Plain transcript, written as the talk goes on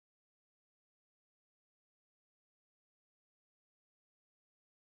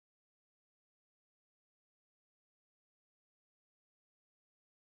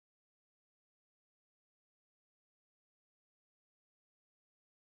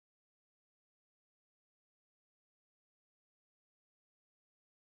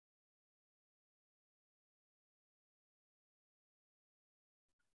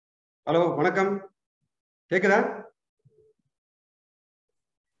Hello வணக்கம். கேக்குதா?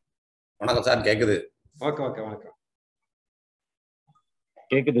 வணக்கம் சார், கேக்குது. ஓகே ஓகே வணக்கம்.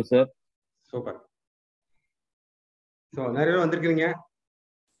 கேக்குது சார். சூப்பர். ஸோ நிறைய பேர் வந்திருக்கீங்க.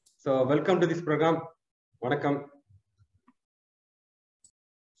 So welcome to this program. வணக்கம்.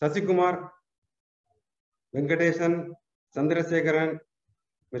 சசிகுமார், வெங்கடேசன், சந்திரசேகரன்,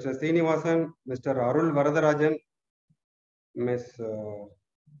 மிஸ்டர் சீனிவாசன், மிஸ்டர் அருள் வரதராஜன், மிஸ்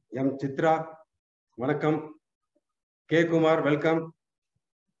எம் சித்ரா வணக்கம். K Kumar welcome.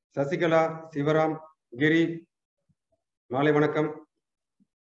 சசிகலா, சிவராம், கிரி மாலை வணக்கம்.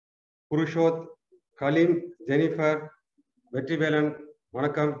 புருஷோத், கலீம், ஜெனிஃபர், வெற்றிவேலன்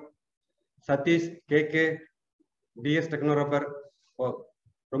வணக்கம். சதீஷ், கே டிஎஸ் டெக்னோரப்பர்,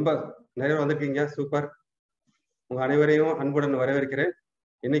 ரொம்ப நிறைய வந்திருக்கீங்க. சூப்பர். உங்க அனைவரையும் அன்புடன் வரவேற்கிறேன்.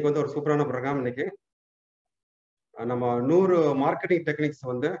 இன்னைக்கு வந்து ஒரு சூப்பரான ப்ரோக்ராம். இன்னைக்கு நம்ம 100 மார்க்கெட்டிங் டெக்னிக்ஸ்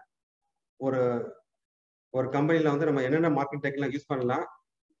வந்து ஒரு கம்பெனில வந்து நம்ம என்னென்ன மார்க்கெட்டிங் டெக்னிக் யூஸ் பண்ணலாம்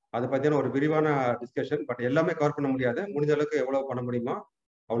அதை பத்தியான ஒரு விரிவான டிஸ்கஷன். பட் எல்லாமே கவர் பண்ண முடியாது. முடிஞ்ச அளவுக்கு எவ்வளவு பண்ண முடியுமோ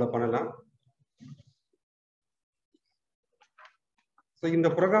அவ்வளவு பண்ணலாம். ஸோ இந்த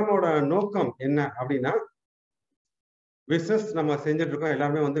ப்ரோக்ராமோட நோக்கம் என்ன அப்படின்னா, பிஸ்னஸ் நம்ம செஞ்சுட்டு இருக்கோம்.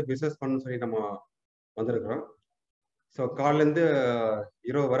 எல்லாருமே வந்து பிஸ்னஸ் பண்ணணும்னு சொல்லி நம்ம வந்திருக்கிறோம். ஸோ காலிலேருந்து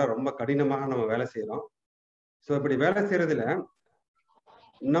இரவு வரை ரொம்ப கடினமாக நம்ம வேலை செய்யறோம். ஸோ இப்படி வேலை செய்யறதுல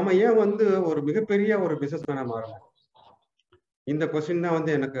நம்ம ஏன் வந்து ஒரு மிகப்பெரிய ஒரு பிசினஸ் மேனா மாறலாம்? இந்த கொஸ்டின் தான்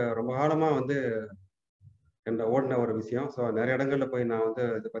வந்து எனக்கு ரொம்ப காலமா வந்து என்ற ஓடின ஒரு விஷயம். ஸோ நிறைய இடங்கள்ல போய் நான் வந்து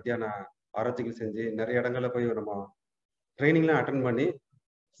இதை பத்தியான ஆராய்ச்சிகள் செஞ்சு நிறைய இடங்கள்ல போய் நம்ம ட்ரைனிங்லாம் அட்டன் பண்ணி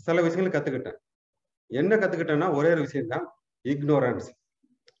சில விஷயங்களை கத்துக்கிட்டேன். என்ன கத்துக்கிட்டேன்னா ஒரே ஒரு விஷயம் தான், இக்னோரன்ஸ்.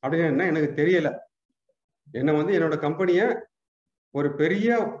 அப்படின்னு என்ன எனக்கு தெரியல. என்ன வந்து என்னோட கம்பெனியை ஒரு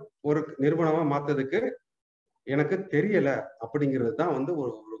பெரிய ஒரு நிறுவனமா மாத்ததுக்கு எனக்கு தெரியல அப்படிங்கிறது தான் வந்து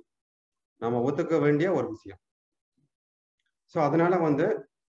ஒரு நாம ஒத்துக்க வேண்டிய ஒரு விஷயம். ஸோ அதனால வந்து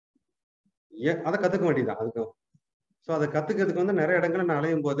அதை கத்துக்க வேண்டியதான். அதுக்கு ஸோ அதை கத்துக்கிறதுக்கு வந்து நிறைய இடங்கள்ல நான்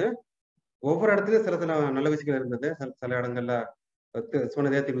அலையும் போது ஒவ்வொரு இடத்துலயும் சில சில நல்ல விஷயங்கள் இருந்தது. சில இடங்கள்ல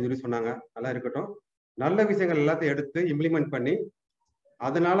சொன்னதே திரும்பி சொன்னாங்க. அதெல்லாம் இருக்கட்டும். நல்ல விஷயங்கள் எல்லாத்தையும் எடுத்து இம்ப்ளிமெண்ட் பண்ணி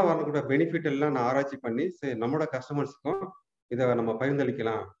அதனால வரக்கூடிய பெனிஃபிட் எல்லாம் நான் ஆராய்ச்சி பண்ணி நம்மளோட கஸ்டமர்ஸுக்கும் இதை நம்ம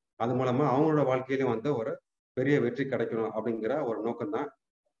பகிர்ந்தளிக்கலாம். அது மூலமா அவங்களோட வாழ்க்கையிலும் வந்து ஒரு பெரிய வெற்றி கிடைக்கணும் அப்படிங்கிற ஒரு நோக்கம் தான்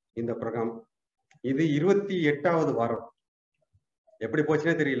இந்த ப்ரோக்ராம். இது 28வது வாரம். எப்படி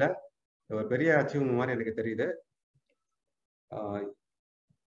போச்சுன்னே தெரியல. ஒரு பெரிய அச்சீவ்மெண்ட் மாதிரி எனக்கு தெரியுது.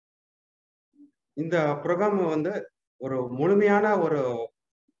 இந்த ப்ரோக்ராம் வந்து ஒரு முழுமையான ஒரு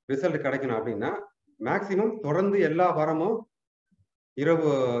ரிசல்ட் கிடைக்கணும் அப்படின்னா மேக்சிமம் தொடர்ந்து எல்லா வாரமும்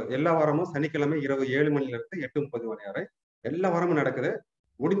சனிக்கிழமை இரவு 7 மணில இருந்து 8:30 மணி வரை எல்லா வாரமும் நடக்குது.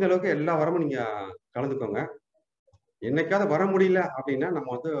 முடிந்த அளவுக்கு எல்லா வாரமும் நீங்க கலந்துக்கோங்க. என்னைக்காவது வர முடியல அப்படின்னா நம்ம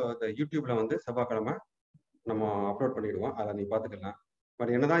வந்து இந்த யூடியூப்ல வந்து செவ்வாய்க்கிழமை நம்ம அப்லோட் பண்ணிடுவோம். அதை நீங்க பாத்துக்கலாம்.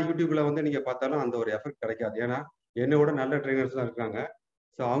 பட் என்னதான் யூடியூப்ல வந்து நீங்க பார்த்தாலும் அந்த ஒரு எஃபெக்ட் கிடைக்காது. ஏன்னா என்னோட நல்ல ட்ரைனர்ஸ் தான் இருக்காங்க.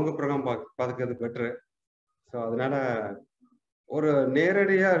 ஸோ அவங்க ப்ரோக்ராம் பார்த்துக்கிறது பெட்ரு. ஸோ அதனால ஒரு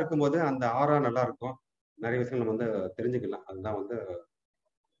நேரடியா இருக்கும்போது அந்த ஆறா நல்லா இருக்கும். நிறைய விஷயங்கள் நம்ம வந்து தெரிஞ்சுக்கலாம். அதுதான் வந்து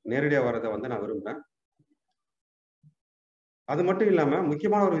நேரடியா வர்றதை வந்து நான் விரும்புறேன். அது மட்டும் இல்லாம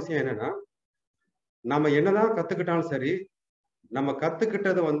முக்கியமான ஒரு விஷயம் என்னன்னா, நம்ம என்னதான் கத்துக்கிட்டாலும் சரி, நம்ம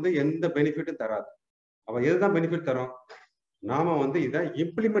கத்துக்கிட்டது வந்து எந்த பெனிஃபிட்டும் தராது. அப்ப எதுதான் பெனிஃபிட் தரும்? நாம வந்து இதை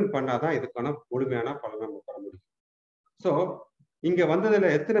இம்ப்ளிமெண்ட் பண்ணாதான் இதுக்கான முழுமையான பலன் நம்ம பெற முடியும். ஸோ இங்க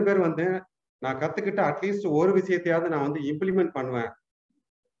வந்ததுல எத்தனை பேர் வந்து நான் கத்துக்கிட்ட அட்லீஸ்ட் ஒரு விஷயத்தையாவது நான் வந்து இம்ப்ளிமெண்ட் பண்ணுவேன்,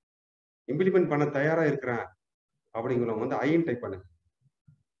 இம்ப்ளிமெண்ட் பண்ண தயாரா இருக்கிறேன் அப்படிங்கிறவங்க வந்து ஐன்னு டைப் பண்ணுங்க.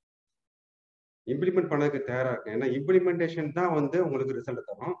 இம்ப்ளிமெண்ட் பண்ணதுக்கு தயாரா இருக்கேன். ஏன்னா இம்ப்ளிமெண்டேஷன் தான் வந்து உங்களுக்கு ரிசல்ட்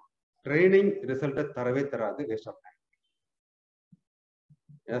தரும். ட்ரைனிங் ரிசல்ட்டை தரவே தராது. Waste of time.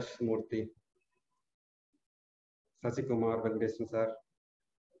 S Murthy, Sasikumar, Venkatesan sir,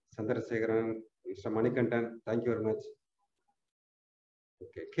 Chandrasekaran, mister Manikandan, thank you very much.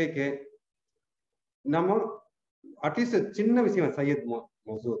 Okay, K நம்ம அட்லீஸ்ட் சின்ன விஷயம் சையத்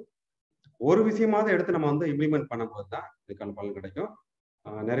மசூத் ஒரு விஷயமாவது எடுத்து நம்ம வந்து இம்ப்ளிமெண்ட் பண்ணும்போது தான் இதுக்கான பலன் கிடைக்கும்.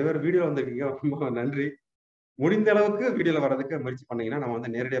 நிறைய பேர் வீடியோ வந்திருக்கீங்க, ரொம்ப நன்றி. முடிந்த அளவுக்கு வீடியோல வர்றதுக்கு முயற்சி பண்ணீங்கன்னா நம்ம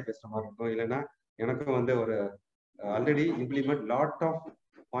வந்து நேரடியாக பேசுற மாதிரி இருக்கும். இல்லைன்னா எனக்கும் வந்து ஒரு already implement lot of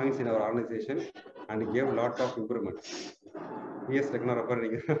points in our organisation and gave lot of improvement. PS டெக்னோரப்பர்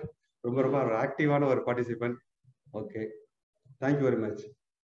நீங்க ரொம்ப ரொம்ப ஒரு ஆக்டிவான ஒரு participant. Okay, thank you very much.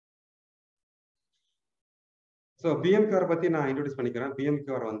 So BMQR பத்தி நான் இன்ட்ரோடியூஸ் பண்ணிக்கிறேன்.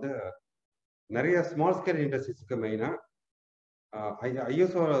 BMQR வந்து நிறைய ஸ்மால் ஸ்கேல் இண்டஸ்ட்ரீஸ்க்கு மெயினா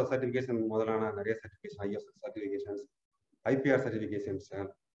ISO சர்டிஃபிகேஷன் முதலான நிறைய certification, ISO certifications, IPR certifications,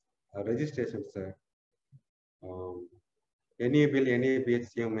 registrations, NABL, NABH,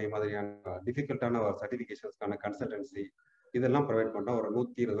 CMI மாதிரியான டிஃபிகல்ட்டான சர்டிஃபிகேஷன்ஸ்க்கான கன்சல்டன்சி இதெல்லாம் ப்ரொவைட் பண்ணுறோம். ஒரு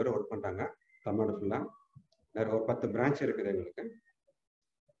 120 பேர் ஒர்க் பண்ணுறாங்க தமிழ்நாடு ஃபுல்லாக. நிறைய ஒரு 10 பிரான்ச் இருக்குது எங்களுக்கு.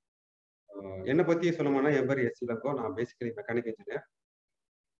 என்னை பற்றி சொல்லணும்னா என் பேர் எலாங்கோ. நான் basically mechanic engineer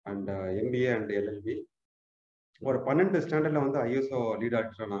and MBA and LLB. ஒரு 12 ஸ்டாண்டர்டில் வந்து ISO லீட்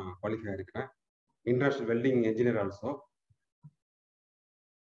ஆடிட்டராக நான் qualify ஆகிருக்கிறேன். International welding engineer also.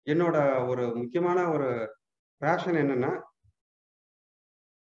 என்னோட ஒரு முக்கியமான ஒரு பேஷன் என்னன்னா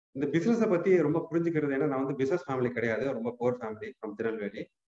இந்த பிசினஸை பத்தி ரொம்ப புரிஞ்சுக்கிறது. ஏன்னா நான் வந்து பிசினஸ் ஃபேமிலி கிடையாது, ரொம்ப புவர் ஃபேமிலி ஃப்ரம் திருநெல்வேலி.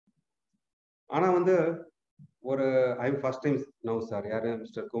 ஆனா வந்து ஒரு I'm first time now sir. யாரு?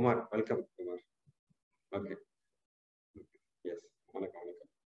 Mister Kumar. Welcome Kumar. Okay, S, வணக்கம்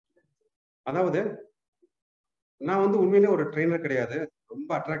வணக்கம். அதாவது நான் வந்து உண்மையிலே ஒரு ட்ரெயினர் கிடையாது. ரொம்ப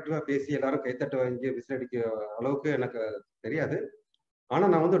அட்ராக்டிவா பேசி எல்லாரும் கைத்தட்ட வாங்கி விசில் அடிக்க அளவுக்கு எனக்கு தெரியாது. ஆனா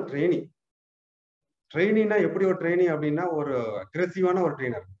நான் வந்து ஒரு ட்ரெயினினா எப்படி ஒரு ட்ரெயினி அப்படின்னா ஒரு அக்ரெசிவான ஒரு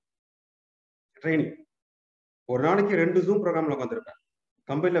ட்ரெயினி. ஒரு நாளைக்கு 2 ஜூம் ப்ரோக்ராம்ல உட்காந்துருப்பேன்.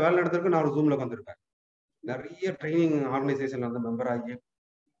 கம்பெனில வேலை நடந்திருக்கு, நான் ஒரு ஜூம்ல உட்காந்துருப்பேன். நிறைய ட்ரைனிங் ஆர்கனைசேஷன்ல வந்து மெம்பர் ஆகி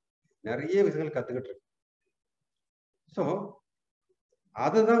நிறைய விஷயங்கள் கத்துக்கிட்டு இருக்கு. ஸோ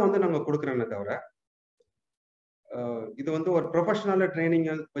அதுதான் வந்து நாங்க கொடுக்குறோமே தவிர இது வந்து ஒரு ப்ரொஃபஷனல் ட்ரைனிங்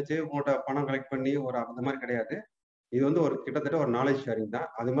வச்சு உங்கள்கிட்ட பணம் கலெக்ட் பண்ணி ஒரு அந்த மாதிரி கிடையாது. இது வந்து ஒரு கிட்டத்தட்ட ஒரு நாலேஜ் ஷேரிங் தான்.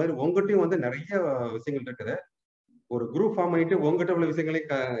 அது மாதிரி உங்ககிட்டயும் வந்து நிறைய விஷயங்கள் இருக்குது. ஒரு குரூப் ஃபார்ம் பண்ணிட்டு உங்ககிட்ட உள்ள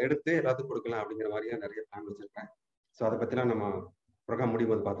விஷயங்களையும் எடுத்து எல்லாத்துக்கும் கொடுக்கலாம் அப்படிங்கிற மாதிரியே நிறைய பிளான் வச்சிருக்கேன். ஸோ அதை பத்திலாம் நம்ம ப்ரோக்ராம்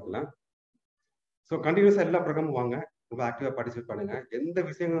முடியும் போது பார்த்துக்கலாம். ஸோ கண்டினியூஸாக எல்லா ப்ரோக்ராமும் வாங்க, ரொம்ப ஆக்டிவாக பார்ட்டிசிபேட் பண்ணுங்க. எந்த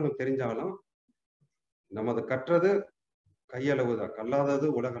விஷயங்கள் தெரிஞ்சாலும் நம்ம அதை கற்றது கையளவு தான், கல்லாதது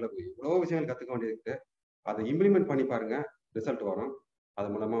உலகளவு. இவ்வளோ விஷயங்கள் கற்றுக்க வேண்டியிருக்கு. அதை இம்ப்ளிமெண்ட் பண்ணி பாருங்க, ரிசல்ட் வரும். அது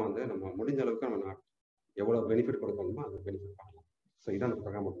மூலமா வந்து நம்ம முடிஞ்ச அளவுக்கு நம்ம எவ்வளோ பெனிஃபிட் கொடுக்கணுமோ அதை பெனிஃபிட் பண்ணலாம். ஸோ இதான் அந்த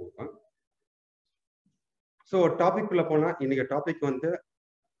ப்ரோக்ராம் கொடுப்போம். ஸோ டாபிக் உள்ள போனா இன்னைக்கு டாபிக் வந்து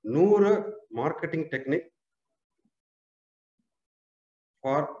 100 marketing technique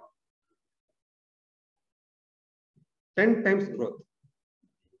for 10 times growth.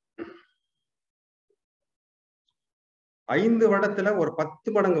 5 வருடத்துல ஒரு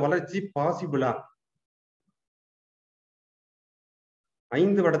 10 மடங்கு வளர்ச்சி பாசிபிளா?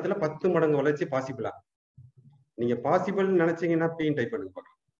 5 வருடத்துல 10 மடங்கு வளர்ச்சி பாசிபிளா? நீங்க பாசிபிள் நினைச்சீங்கன்னா பீன் டைப் பண்ணுங்க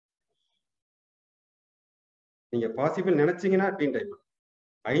பார்க்கலாம். நீங்க பாசிபிள் நினைச்சீங்கன்னா பீன் டைப் பண்ணுங்க.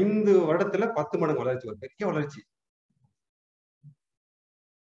 5 வருடத்துல 10 மடங்கு வளர்ச்சி, ஒரு பெரிய வளர்ச்சி.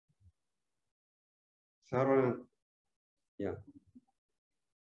 சரவணன், யா,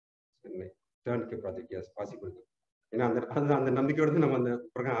 சென்னை டர்ன்கே ப்ராஜெக்ட், எஸ், பாசிபிள். ஏன்னா அந்த நம்பிக்கையோடு நம்ம அந்த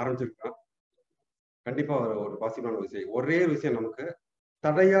ப்ரோக்ராம் ஆரம்பிச்சிருக்கோம். கண்டிப்பா ஒரு பாசிபிளான விஷயம். ஒரே விஷயம், நமக்கு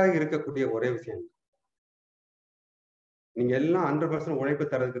தடையா இருக்கக்கூடிய ஒரே விஷயம், நீங்க எல்லாம் 100% உழைப்பு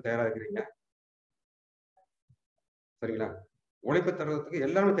தரதுக்கு தயாரா இருக்கிறீங்க. சரிங்களா? உழைப்பு தர்றதுக்கு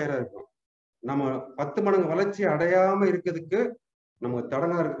எல்லாமே தயாரா இருக்கும். நம்ம 10 மடங்கு வளர்ச்சி அடையாம இருக்கிறதுக்கு நமக்கு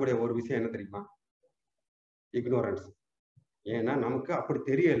தடங்கா இருக்கக்கூடிய ஒரு விஷயம் என்ன தெரியுமா? இக்னோரன்ஸ். ஏன்னா நமக்கு அப்படி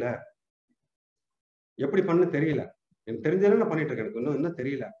தெரியல, எப்படி பண்ணு தெரியல. எனக்கு தெரிஞ்சதுன்னு நான் பண்ணிட்டு இருக்கேன், எனக்கு இன்னும்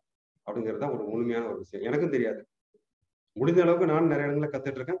தெரியல அப்படிங்கிறது தான் ஒரு முழுமையான ஒரு விஷயம். எனக்கும் தெரியாது. முடிஞ்ச அளவுக்கு நான் நிறைய இடங்களை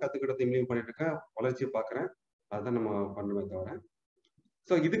கத்துட்டு இருக்கேன், கத்துக்கிட்டு இம்ப்ளிமெண்ட் பண்ணிட்டு இருக்கேன், வளர்ச்சியை பார்க்குறேன். அதுதான் நம்ம பண்ணுமே தவிர.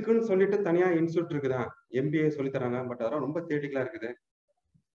 ஸோ இதுக்குன்னு சொல்லிட்டு தனியா இன்ஸ்டியூட் இருக்குதான், MBA சொல்லி தராங்க. பட் அதெல்லாம் ரொம்ப தியரிட்டிக்கலா இருக்குது.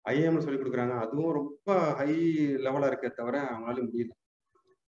 IAM சொல்லி கொடுக்குறாங்க, அதுவும் ரொம்ப ஹை லெவலா இருக்கே தவிர அவங்களால முடியல.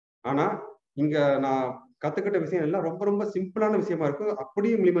 ஆனா இங்க நான் கத்துக்கிட்ட விஷயம் எல்லாம் ரொம்ப ரொம்ப சிம்பிளான விஷயமா இருக்கும்.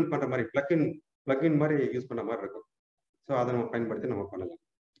 அப்படியே இம்ப்ளிமெண்ட் பண்ற மாதிரி பிளக்இன் மாதிரி யூஸ் பண்ண மாதிரி இருக்கும். ஸோ அதை நம்ம பயன்படுத்தி நம்ம பண்ணலாம்.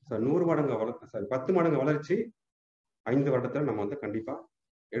 ஸோ 100 மடங்கு 10 மடங்கு வளர்ச்சி 5 வருடத்துல நம்ம வந்து கண்டிப்பா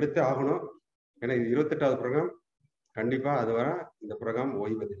எடுத்து ஆகணும். ஏன்னா இது 28வது ப்ரோக்ராம். கண்டிப்பா அது வர இந்த ப்ரோக்ராம்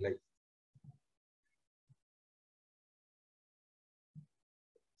ஓய்வதில்லை.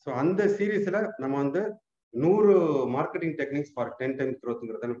 ஸோ அந்த சீரீஸ்ல நம்ம வந்து 100 மார்க்கெட்டிங் டெக்னிக்ஸ் ஃபார் 10 times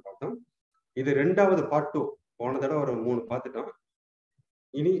growthங்கிறத பார்த்தோம். இது 2வது பார்ட் 2. போன தடவை ஒரு 3 பார்த்துட்டோம்.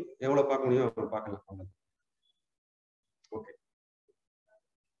 இனி எவ்வளவு பார்க்க முடியும் பார்க்கலாம். ஓகே,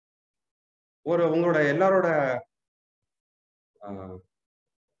 உங்களோட எல்லாரோட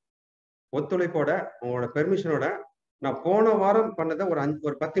ஒத்துழைப்போட, உங்களோட பெர்மிஷனோட நான் போன வாரம் பண்ணதை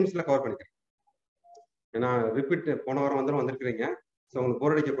ஒரு 10 நிமிஷத்துல கவர் பண்ணிக்கிறேன். ஏன்னா ரிப்பீட் போன வாரம் வந்திருக்கிறீங்க. ஸோ உங்களுக்கு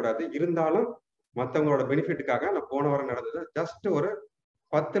போர் அடிக்க கூடாது. இருந்தாலும் மற்றவங்களோட பெனிஃபிட்டுக்காக நான் போன வாரம் நடந்தது ஜஸ்ட் ஒரு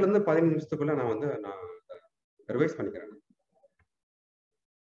 10ல இருந்து 15 நிமிஷத்துக்குள்ள நான் ரிவைஸ் பண்ணிக்கிறேன்.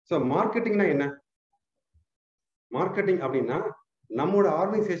 ஸோ மார்க்கெட்டிங்னா என்ன? மார்க்கெட்டிங் அப்படின்னா நம்மளோட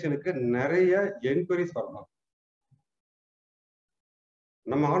ஆர்கனைசேஷனுக்கு நிறைய என்கொயரிஸ் வரணும்.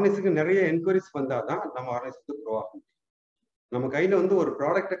 நம்ம ஆர்கனைசேஷனுக்கு நிறைய என்கொயரிஸ் வந்தாதான் நம்ம ஆர்கனைசேஷனுக்கு க்ரோ ஆகும். நம்ம கையில வந்து ஒரு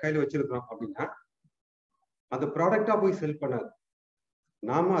ப்ராடக்டை கையில வச்சிருக்கிறோம் அப்படின்னா அந்த ப்ராடக்டா போய் செல் பண்ணாது.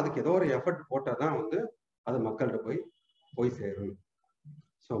 நாம அதுக்கு ஏதோ ஒரு எஃபர்ட் போட்டாதான் வந்து அது மக்கள்கிட்ட போய் சேரும்.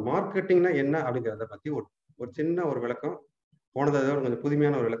 ஸோ மார்க்கெட்டிங்னா என்ன அப்படிங்கிறத பத்தி ஒரு சின்ன ஒரு விளக்கம், போனதை கொஞ்சம்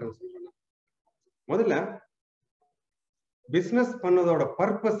புதுமையான ஒரு விளக்கம் சொல்றேன். முதல்ல பிசினஸ் பண்ணதோட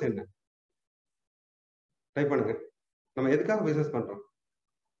பர்பஸ் என்ன டைப் பண்ணுங்க. நம்ம எதுக்காக பிசினஸ் பண்றோம்?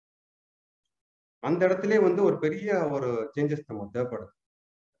 அந்த இடத்துல வந்து ஒரு பெரிய ஒரு சேஞ்சஸ் நம்ம தேவைப்படுது.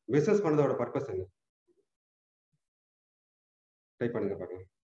 பிசினஸ் பண்ணதோட பர்பஸ் என்ன டைப் பண்ணுங்க பாருங்க.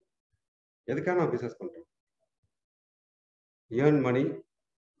 எதுக்காக நான் பிசினஸ் பண்றோம்? ஏர்ன் மணி,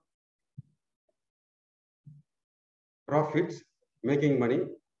 ப்ராஃபிட்ஸ், மேக்கிங் மணி.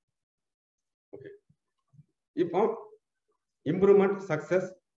 ஓகே, இப்போ improvement, success,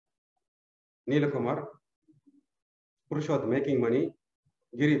 நீலகுமார், Purushoth making money,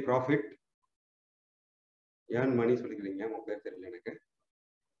 கிரி ப்ராஃபிட், ஏர்ன் மணி சொல்லிக்கிறீங்க. உங்க பேர் தெரியல எனக்கு.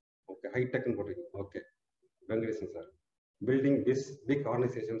 ஓகே, ஹைடெக்னு போட்டிருக்கீங்க. Okay, Venkatesan sir, building big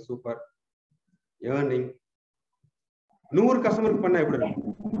organisation, super. Earning 100 கஸ்டமருக்கு பண்ண எப்படி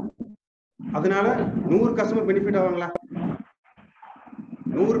இருக்கும்? அதனால 100 customer benefit ஆவாங்களா?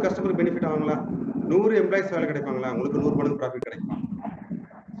 100 customer benefit ஆவாங்களா? 100 employees வேலை கிடைப்பாங்களா? உங்களுக்கு 100 மடங்கு ப்ராஃபிட் கிடைக்கும்.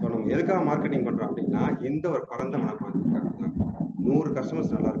 ஸோ நம்ம எதுக்காக மார்க்கெட்டிங் பண்றோம் அப்படின்னா, இந்த ஒரு பரந்த மனப்பான்மைக்காக தான். 100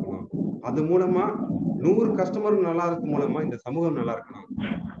 கஸ்டமர்ஸ் நல்லா இருக்கணும். அது மூலமா 100 கஸ்டமர் நல்லா இருக்கு மூலமா இந்த சமூகம் நல்லா இருக்கணும்.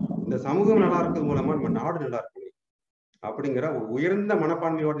 இந்த சமூகம் நல்லா இருக்கிறது மூலமா நம்ம நாடு நல்லா இருக்கணும். அப்படிங்கிற ஒரு உயர்ந்த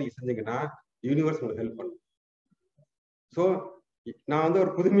மனப்பான்மையோட நீங்க செஞ்சீங்கன்னா யூனிவர்ஸ் உங்களுக்கு ஹெல்ப் பண்ணும். ஸோ நான் வந்து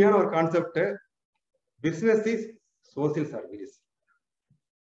ஒரு புதுமையான ஒரு concept, business is social service.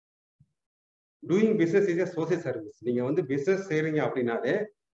 Doing business is A social service. நீங்க வந்து பிசினஸ் செய்றீங்க அப்படின்னாலே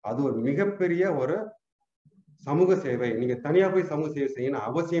அது ஒரு மிகப்பெரிய ஒரு சமூக சேவை. நீங்க தனியா போய் சமூக சேவை செய்யணும்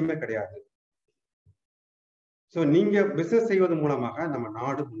அவசியமே கிடையாது. ஸோ நீங்க பிசினஸ் செய்வது மூலமாக நம்ம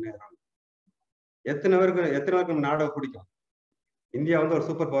நாடு முன்னேறணும். எத்தனை பேருக்கு நம்ம நாடை பிடிக்கும்? இந்தியா வந்து ஒரு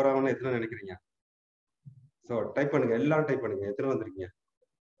சூப்பர் பவர் ஆகணும்னு எத்தனை நினைக்கிறீங்க? ஸோ டைப் பண்ணுங்க, எல்லாரும் டைப் பண்ணுங்க. எத்தனை வந்திருக்கீங்க?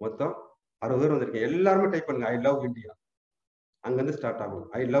 மொத்தம் 60 பேர் வந்திருக்கீங்க. எல்லாருமே டைப் பண்ணுங்க, ஐ லவ் இந்தியா. அங்கிருந்து ஸ்டார்ட் ஆகும்.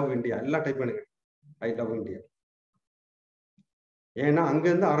 I love India. எல்லாம் டைப் பண்ணுங்க, ஐ லவ் இந்தியா. ஏன்னா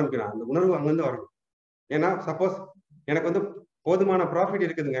அங்கிருந்து ஆரம்பிக்கணும், அந்த உணர்வு அங்கிருந்து வரணும். ஏன்னா சப்போஸ் எனக்கு வந்து போதுமான ப்ராஃபிட்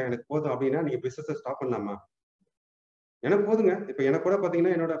இருக்குதுங்க, எனக்கு போதும் அப்படின்னா நீங்க பிசினஸ் ஸ்டாப் பண்ணலாமா? எனக்கு போதுங்க. இப்ப எனக்கு கூட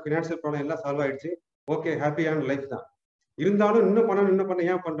பாத்தீங்கன்னா என்னோட பினான்சியல் ப்ராப்ளம் எல்லாம் சால்வ் ஆயிடுச்சு. ஓகே, ஹாப்பியான லைஃப் தான். இருந்தாலும் இன்னும் பண்ண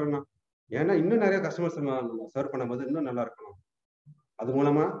ஏன் பண்றேன்னா, ஏன்னா இன்னும் நிறைய கஸ்டமர்ஸ் நம்ம சர்வ் பண்ணும்போது இன்னும் நல்லா இருக்கணும். அது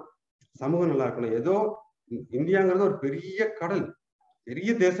மூலமா சமூகம் நல்லா இருக்கணும். ஏதோ இந்தியாங்கிறது ஒரு பெரிய கடல்,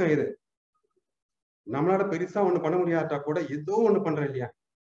 பெரிய தேசம். இது நம்மளால பெருசா ஒண்ணு பண்ண முடியாட்டா கூட ஏதோ ஒண்ணு பண்றேன் இல்லையா?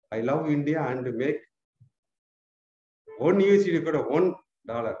 I love India and make 1 USD கூட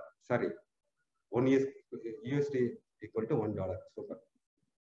 $1. Sorry, 1 USD equal to $1. Super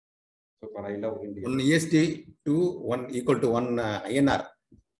super. I love India. 1 USD to 1 equal to 1 INR.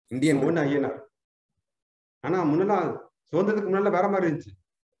 Indian 1 INR. ஆனா முன்னெல்லாம் சுதந்திரத்துக்கு முன்னால வேற மாதிரி இருந்துச்சு.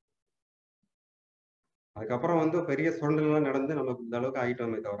 அதுக்கப்புறம் வந்து பெரிய சுரண்டல்லாம் நடந்து நமக்கு இந்த அளவுக்கு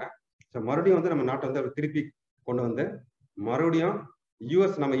ஆயிட்டோமே தவிர, மறுபடியும் வந்து நம்ம நாட்டை வந்து திருப்பி கொண்டு வந்து மறுபடியும்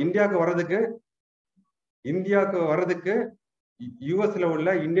யூஎஸ் நம்ம இந்தியாவுக்கு வர்றதுக்கு யூஎஸ்ல உள்ள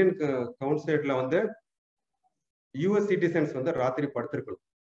இந்தியன் கவுன்சிலேட்ல வந்து யூஎஸ் சிட்டிசன்ஸ் வந்து ராத்திரி படுத்திருக்கணும்.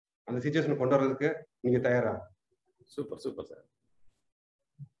 அந்த சிச்சுவேஷன் கொண்டு வர்றதுக்கு நீங்க தயாரா? Super super sir.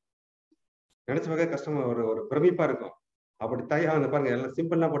 நினைச்ச வகை கஷ்டமா ஒரு பிரமிப்பா இருக்கும். அப்படி தயார் பாருங்க, எல்லாம்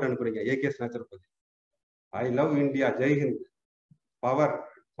சிம்பிள்லாம் போட்டு அனுப்புறீங்க. AKS naturopathy, I love India, Jai Hind, power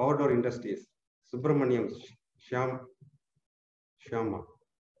door industries, Subramaniam, Shyama.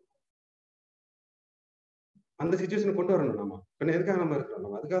 அந்த சிச்சுவேஷன் கொண்டு வரணும். நம்ம பின்ன எதுக்காக நம்ம இருக்கிறோம்?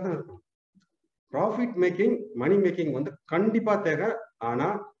 நம்ம அதுக்காக தான் இருக்கணும். ப்ராஃபிட் மேக்கிங், மணி மேக்கிங் வந்து கண்டிப்பா தேவை. ஆனா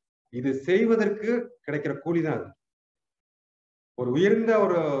இது செய்வதற்கு கிடைக்கிற கூலி தான் அது. ஒரு உயர்ந்த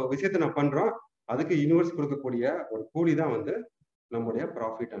ஒரு விஷயத்தை நம்ம பண்றோம், அதுக்கு யூனிவர்ஸ் கொடுக்கக்கூடிய ஒரு கூலி தான் வந்து நம்முடைய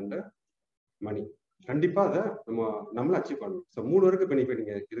ப்ராஃபிட் அண்ட் மணி. கண்டிப்பா அதை நம்மள அச்சீவ் பண்ணணும். ஸோ 3 பேருக்கு பெனிஃபிட்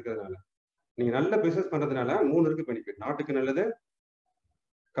நீங்க இருக்கிறதுனால, நீங்க நல்ல பிசினஸ் பண்றதுனால 3 பேருக்கு பெனிஃபிட். நாட்டுக்கு நல்லது,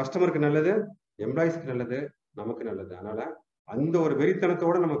 கஸ்டமருக்கு நல்லது, எம்ப்ளாயிஸ்க்கு நல்லது, நமக்கு நல்லது. அதனால அந்த ஒரு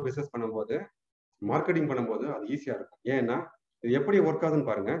வெறித்தனத்தோட நம்ம பிசினஸ் பண்ணும்போது, மார்க்கெட்டிங் பண்ணும்போது அது ஈஸியா இருக்கும். ஏன்னா இது எப்படி ஒர்க் ஆகுதுன்னு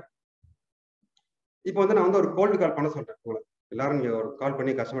பாருங்க. இப்போ வந்து நான் வந்து ஒரு கோல்டு கால் பண்ண சொல்றேன். உங்களுக்கு எல்லாரும் நீங்க ஒரு கால்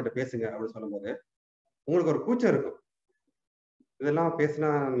பண்ணி கஸ்டமர்கிட்ட பேசுங்க அப்படின்னு சொல்லும்போது உங்களுக்கு ஒரு கூச்சம் இருக்கும். இதெல்லாம் பேசினா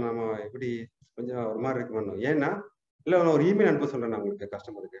நம்ம எப்படி கொஞ்சம் ஒரு மாதிரி இருக்கு. ஏன்னா இல்ல நான் ஒரு இமெயில் அனுப்ப சொல்றேன் நான் உங்களுக்கு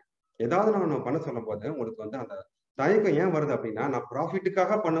கஸ்டமருக்கு. ஏதாவது நான் பண்ண சொல்லும் போது உங்களுக்கு வந்து அந்த தயக்கம் ஏன் வருது அப்படின்னா, நான்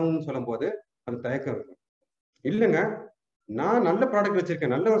ப்ராஃபிட்டுக்காக பண்ணணும்னு சொல்லும் போது அந்த தயக்கம் இருக்கும். இல்லைங்க, நான் நல்ல ப்ராடக்ட்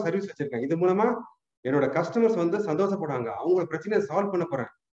வச்சிருக்கேன், நல்ல ஒரு சர்வீஸ் வச்சிருக்கேன், இது மூலமா என்னோட கஸ்டமர்ஸ் வந்து சந்தோஷப்படுவாங்க, அவங்க பிரச்சனையை சால்வ் பண்ண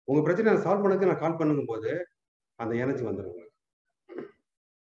போறேன், உங்க பிரச்சனையை சால்வ் பண்ணதுக்கு நான் கால் பண்ணும் போது அந்த எனர்ஜி வந்துடும் உங்களுக்கு.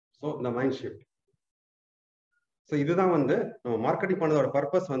 ஸோ இந்த மைண்ட் ஷிஃப்ட். ஸோ இதுதான் வந்து நம்ம மார்க்கெட்டிங் பண்ணதோட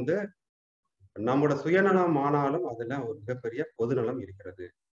பர்பஸ் வந்து நம்மளோட சுயநலம் ஆனாலும் அதுல ஒரு மிகப்பெரிய பொதுநலம் இருக்கிறது.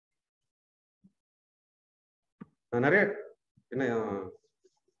 நான் நிறைய என்ன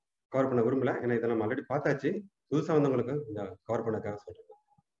கவர் பண்ண விரும்பல, ஏன்னா இதை நம்ம ஆல்ரெடி பார்த்தாச்சு. புதுசா வந்தவங்களுக்கு இந்த கவர் பண்ணக்காக சொல்றேன்.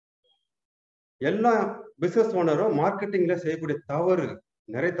 எல்லா பிசினஸ் ஓனரும் மார்க்கெட்டிங்ல செய்யக்கூடிய தவறு,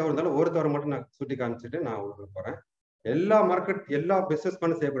 நிறைய தவறு இருந்தாலும் ஒரு தவறு மட்டும் நான் சுட்டி காமிச்சிட்டு நான் உங்களுக்கு போறேன். எல்லா பிசினஸ்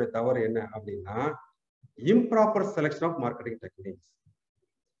பண்ண செய்யக்கூடிய தவறு என்ன அப்படின்னா, improper selection of marketing techniques.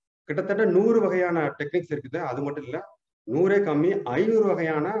 கிட்டத்தட்ட 100 வகையான டெக்னிக்ஸ் இருக்குது. அது மட்டும் இல்ல, 100 கம்மி 500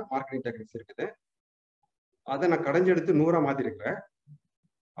 வகையான மார்க்கெட்டிங் டெக்னிக்ஸ் இருக்குது. அதை நான் கடைஞ்செடுத்து 100 மாத்திருக்கிறேன்.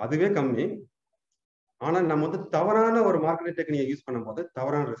 அதுவே கம்மி. ஆனா நம்ம வந்து தவறான ஒரு மார்க்கெட்டிங் டெக்னிக்கை யூஸ் பண்ணும்போது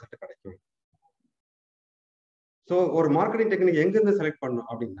தவறான ரிசல்ட் கிடைக்கும். ஸோ ஒரு மார்க்கெட்டிங் டெக்னிக் எங்கிருந்து செலக்ட் பண்ணணும்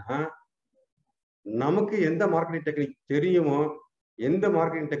அப்படின்னா, நமக்கு எந்த மார்க்கெட்டிங் டெக்னிக் தெரியுமோ, எந்த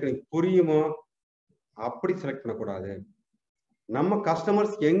மார்க்கெட்டிங் டெக்னிக் புரியுமோ அப்படி செலக்ட் பண்ணக்கூடாது. நம்ம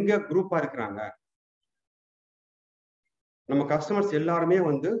கஸ்டமர்ஸ் எங்க குரூப்பா இருக்கிறாங்க, நம்ம கஸ்டமர்ஸ் எல்லாருமே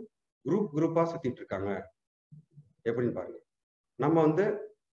வந்து குரூப்பா சுத்திட்டு இருக்காங்க எப்படின்னு பாருங்க. நம்ம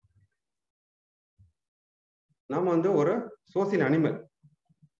வந்து ஒரு சோசியல் அனிமல்.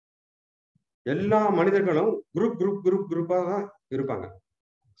 எல்லா மனிதர்களும் குரூப்பா தான் இருப்பாங்க.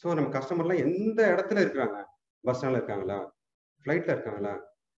 ஸோ நம்ம கஸ்டமர்லாம் எந்த இடத்துல இருக்கிறாங்க, பஸ் ஸ்டாண்ட்ல இருக்காங்களா, ஃபிளைட்ல இருக்காங்களா,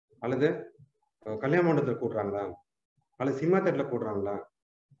 அல்லது கல்யாண மண்டபத்தில் கூடுறாங்களா, அல்லது சினிமா தேட்டர்ல கூடுறாங்களா,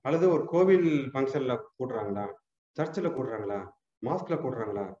 அல்லது ஒரு கோவில் ஃபங்க்ஷன்ல கூடுறாங்களா, சர்ச்சில் கூடுறாங்களா, மாஸ்க்ல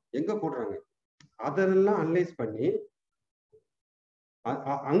கூடுறாங்களா, எங்க கூடுறாங்க, அதெல்லாம் அனலைஸ் பண்ணி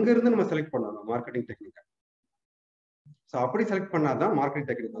அங்க இருந்து நம்ம செலக்ட் பண்ணணும் மார்க்கெட்டிங் டெக்னிக்கை. ஸோ அப்படி செலக்ட் பண்ணாதான் மார்க்கெட்டிங்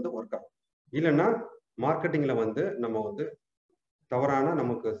டெக்னிக் வந்து ஒர்க் ஆகும். இல்லைன்னா மார்க்கெட்டிங்ல வந்து நம்ம வந்து தவறான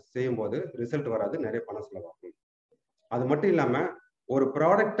நமக்கு செய்யும் போது ரிசல்ட் வராது, நிறைய பணம் செலவாகும். அது மட்டும் இல்லாம ஒரு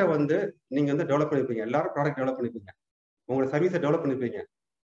ப்ராடக்டை வந்து நீங்க வந்து டெவலப் பண்ணிருப்பீங்க, எல்லாரும் ப்ராடக்ட் டெவலப் பண்ணிருப்பீங்க, உங்களோட சர்வீஸை டெவலப் பண்ணிருப்பீங்க.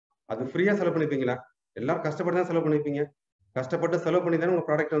 அது ஃப்ரீயா செலவு பண்ணிருப்பீங்களா? எல்லாரும் கஷ்டப்பட்டு தான் செலவு பண்ணிருப்பீங்க. கஷ்டப்பட்டு செலவு பண்ணி தானே உங்க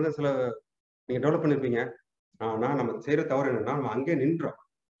ப்ராடக்ட் வந்து நீங்க டெவலப் பண்ணிருப்பீங்க. ஆனா நம்ம செய்யற தவறு என்னன்னா, நம்ம அங்கே நின்றோம்.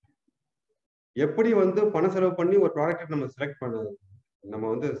 எப்படி வந்து பணம் செலவு பண்ணி ஒரு ப்ராடக்ட் நம்ம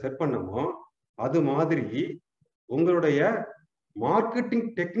வந்து செட் பண்ணமோ, அது மாதிரி உங்களுடைய மார்க்கெட்டிங்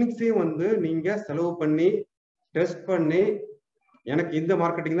டெக்னிக்ஸையும் வந்து நீங்க செலவு பண்ணி டெஸ்ட் பண்ணி, எனக்கு இந்த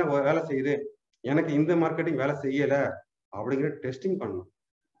மார்க்கெட்டிங் தான் வேலை செய்யுது, எனக்கு இந்த மார்க்கெட்டிங் வேலை செய்யல அப்படிங்கிற டெஸ்டிங் பண்ணணும்.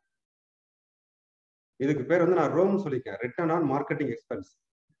 இதுக்கு பேர் வந்து நான் ரோம் சொல்லியிருக்கேன், ரிட்டர்ன் ஆன் மார்க்கெட்டிங் எக்ஸ்பென்ஸ்.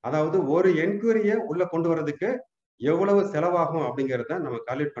 அதாவது ஒரு என்கொயரியை உள்ள கொண்டு வர்றதுக்கு எவ்வளவு செலவாகும் அப்படிங்கிறத நம்ம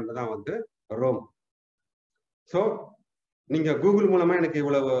கால்குலேட் பண்ணதான் வந்து ரோம். ஸோ நீங்க கூகுள் மூலமா எனக்கு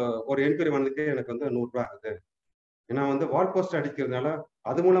இவ்வளவு ஒரு என்கொயரி வந்ததுக்கு எனக்கு வந்து 100 ரூபாய் ஆகுது, நான் வந்து வால் போஸ்ட் அடிக்கிறதுனால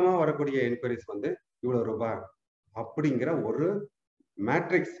அது மூலமா வரக்கூடிய என்கொயரிஸ் வந்து இவ்வளவு ரூபாய் அப்படிங்கிற ஒரு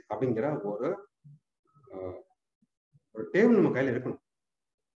மேட்ரிக்ஸ் அப்படிங்கிற ஒரு டேபிள் நம்ம கையில இருக்கணும்.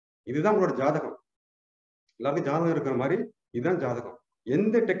 இதுதான் உங்களோட ஜாதகம். எல்லாருக்கும் ஜாதகம் இருக்கிற மாதிரி இதுதான் ஜாதகம்.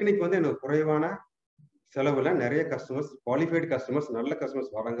 எந்த டெக்னிக் வந்து எனக்கு குறைவான செலவுல நிறைய கஸ்டமர்ஸ், குவாலிஃபைடு கஸ்டமர்ஸ், நல்ல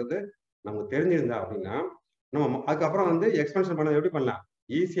கஸ்டமர்ஸ் வழங்குது நமக்கு தெரிஞ்சிருந்தா அப்படின்னா, நம்ம அதுக்கப்புறம் வந்து எக்ஸ்பென்ஷன் பண்ண எப்படி பண்ணலாம்,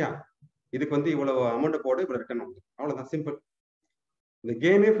 ஈஸியா இதுக்கு வந்து இவ்வளவு அமௌண்ட் போடு, இவ்வளவு ரிட்டர்ன் வந்து, அவ்வளவுதான், சிம்பிள். இந்த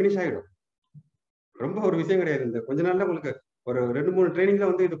கேமே பினிஷ் ஆகிடும். ரொம்ப ஒரு விஷயம் கிடையாது. இந்த கொஞ்ச நாள்ல உங்களுக்கு ஒரு 2-3 ட்ரைனிங்ல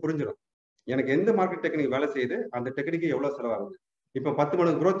வந்து இது புரிஞ்சிடும். எனக்கு எந்த மார்க்கெட் டெக்னிக் வேலை செய்யுது, அந்த டெக்னிக்கு எவ்வளவு செலவாகுது. இப்ப 10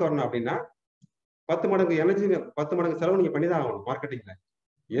 மடங்கு growth வரணும் அப்படின்னா 10 மடங்கு எனர்ஜி, 10 மடங்கு செலவு நீங்க பண்ணிதான் ஆகணும். மார்க்கெட்டிங்ல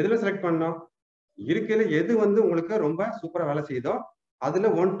எதுல செலக்ட் பண்ணணும், இருக்கையில எது வந்து உங்களுக்கு ரொம்ப சூப்பரா வேலை செய்யுதோ அதுல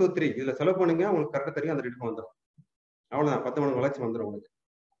 1, 2, 3 இதுல செலவு பண்ணுங்க, உங்களுக்கு கரெக்டா தெரியும், அந்த ரிட்டர்ன் வந்துடும். அவ்வளவுதான், 10 மடங்கு வளர்ச்சி வந்துடும் உங்களுக்கு.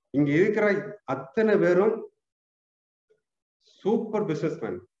 இங்க இருக்கிற அத்தனை பேரும் சூப்பர்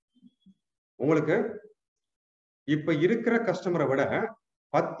பிசினஸ்மேன். உங்களுக்கு இப்ப இருக்கிற கஸ்டமரை விட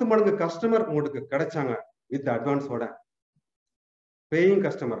 10 மடங்கு கஸ்டமர் உங்களுக்கு கிடைச்சாங்க with அட்வான்ஸோட. Paying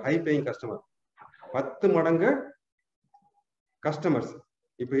customer, high paying customer, 10 மடங்கு கஸ்டமர்ஸ்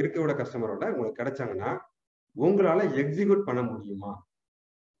இப்ப இருக்கிற கஸ்டமரோட உங்களுக்கு கிடைச்சாங்கன்னா உங்களால எக்ஸிக்யூட் பண்ண முடியுமா?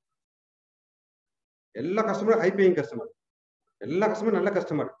 எல்லா கஸ்டமரும் ஹை பேயிங் கஸ்டமர், எல்லா கஸ்டமரும் நல்ல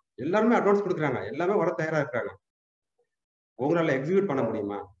கஸ்டமர், எல்லாருமே அட்வான்ஸ் கொடுக்குறாங்க, எல்லாமே வர தயாரா இருக்காங்க. உங்களால எக்ஸிக்யூட் பண்ண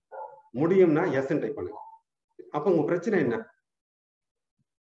முடியுமா? முடியும்னா எஸ் டைப் பண்ணுங்க. அப்ப உங்க பிரச்சனை என்ன?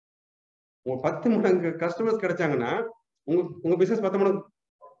 உங்க 10 மடங்கு கஸ்டமர்ஸ் கிடைச்சாங்கன்னா உங்க பிசினஸ் 10 மடங்கு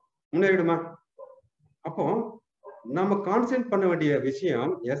முன்னேறிடுமா? அப்போ நம்ம கான்சென்ட்ரேட் பண்ண வேண்டிய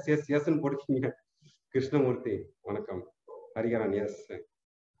விஷயம் எஸ் எஸ் எஸ் போடுறீங்க. கிருஷ்ணமூர்த்தி வணக்கம், ஹரிகரன் எஸ்.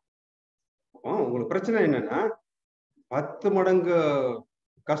 உங்களுக்கு பிரச்சனை என்னன்னா 10 மடங்கு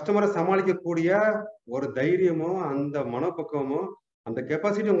கஸ்டமரை சமாளிக்கக்கூடிய ஒரு தைரியமோ அந்த மனப்பக்குவமோ அந்த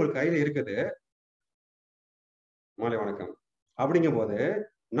கெப்பாசிட்டி உங்களுக்கு கையில இருக்குது. மாலை வணக்கம். அப்படிங்கும் போது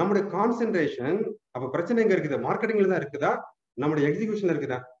நம்முடைய கான்சென்ட்ரேஷன் அப்ப பிரச்சனை எங்க இருக்குது? மார்க்கெட்டிங்ல தான் இருக்குதா, நம்முடைய எக்ஸிகியூஷன்ல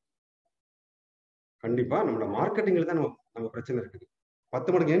இருக்குதா? கண்டிப்பா நம்மளோட மார்க்கெட்டிங்ல தான் நம்ம பிரச்சனை இருக்குது.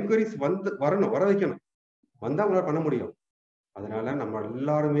 10 மடங்கு என்கொயரிஸ் வரணும், வர வைக்கணும். வந்தா உங்களால பண்ண முடியும். அதனால நம்ம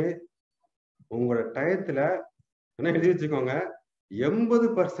எல்லாருமே உங்களோட டயத்துல என்ன எழுதி வச்சுக்கோங்க,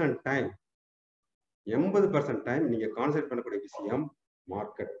 80% டைம் 80% டைம் நீங்க கான்சென்ட்ரேட் பண்ணக்கூடிய விஷயம்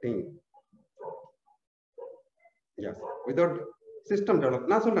marketing. S, without system develop.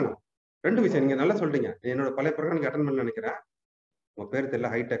 நான் சொல்றேன் 2 விஷயம் நீங்க நல்லா சொல்றீங்க. என்னோட பழைய ப்ரோக்ராம் நீங்க அட்டெண்ட் பண்ண நினைக்கிறேன். உங்க பேர் தெரியல,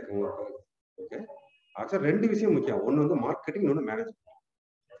 ஹைடெக். ஓகே, ஆக்சுவலா 2 விஷயம் முக்கியம். ஒன்னு வந்து மார்க்கெட்டிங், இன்னொன்னு மேனேஜ்மெண்ட்.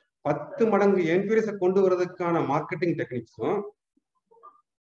 10 மடங்கு என்கொயரிஸை கொண்டு வரதுக்கான மார்க்கெட்டிங் டெக்னிக்ஸும்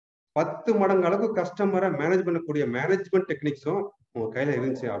 10 மடங்கு அளவுக்கு கஸ்டமரை மேனேஜ் பண்ணக்கூடிய மேனேஜ்மெண்ட் டெக்னிக்ஸும் உங்க கையில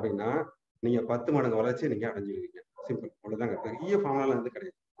இருந்துச்சு அப்படின்னா நீங்க 10 மடங்கு வளர்ச்சி நீங்க அடைஞ்சிருவீங்க. சிம்பிள், அவ்வளவுதாங்க. பெரிய ஃபார்முலா வந்து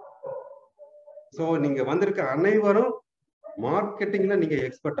கிடையாது. சோ நீங்க வந்திருக்க அனைவரும் மார்க்கெட்டிங்ல நீங்க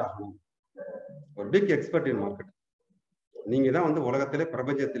எக்ஸ்பர்ட் ஆகணும். ஒரு பிக் எக்ஸ்பர்ட் இன் மார்க்கெட்டிங். நீங்க தான் வந்து உலகத்திலே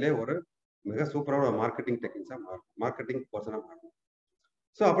பிரபஞ்சத்திலே ஒரு மிக சூப்பரான மார்க்கெட்டிங் டெக்னிக்ஸா மாறும், மார்க்கெட்டிங் பர்சனா மாறும்.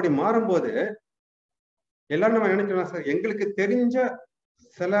 சோ அப்படி மாறும்போது எல்லாரும் நம்ம நினைக்கிறோம், சார் எங்களுக்கு தெரிஞ்ச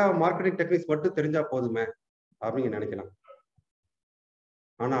சில மார்க்கெட்டிங் டெக்னிக்ஸ் மட்டும் தெரிஞ்சா போதுமே அப்படின்னு நினைக்கலாம்.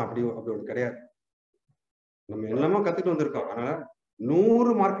 ஆனா அப்படி ஒண்ணு கிடையாது. நம்ம எல்லாமே கத்துட்டு வந்திருக்கோம். அதனால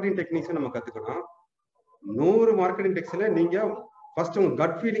 100 மார்க்கெட்டிங் டெக்னிக்ஸ் நம்ம கத்துக்கணும். 100 மார்க்கெட்டிங் டெக்னிக்ஸ்ல நீங்க ஃபர்ஸ்ட் உங்க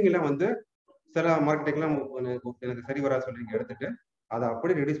கட் ஃபீலிங்ல வந்து சில மார்க்கெட்டிங்லாம் எனக்கு சரி வரா சொல்லி நீங்க எடுத்துட்டு அதை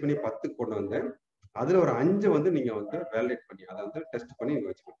அப்படியே ரெடியூஸ் பண்ணி 10க்கு கொண்டு வந்து அதுல ஒரு 5 வந்து நீங்க வந்து வேலிடேட் பண்ணி அதை வந்து டெஸ்ட் பண்ணி நீங்க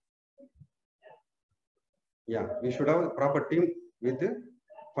வச்சுக்கணும். யா, we should have proper team with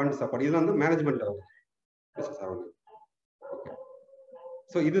fund support. இதெல்லாம் வந்து மேனேஜ்மெண்ட் ஆகும். ஓகே,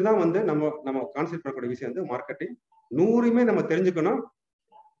 ஸோ இதுதான் வந்து நம்ம கான்செப்ட் பண்ணக்கூடிய விஷயம் வந்து மார்க்கெட்டிங். 100மே நம்ம தெரிஞ்சுக்கணும்.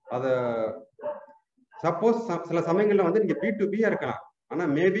 அத சப்போஸ் சில சமயங்கள்ல வந்து நீங்க B2B இருக்கலாம். ஆனா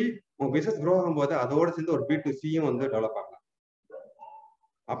மேபி உங்க பிசினஸ் க்ரோ ஆகும்போது அதோட சேர்ந்து ஒரு B2Cயும் வந்து டெவலப் ஆகலாம்.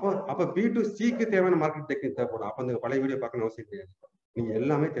 அப்ப B2Cக்கு தேவையான மார்க்கெட் டெக்னிக் தேவைப்படும். அப்ப இந்த பழைய வீடியோ பார்க்கணும் அவசியம் கிடையாது. நீங்க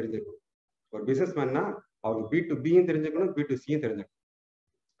எல்லாமே தெரிஞ்சுக்கணும். ஒரு பிசினஸ் மேன்னா அவருக்கு B2Bயும் தெரிஞ்சுக்கணும், B2Cயும் தெரிஞ்சுக்கணும்.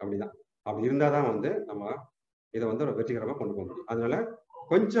 அப்படிதான். அப்படி இருந்தாதான் வந்து நம்ம இதை வந்து ஒரு வெற்றிகரமா கொண்டு போக முடியும். அதனால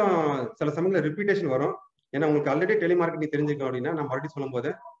கொஞ்சம் சில சமயங்களில் ரிப்பீட்டேஷன் வரும். ஏன்னா உங்களுக்கு ஆல்ரெடி டெலிமார்க்கெட்டிங் தெரிஞ்சுக்கணும் அப்படின்னா நான் மறுபடியும் சொல்லும் போது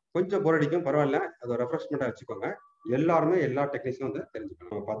கொஞ்சம் போர் அடிக்கும், பரவாயில்ல, அது ஒரு ரெஃப்ரெஷ்மெண்டா வச்சுக்கோங்க. எல்லாருமே எல்லா டெக்னிக்ஸும் வந்து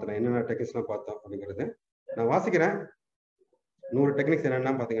தெரிஞ்சுக்கணும். நம்ம பார்த்தோம் என்னென்ன டெக்னிக்ஸ்லாம் பார்த்தோம் அப்படிங்கிறது நான் வாசிக்கிறேன். 100 டெக்னிக்ஸ்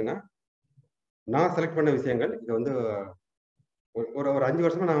என்னென்னா பாத்தீங்கன்னா நான் செலக்ட் பண்ண விஷயங்கள். இது வந்து ஒரு 5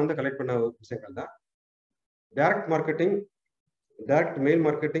 வருஷமா நான் வந்து கலெக்ட் பண்ண விஷயங்கள் தான். Direct marketing, direct mail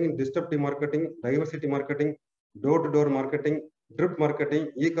marketing, disruptive marketing, diversity marketing, door to door marketing, trip marketing,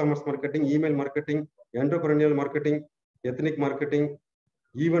 e-commerce marketing, email marketing, என்டர்பிரனியல் marketing, ethnic marketing,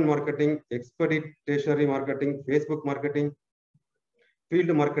 event marketing, எக்ஸ்பெடிஷனரி marketing, Facebook marketing,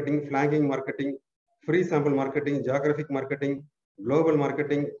 field marketing, ஃபிளாங்கிங் marketing, free sample marketing, geographic marketing, global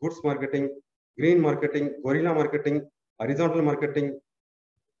marketing, goods marketing, green marketing, gorilla marketing, horizontal marketing,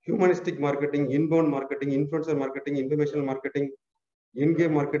 humanistic marketing, inbound marketing, influencer marketing, informational marketing,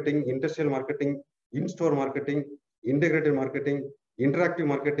 in-game marketing, industrial marketing, in-store marketing, integrated marketing, interactive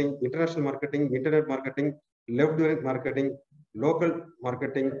marketing, international marketing, internet marketing, left-direct marketing, local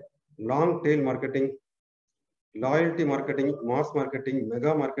marketing, long-tail marketing, loyalty marketing, mass marketing,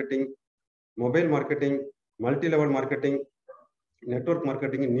 mega marketing, mobile marketing, multi-level marketing, network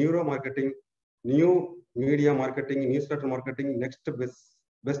marketing, neuro marketing, new media marketing, newsletter marketing, next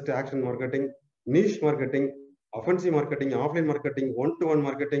best action marketing, niche marketing, offensive marketing, offline marketing, one-to-one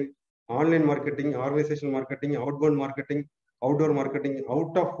marketing, online marketing, organizational marketing, outbound marketing, outdoor marketing,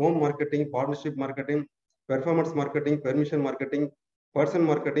 out-of-home marketing, partnership marketing, performance marketing, permission marketing, person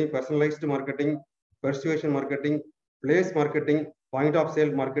marketing, personalized marketing, persuasion marketing, place marketing, point of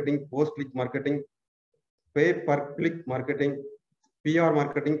sale marketing, post-click marketing, pay-per-click marketing, PR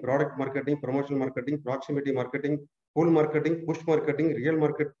marketing, product marketing, promotional marketing, proximity marketing, pull marketing, push marketing,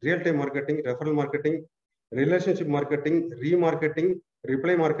 real-time marketing, referral marketing, relationship marketing, remarketing,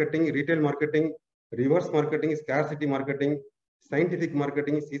 reply marketing, retail marketing, reverse marketing, scarcity marketing, scientific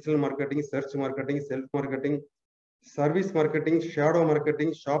marketing, seasonal marketing, search marketing, self-marketing, service marketing, shadow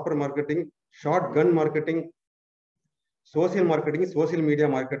marketing, shopper marketing, shotgun marketing, social marketing, social media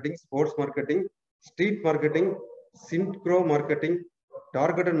marketing, sports marketing, street marketing, synchro marketing,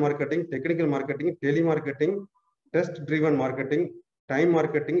 targeted marketing, technical marketing, telemarketing, test-driven marketing, time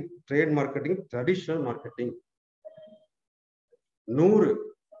marketing, trade marketing, traditional marketing. 100.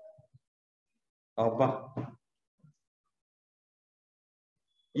 அப்பா,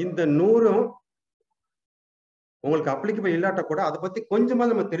 இந்த 100 உங்களுக்கு applicable இல்லாட்ட கூட அதை பத்தி கொஞ்சமா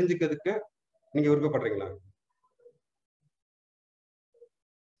நம்ம தெரிஞ்சுக்கிறதுக்கு நீங்க விருப்பப்படுறீங்களா?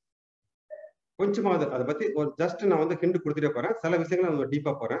 கொஞ்சமாவது அதை பத்தி ஒரு ஜஸ்ட் நான் வந்து ஹிண்ட் கொடுத்துட்டே போறேன். சில விஷயங்களை நான்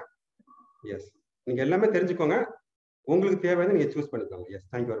டீப்பா போறேன். எஸ், நீங்க எல்லாமே தெரிஞ்சுக்கோங்க. உங்களுக்கு தேவையான நீங்க சூஸ் பண்ணிக்கோங்க. S,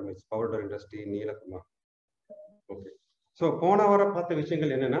 thank you very much. Power door industry, நீலகுமார். Okay, so போன வாரம் பார்த்த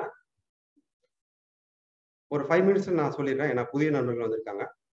விஷயங்கள் என்னன்னா, ஒரு 5 மினிட்ஸ் நான் சொல்லிடுறேன். ஏன்னா புதிய நண்பர்கள் வந்திருக்காங்க.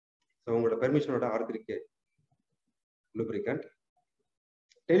 ஸோ உங்களோட பெர்மிஷனோட ஆர்த்திரிக்கு லூப்ரிகன்ட்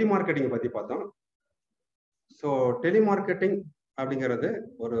டெலிமார்க்கெட்டிங் பத்தி பார்த்தோம். ஸோ டெலிமார்க்கெட்டிங் அப்படிங்கிறது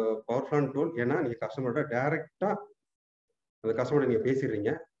ஒரு பவர்ஃபுல்லான டூல். ஏன்னா நீங்க கஸ்டமரோட டைரக்டா அந்த கஸ்டமரோட நீங்க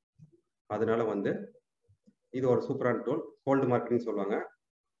பேசிடுறீங்க. அதனால வந்து இது ஒரு சூப்பரான டூல். கோல்டு மார்க்கெட்டிங் சொல்லுவாங்க.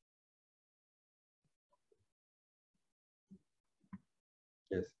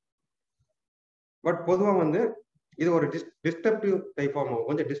 எஸ், பட் பொதுவா வந்து இது ஒரு டிஸ்டர்ப்டிவ் டைப் ஆஃப்,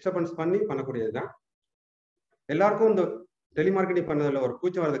 கொஞ்சம் டிஸ்டர்பன்ஸ் பண்ணி பண்ணக்கூடியது தான். எல்லாருக்கும் இந்த டெலிமார்க்கெட்டிங் பண்ணதுல ஒரு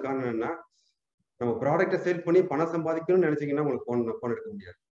கூச்சம் வரது காரணம் என்னன்னா, நம்ம ப்ராடக்ட்டை சேல் பண்ணி பணம் சம்பாதிக்கணும்னு நினைச்சீங்கன்னா உங்களுக்கு போன் எடுக்க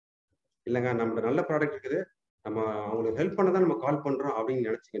முடியாது. இல்லைங்க, நம்ம நல்ல ப்ராடக்ட் இருக்குது, நம்ம அவங்களுக்கு ஹெல்ப் பண்ண தான் நம்ம கால் பண்றோம் அப்படின்னு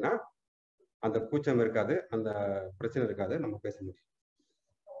நினைச்சீங்கன்னா அந்த கூச்சம் இருக்காது, அந்த பிரச்சனை இருக்காது, நம்ம பேச முடியும்.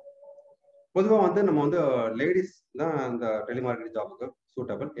 பொதுவா வந்து நம்ம வந்து லேடிஸ் தான் அந்த டெலிமார்க்கெட்டிங் ஜாபுக்கு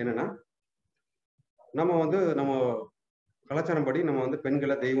சூட்டபிள். என்னன்னா நம்ம வந்து நம்ம கலாச்சாரம் படி நம்ம வந்து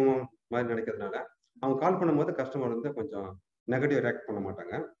பெண்களை தெய்வம் மாதிரி நினைக்கிறதுனால அவங்க கால் பண்ணும்போது கஸ்டமர் வந்து கொஞ்சம் நெகட்டிவ் ரியாக்ட் பண்ண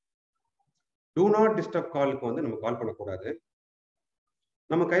மாட்டாங்க. டூ நாட் டிஸ்டர்ப் காலுக்கு வந்து நம்ம கால் பண்ணக்கூடாது.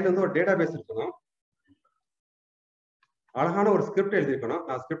 நம்ம கையில வந்து ஒரு டேட்டா பேஸ் இருக்கணும், அழகான ஒரு ஸ்கிரிப்ட் எழுதிருக்கணும்.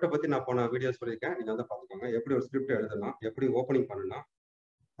 நான் ஸ்கிரிப்டை பத்தி நான் போன வீடியோ சொல்லியிருக்கேன், நீங்க வந்து பார்த்துக்கோங்க. எப்படி ஒரு ஸ்கிரிப்ட் எழுதணும், எப்படி ஓப்பனிங் பண்ணணும்,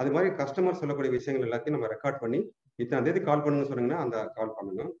 அது மாதிரி கஸ்டமர் சொல்லக்கூடிய விஷயங்கள் எல்லாத்தையும் நம்ம ரெக்கார்ட் பண்ணி இத்தனை தேதி கால் பண்ணுங்க சொன்னீங்கன்னா அந்த கால்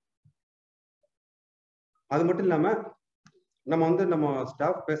பண்ணணும். அது மட்டும் இல்லாம நம்ம வந்து நம்ம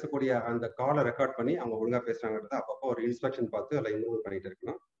ஸ்டாஃப் பேசக்கூடிய அந்த காலை ரெக்கார்ட் பண்ணி அவங்க ஒழுங்கா பேசுறாங்கிறத அப்பப்போ ஒரு இன்ஸ்ட்ரக்ஷன் பார்த்து அதில் இம்ப்ரூவ் பண்ணிட்டு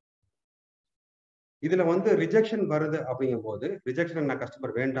இருக்கணும். இதுல வந்து ரிஜெக்ஷன் வருது அப்படிங்கும் போது, ரிஜெக்ஷன் நான்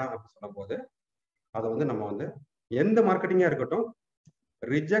கஸ்டமர் வேண்டாம் அப்படின்னு சொல்லும் போது அதை வந்து நம்ம வந்து எந்த மார்க்கெட்டிங்கா இருக்கட்டும்,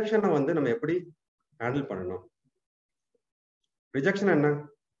 ரிஜெக்ஷனை வந்து நம்ம எப்படி ஹேண்டில் பண்ணணும். ரிஜெக்ஷன் என்ன?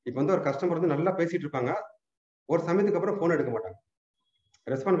 இப்போ வந்து ஒரு கஸ்டமர் வந்து நல்லா பேசிட்டு இருப்பாங்க, ஒரு சமயத்துக்கு அப்புறம் போன் எடுக்க மாட்டாங்க,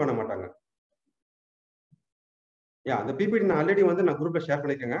 ரெஸ்பாண்ட் பண்ண மாட்டாங்க. அந்த பிபிடி நான் ஆல்ரெடி வந்து நான் குரூப்ல ஷேர்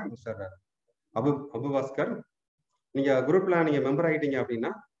பண்ணிருக்கேங்க. மிஸ்டர் அபுபாஸ்கர், நீங்க குரூப்ல நீங்க மெம்பர் ஆகிட்டீங்க அப்படின்னா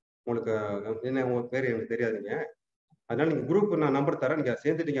உங்களுக்கு என்ன உங்க பேர் எனக்கு தெரியாதுங்க. அதனால நீங்க குரூப் நான் நம்பர் தரேன், நீங்க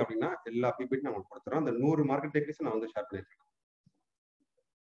சேர்ந்துட்டீங்க அப்படின்னா எல்லா பிபிடி நான் உங்களுக்கு கொடுத்துறோம். அந்த 100 மார்க்கெட் டெக்னிக்ஸ் நான் வந்து ஷேர் பண்ணிருக்கேன்.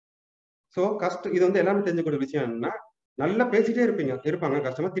 ஸோ இது வந்து எல்லாமே தெரிஞ்சக்கூடிய விஷயம் என்னன்னா, நல்லா பேசிட்டே இருப்பாங்க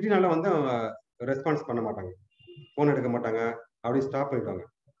கஸ்டமர், திடீர்னால வந்து ரெஸ்பான்ஸ் பண்ண மாட்டாங்க, போன் எடுக்க மாட்டாங்க, அப்படி ஸ்டாப் பண்ணிடுவாங்க.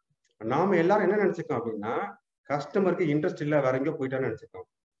 நாம எல்லாரும் என்ன நினைச்சுக்கோம் அப்படின்னா, கஸ்டமருக்கு இன்ட்ரெஸ்ட் இல்ல, வேற எங்கேயோ போயிட்டான்னு நினைச்சுக்கோம்.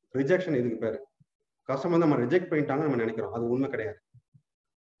 ரிஜெக்ஷன் இதுக்கு பேரு. கஸ்டமர் நம்ம ரிஜெக்ட் பண்ணிட்டாங்க நம்ம நினைக்கிறோம், அது உண்மை கிடையாது.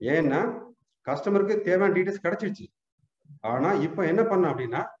 ஏன்னா கஸ்டமருக்கு தேவையான டீடைல்ஸ் கிடைச்சிருச்சு. ஆனா இப்ப என்ன பண்ண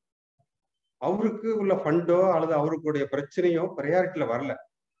அப்படின்னா, அவருக்கு உள்ள ஃபண்டோ அல்லது அவருக்குடைய பிரச்சனையோ ப்ரையாரிட்டியில வரல.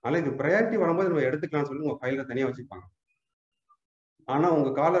 ஆனா இது ப்ரையாரிட்டி வரும்போது நம்ம எடுத்துக்கலாம்னு சொல்லி உங்க ஃபைல தனியா வச்சுப்பாங்க. ஆனா உங்க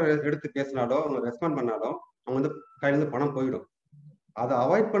காலர் எடுத்து பேசினாலோ அவங்க ரெஸ்பாண்ட் பண்ணாலோ அவங்க வந்து கையில இருந்து பணம் போயிடும். அதை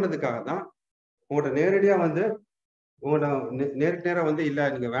அவாய்ட் பண்ணதுக்காக தான் உங்கள்கிட்ட நேரடியா வந்து உங்களோட நேருக்கு நேரம் வந்து இல்ல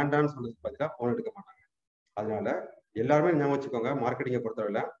நீங்க வேண்டாம்னு சொன்னதுக்கு பதிலாக போன் எடுக்க மாட்டாங்க. அதனால எல்லாருமே ஞாபகம் வச்சுக்கோங்க, மார்க்கெட்டிங்கை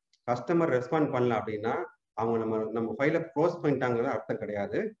பொறுத்தவரை கஸ்டமர் ரெஸ்பாண்ட் பண்ணல அப்படின்னா அவங்க நம்ம ஃபைல க்ளோஸ் பண்ணிட்டாங்கிறது அர்த்தம்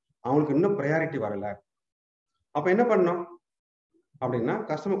கிடையாது, அவங்களுக்கு இன்னும் ப்ரையாரிட்டி வரல. அப்ப என்ன பண்ணணும் அப்படின்னா,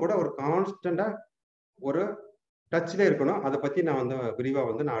 கஸ்டமர் கூட ஒரு கான்ஸ்டன்டா ஒரு டச்ல இருக்கணும். அதை பத்தி நான் வந்து விரிவா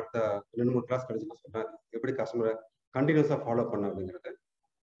வந்து நான் அடுத்த 2-3 கிளாஸ் கழிச்சு நான் சொல்றேன், எப்படி கஸ்டமரை கண்டினியூஸா ஃபாலோ பண்ண அப்படிங்கிறது.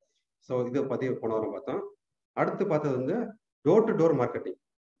 ஸோ இதை பத்தி போன வாரம் பார்த்தோம். அடுத்து பார்த்தது வந்து door to door marketing.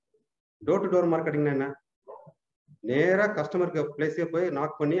 Door to door மார்க்கெட்டிங்னா என்ன? நேரா கஸ்டமருக்கு பிளேஸே போய்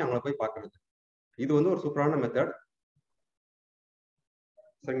நாக் பண்ணி அவங்கள போய் பார்க்கறது. இது வந்து ஒரு சூப்பரான மெத்தட்.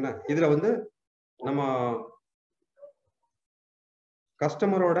 சரிங்களா? இதுல வந்து நம்ம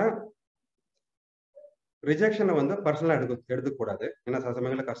கஸ்டமரோட ரிஜெக்ஷனை வந்து பர்சனலா எடுத்துக்க கூடாது. ஏன்னா சில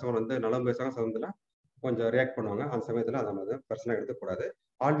சமயங்களில் கஸ்டமர் வந்து நலம் பேசுறாங்க, சமயத்துல கொஞ்சம் ரியாக்ட் பண்ணுவாங்க. அந்த சமயத்துல அதை வந்து பர்சனலா எடுத்துக்கூடாது.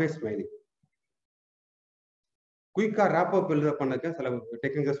 Always smiling. குயிக்கா ரேப் அப் பில்டப் பண்ணதுக்கு சில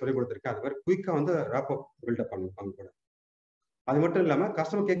டெக்னிக்ஸ் சொல்லி கொடுத்துருக்கேன். அது மாதிரி குயிக்கா வந்து ரேப் அப் பில்டப் பண்ணுவாங்க கூட. அது மட்டும் இல்லாம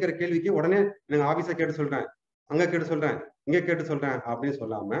கஸ்டமர் கேட்கிற கேள்விக்கு உடனே எனக்கு ஆபீஸை கேட்டு சொல்றேன், அங்க கேட்டு சொல்றேன், இங்க கேட்டு சொல்றேன் அப்படின்னு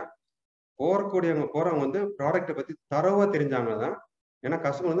சொல்லாம போறவங்க வந்து ப்ராடக்ட்டை பத்தி தரவா தெரிஞ்சாங்கன்னா தான், ஏன்னா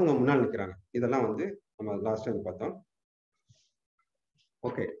கஸ்டமர் வந்து உங்க முன்னால் நிற்கிறாங்க. இதெல்லாம் வந்து நம்ம லாஸ்ட் டைம் பார்த்தோம்.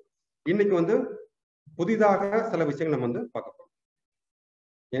 ஓகே, இன்னைக்கு வந்து புதிதாக சில விஷயங்கள் நம்ம வந்து பார்க்க போறோம்.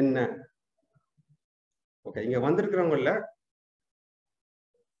 என்ன? ஓகே, இங்க வந்திருக்கிறவங்கள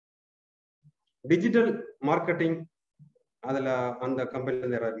டிஜிட்டல் மார்க்கெட்டிங் அதுல அந்த கம்பெனில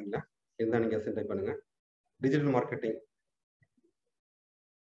இருந்து யாராவது இருக்கீங்களா? இருந்தா நீங்க சென்ட் பண்ணுங்க. டிஜிட்டல் மார்க்கெட்டிங்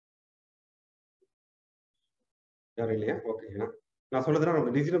யாரும் இல்லையா? ஓகேங்கண்ணா. நான் சொல்றதுனா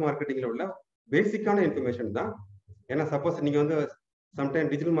நம்ம டிஜிட்டல் மார்க்கெட்டிங்ல உள்ள பேசிக்கான இன்ஃபர்மேஷன் தான். ஏன்னா சப்போஸ் நீங்க வந்து சம்டைம்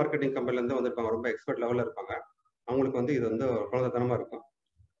டிஜிட்டல் மார்க்கெட்டிங் கம்பெனில இருந்து வந்திருப்பாங்க, ரொம்ப எக்ஸ்பர்ட் லெவல்ல இருப்பாங்க. அவங்களுக்கு வந்து இது வந்து குழந்தைத்தனமா இருக்கும்.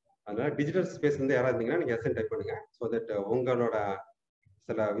 அதனால டிஜிட்டல் ஸ்பேஸ் வந்து யாராவது இருந்தீங்கன்னா நீங்க எஸ்என் டைப் பண்ணுங்க. ஸோ தட் உங்களோட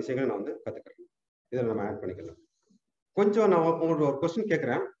சில விஷயங்களை நான் வந்து கத்துக்கிறேன். இதில் நம்ம ஆட் பண்ணிக்கலாம். கொஞ்சம் நான் உங்களுக்கு ஒரு கொஸ்டின்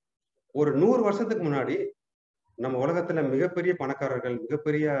கேட்கிறேன். ஒரு 100 வருஷத்துக்கு முன்னாடி நம்ம உலகத்துல மிகப்பெரிய பணக்காரர்கள்,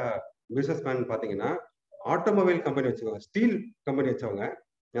 மிகப்பெரிய பிசினஸ் மேன் பாத்தீங்கன்னா ஆட்டோமொபைல் கம்பெனி வச்சுக்கோங்க, ஸ்டீல் கம்பெனி வச்சவங்க.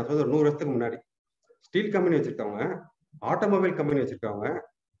 நான் சொல்றது ஒரு 100 வருஷத்துக்கு முன்னாடி ஸ்டீல் கம்பெனி வச்சிருக்கவங்க, ஆட்டோமொபைல் கம்பெனி வச்சிருக்கவங்க,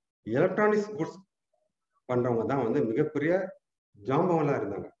 எலக்ட்ரானிக்ஸ் குட்ஸ் பண்றவங்க தான் வந்து மிகப்பெரிய ஜாம்பவங்களா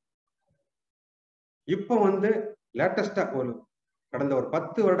இருந்தாங்க. இப்போ வந்து லேட்டஸ்டா கடந்த ஒரு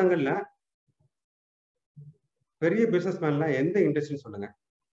 10 வருடங்கள்ல பெரிய பிசினஸ் மேன்லாம் எந்த இண்டஸ்ட்ரின்னு சொல்லுங்க.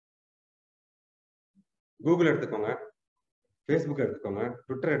 கூகுள் எடுத்துக்கோங்க, ஃபேஸ்புக் எடுத்துக்கோங்க,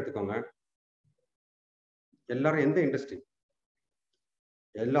 ட்விட்டர் எடுத்துக்கோங்க. எல்லாரும் எந்த இண்டஸ்ட்ரி?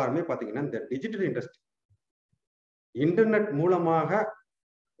 எல்லாருமே பாத்தீங்கன்னா இந்த டிஜிட்டல் இண்டஸ்ட்ரி. இன்டர்நெட் மூலமாக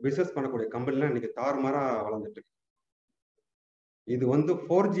பிசினஸ் பண்ணக்கூடிய கம்பெனிலாம் இன்னைக்கு தாறுமாறா வளர்ந்துட்டு இருக்கு. இது வந்து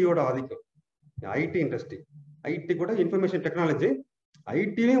 4Gயோட ஆதிக்கம். ஐடி இண்டஸ்ட்ரி, ஐடி கூட இன்ஃபர்மேஷன் டெக்னாலஜி,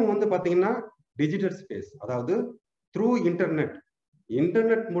 ஐடிலையும் வந்து பாத்தீங்கன்னா டிஜிட்டல் ஸ்பேஸ், அதாவது த்ரூ இன்டர்நெட்,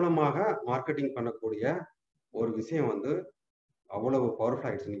 இன்டர்நெட் மூலமாக மார்க்கெட்டிங் பண்ணக்கூடிய ஒரு விஷயம் வந்து அவ்வளவு பவர்ஃபுல்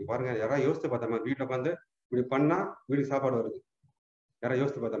ஆயிடுச்சு. நீங்க பாருங்க, யாராவது யோசிச்சு பார்த்தோமா? வீட்டில் உட்காந்து இப்படி பண்ணா வீட்டுக்கு சாப்பாடு வருது. யாராவது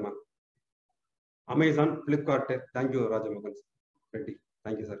யோசிச்சு பார்த்தோமா? Amazon, Flipkart, thank you Rajamohan Reddy,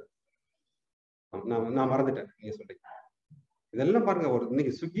 thank you sir. நான் மறந்துட்டேன், நீங்க சொல்றீங்க. இதெல்லாம் பாருங்க, ஒரு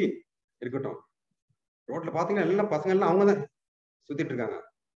இன்னைக்கு ஸ்விக்கி இருக்கட்டும், ரோட்ல பாத்தீங்கன்னா எல்லாம் பசங்க எல்லாம் அவங்க தான் சுத்திட்டு இருக்காங்க.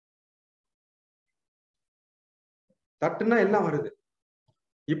 தட்டுனா எல்லாம் வருது.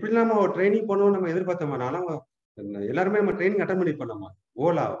 இப்படி நம்ம ஒரு ட்ரைனிங் பண்ணுவோம் நம்ம எதிர்பார்த்தோமா? நானும் எல்லாருமே நம்ம ட்ரைனிங் அட்டன் பண்ணி பண்ணோமா?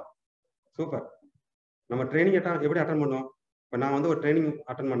 ஓலா சூப்பர். நம்ம ட்ரைனிங் எப்படி அட்டன் பண்ணுவோம்? இப்போ நான் வந்து ஒரு ட்ரைனிங்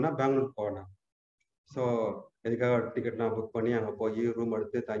அட்டன் பண்ணா பெங்களூருக்கு போவேன். ஸோ எதுக்காக டிக்கெட்லாம் புக் பண்ணி அங்கே போய் ரூம்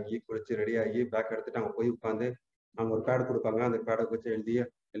எடுத்து தங்கி குளிச்சு ரெடி ஆகி பேக் எடுத்துட்டு அங்கே போய் உட்காந்து அவங்க ஒரு பேட் கொடுப்பாங்க, அந்த பேடை வச்சு எழுதி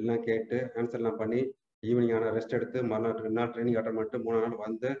எல்லாம் கேட்டு ஆன்சர்லாம் பண்ணி ஈவினிங் ஆனால் ரெஸ்ட் எடுத்து மறுநாள் 2 நாள் ட்ரைனிங் அட்டன் பண்ணிட்டு 3 நாள்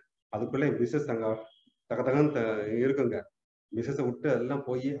வந்து அதுக்குள்ளே பிஸ்னஸ் அங்கே தகன்னு இருக்குங்க. பிஸ்னஸை விட்டு எல்லாம்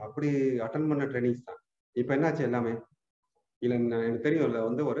போய் அப்படி அட்டன் பண்ண ட்ரைனிங்ஸ் தான். இப்போ என்னாச்சு எல்லாமே? இல்லை எனக்கு தெரியும், இல்லை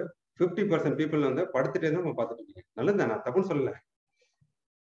வந்து ஒரு 50% பீப்புள் வந்து படுத்துட்டே தான் நம்ம பார்த்துட்டு இருக்கீங்க. நல்லதுதான், நான் தப்புன்னு சொல்லலை.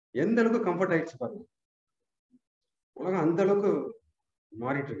 எந்த அளவுக்கு கம்ஃபர்ட் ஆயிடுச்சு பாருங்க. உலகம் அந்த அளவுக்கு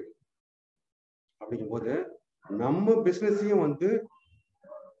மாறிட்டு இருக்கு. அப்படிங்கும்போது நம்ம பிசினஸையும் வந்து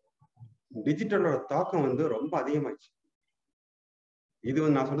டிஜிட்டலோட தாக்கம் வந்து ரொம்ப அதிகமாயிடுச்சு. இது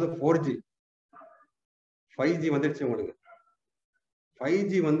வந்து நான் சொல்றது 4G, 5G வந்துடுச்சு உங்களுக்கு.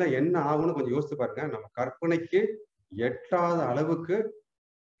 5G வந்தா என்ன ஆகும்னு கொஞ்சம் யோசிச்சு பாருங்க. நம்ம கற்பனைக்கு எட்டாத அளவுக்கு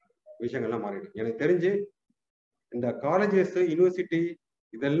விஷயங்கள்லாம் மாறிடும். எனக்கு தெரிஞ்சு இந்த காலேஜஸ், யூனிவர்சிட்டி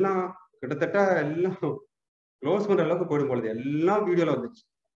இதெல்லாம் கிட்டத்தட்ட எல்லாம் க்ளோஸ் பண்ற அளவுக்கு போயிடும் பொழுது எல்லாம் வீடியோல வந்துச்சு.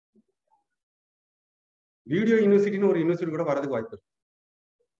 வீடியோ யூனிவர்சிட்டின்னு ஒரு யூனிவர்சிட்டி கூட வரதுக்கு வாய்ப்பு இருக்கு.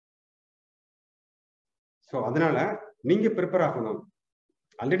 ஸோ அதனால நீங்க ப்ரிப்பேர் ஆகணும்.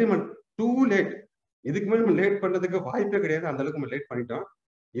 ஆல்ரெடி நம்ம டூ லேட், இதுக்கு மேலே நம்ம லேட் பண்றதுக்கு வாய்ப்பே கிடையாது. அந்த அளவுக்கு நம்ம லேட் பண்ணிட்டோம்.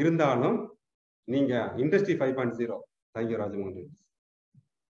 இருந்தாலும் நீங்க இண்டஸ்ட்ரி 5.0, தேங்க்யூ ராஜமோகன்.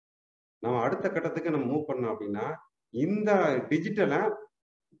 நம்ம அடுத்த கட்டத்துக்கு நம்ம மூவ் பண்ணோம் அப்படின்னா இந்த டிஜிட்டலை,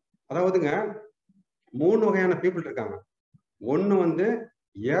 அதாவதுங்க 3 வகையான பீப்புள் இருக்காங்க. ஒன்னு வந்து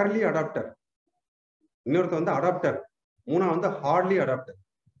ஏர்லி அடாப்டர், இன்னொருத்த வந்து அடாப்டர், மூணா வந்து ஹார்ட்லி அடாப்டர்.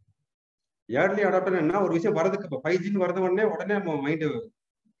 ஏர்லி அடாப்டர் என்ன, ஒரு விஷயம் வரதுக்கு இப்போ 5Gன்னு வரது உடனே நம்ம மைண்டு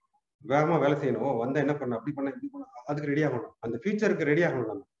வேகமா வேலை செய்யணும். வந்தா என்ன பண்ணணும், அப்படி பண்ண இப்படி பண்ண, அதுக்கு ரெடி ஆகணும், அந்த ஃபியூச்சருக்கு ரெடி ஆகணும்.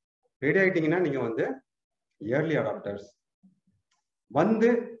 நம்ம ரெடி ஆயிட்டீங்கன்னா நீங்க வந்து ஏர்லி அடாப்டர்ஸ். வந்து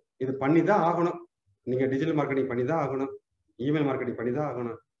இது பண்ணி தான் ஆகணும். நீங்க டிஜிட்டல் மார்க்கெட்டிங் பண்ணி தான் ஆகணும், இமெயில் மார்க்கெட்டிங் பண்ணி தான்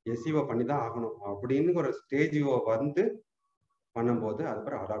ஆகணும், எஸ்இஓ பண்ணி தான் ஆகணும் அப்படின்னு ஒரு ஸ்டேஜ் வந்து பண்ணும்போது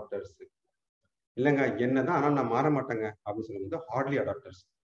அதுக்கப்புறம் அடாப்டர்ஸ். இல்லைங்க என்னதான் ஆனால் நான் மாற மாட்டேங்க அப்படின்னு சொல்லும்போது ஹார்ட்லி அடாப்டர்ஸ்.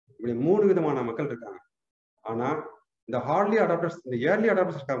 இப்படி 3 விதமான மக்கள் இருக்காங்க. ஆனா இந்த ஹார்ட்லி அடாப்டர்ஸ், இந்த ஏர்லி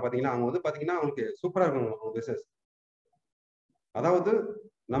அடாப்டர்ஸ் இருக்காங்க பாத்தீங்கன்னா, அவங்க வந்து பாத்தீங்கன்னா அவங்களுக்கு சூப்பரா இருக்கும் அவங்க பிசினஸ். அதாவது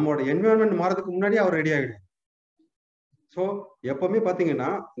நம்மளோட என்விரான்மெண்ட் மாறதுக்கு முன்னாடி அவர் ரெடி ஆகிடும். ஸோ எப்பவுமே பாத்தீங்கன்னா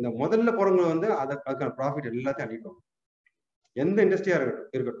இந்த முதல்ல போறவங்க வந்து அதுக்கான ப்ராஃபிட் எல்லாத்தையும் அள்ளிடுவாங்க. எந்த இண்டஸ்ட்ரியா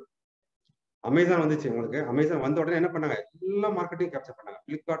இருக்கட்டும். அமேசான் வந்துச்சு உங்களுக்கு, அமேசான் வந்த உடனே என்ன பண்ணாங்க, எல்லா மார்க்கெட்டையும் கேப்சர் பண்ணாங்க,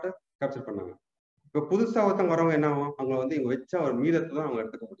 பிளிப்கார்ட் கேப்சர் பண்ணாங்க. இப்போ புதுசா ஒருத்தவங்க வரவங்க என்ன ஆகும், அவங்க வந்து இவங்க வச்சா ஒரு மீதத்தை தான் அவங்க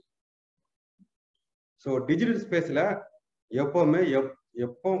எடுத்துக்க முடியும். ஸோ டிஜிட்டல் ஸ்பேஸ்ல எப்பவுமே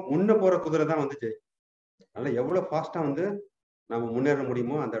எப்போ முன்ன போற குதிரை தான் வந்து ஜெயிக்கும். அதனால எவ்வளவு ஃபாஸ்டா வந்து நம்ம முன்னேற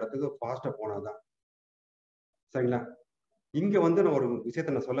முடியுமோ அந்த இடத்துக்கு ஃபாஸ்டா போனாதான் சரிங்களா. இங்க வந்து நான் ஒரு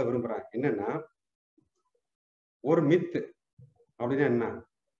விஷயத்த நான் சொல்ல விரும்புறேன். என்னன்னா ஒரு மித்து அப்படின்னா என்ன?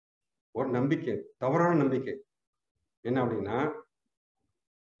 ஒரு நம்பிக்கை, தவறான நம்பிக்கை. என்ன அப்படின்னா,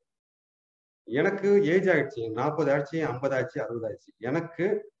 எனக்கு ஏஜ் ஆயிடுச்சு, 40 ஆயிடுச்சு, 50 ஆயிடுச்சு, 60 ஆயிடுச்சு, எனக்கு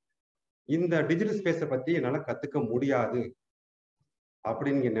இந்த டிஜிட்டல் ஸ்பேஸை பத்தி என்னால கத்துக்க முடியாது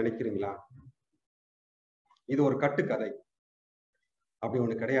அப்படின்னு நீங்க நினைக்கிறீங்களா? இது ஒரு கட்டுக்கதை. அப்படி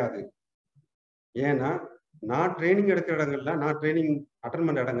ஒண்ணு கிடையாது. ஏன்னா நான் ட்ரைனிங் எடுக்கிற இடங்கள்ல, நான் ட்ரைனிங் அட்டன்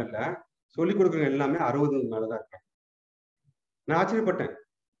பண்ற இடங்கள்ல சொல்லிக் கொடுக்குற எல்லாமே 60 மேலதான் இருக்காங்க. நான் ஆச்சரியப்பட்டேன்.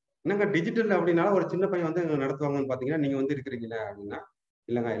 என்னங்க டிஜிட்டல் அப்படின்னால ஒரு சின்ன பையன் வந்து நடத்துவாங்கன்னு பாத்தீங்கன்னா, நீங்க வந்து இருக்கிறீங்களே அப்படின்னா,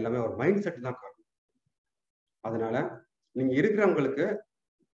 இல்லைங்க எல்லாமே ஒரு மைண்ட் செட் தான் காரணம். அதனால நீங்க இருக்கிறவங்களுக்கு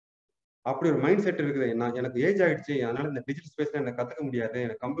அப்படி ஒரு மைண்ட் செட் இருக்குது. நான் எனக்கு ஏஜ் ஆயிடுச்சு, அதனால இந்த டிஜிட்டல் ஸ்பேஸ்ல எனக்கு கத்துக்க முடியாது,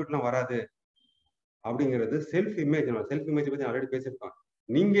 எனக்கு கம்ப்யூட்டர்லாம் வராது அப்படிங்கிறது செல்ஃப் இமேஜ். செல்ஃப் இமேஜ் பத்தி ஆல்ரெடி பேசியிருக்கோம்.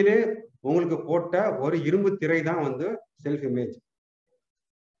 நீங்களே உங்களுக்கு போட்ட ஒரு இரும்பு திரை தான் வந்து செல்ஃப் இமேஜ்.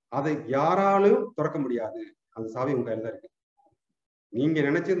 அதை யாராலும் திறக்க முடியாது. அந்த சாவி உங்க கையில தான் இருக்கு. நீங்க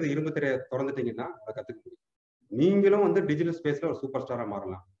நினைச்சு இந்த இரும்பு திரையை திறந்துட்டீங்கன்னா அதை கத்துக்க முடியும். நீங்களும் வந்து டிஜிட்டல் ஸ்பேஸ்ல ஒரு சூப்பர் ஸ்டாரா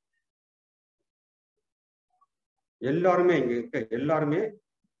மாறலாம். எல்லாருமே இங்க இருக்க எல்லாருமே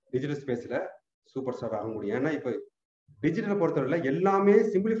டிஜிட்டல் ஸ்பேஸ்ல சூப்பர் ஸ்டார் ஆக முடியும். ஏன்னா இப்ப டிஜிட்டல் பொறுத்தவரையில எல்லாமே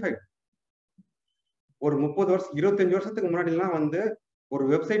சிம்பிளிஃபைட். ஒரு 30 வருஷம் 25 வருஷத்துக்கு முன்னாடி எல்லாம் வந்து ஒரு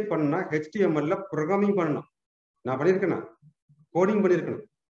வெப்சைட் பண்ணா HTML ப்ரோக்ராமிங் பண்ணணும். நான் பண்ணியிருக்கேன், கோடிங் பண்ணியிருக்கணும்,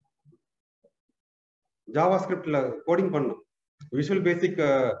 ஜாவா ஸ்கிரிப்ட்ல கோடிங் பண்ணணும், விஷுவல் பேசிக்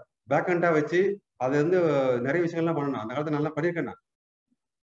பேக்ஹெண்டா வச்சு அது வந்து நிறைய விஷயங்கள்லாம் பண்ணணும். அந்த காலத்துல நல்லா பண்ணியிருக்கேன் நான்.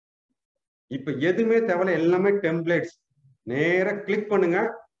 இப்ப எதுவுமே தேவையில்ல, எல்லாமே டெம்ப்ளேட்ஸ். நேரா கிளிக் பண்ணுங்க,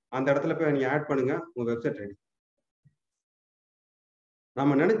 அந்த இடத்துல போய் நீங்க ஆட் பண்ணுங்க, உங்க வெப்சைட் ரெடி.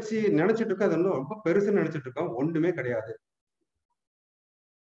 நம்ம நினைச்சிட்டு இருக்கோம் அது வந்து ரொம்ப பெருசுன்னு நினைச்சிட்டு இருக்கோம். ஒண்ணுமே கிடையாது.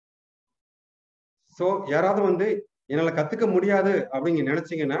 சோ யாராவது வந்து என்னால கத்துக்க முடியாது அப்படிங்க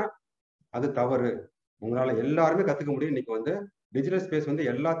நினைச்சீங்கன்னா அது தவறு. உங்களால எல்லாருமே கத்துக்க முடியும். இன்னைக்கு வந்து டிஜிட்டல் ஸ்பேஸ் வந்து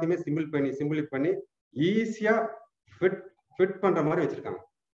எல்லாத்தையுமே சிம்பிள் பண்ணி ஈஸியா ஃபிட் பண்ற மாதிரி வச்சிருக்காங்க.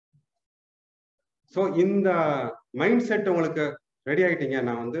 சோ இந்த மைண்ட் செட் உங்களுக்கு ரெடி ஆயிட்டீங்க,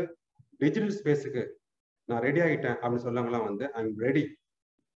 நான் வந்து டிஜிட்டல் ஸ்பேஸுக்கு நான் ரெடி ஆகிட்டேன் அப்படின்னு சொல்லவங்களாம் வந்து ஐ எம்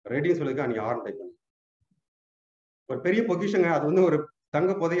ரெடின்னு சொல்லுங்க. நீங்க ஆரம்பம் டைப் பண்ணுங்க. ஒரு பெரிய பொக்கிஷங்க, அது வந்து ஒரு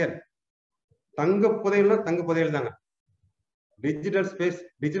தங்க புதையல். தங்க புதையல் தாங்க. Digital space,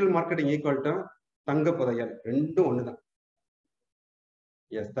 digital marketing equal to தங்க புதையல், ரெண்டும் ஒண்ணுதான்.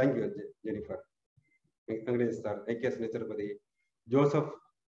 S, thank you Jennifer, Venkatesh sir, IKS நேச்சர்பதி, Joseph,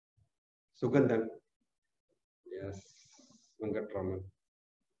 Suganthan, S Venkatraman,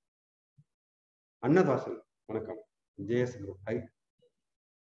 அன்னதாசன், வணக்கம், ஜேஎஸ் குரூப். ஹை,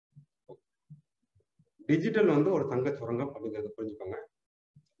 டிஜிட்டல் வந்து ஒரு தங்க சுரங்கம் அப்படிங்கிறத புரிஞ்சுக்கோங்க.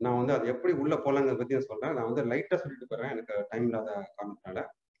 நான் வந்து அது எப்படி உள்ள போலாங்கிறத பத்தி நான் சொல்றேன். நான் வந்து லைட்டா சொல்லிட்டு போறேன், எனக்கு டைம் இல்லாத காரணத்தினால.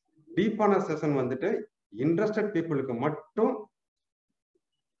 டீப்பான செஷன் வந்துட்டு இன்ட்ரெஸ்டட் பீப்புளுக்கு மட்டும்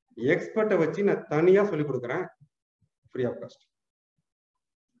எக்ஸ்பர்ட்டை வச்சு நான் தனியா சொல்லி கொடுக்குறேன், ஃப்ரீ ஆஃப் காஸ்ட்.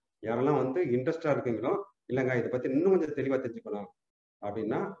 யாரெல்லாம் வந்து இன்ட்ரெஸ்டா இருக்கீங்களோ, இல்லைங்க இதை பத்தி இன்னும் கொஞ்சம் தெளிவா தெரிஞ்சுக்கணும்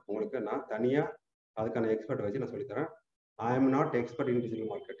அப்படின்னா உங்களுக்கு நான் தனியா அதுக்கான எக்ஸ்பர்ட்டை வச்சு நான் சொல்லித்தரேன். I am not expert in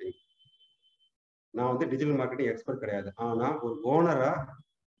digital marketing. நான் வந்து டிஜிட்டல் மார்க்கெட்டிங் எக்ஸ்பர்ட் கிடையாது. ஆனா ஒரு ஓனரா,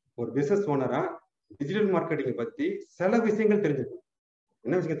 ஒரு பிசினஸ் ஓனரா டிஜிட்டல் மார்க்கெட்டிங் பத்தி சில விஷயங்கள் தெரிஞ்சுக்கணும்.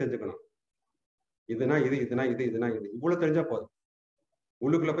 என்ன விஷயம் தெரிஞ்சுக்கணும்? இதுனா இது, இதுனா இது, இதுனா இது, இவ்வளவு தெரிஞ்சா போதும்.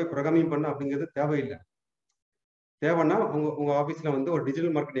 உள்ளுக்குள்ள போய் ப்ரோக்ராமிங் பண்ண அப்படிங்கிறது தேவையில்லை. தேவைன்னா உங்க ஆபீஸ்ல வந்து ஒரு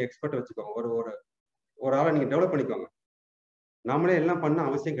டிஜிட்டல் மார்க்கெட்டிங் எக்ஸ்பர்ட் வச்சுக்கோங்க. ஒரு ஒரு ஒரு ஆளை நீங்க டெவலப் பண்ணிக்கோங்க. நாமளே எல்லாம் பண்ண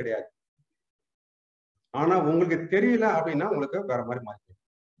அவசியம் கிடையாது. ஆனா உங்களுக்கு தெரியல அப்படின்னா உங்களுக்கு வேற மாதிரி மாறிக்கும்.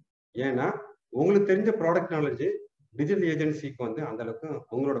 ஏன்னா உங்களுக்கு தெரிஞ்ச ப்ராடக்ட் நாலேஜ் டிஜிட்டல் ஏஜென்சிக்கு வந்து அந்த அளவுக்கு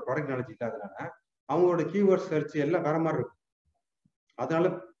உங்களோட ப்ராடக்ட் நாலேஜ் இல்லாதனால அவங்களோட கீவேர்ட் சர்ச் எல்லாம் வேற மாதிரி இருக்கும். அதனால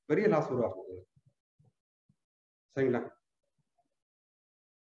பெரிய லாஸ் உருவாகும். சரிங்களா?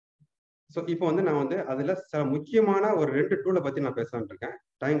 ஸோ இப்போ வந்து நான் வந்து அதுல சில முக்கியமான ஒரு 2 டூலை பத்தி நான் பேசலாம்னு இருக்கேன்.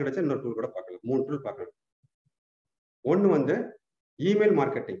 டைம் கிடைச்சா இன்னொரு டூல் கூட பார்க்கலாம். 3 டூல் பார்க்கலாம். ஒன்னு வந்து இமெயில்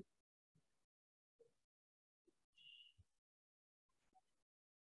மார்க்கெட்டிங்.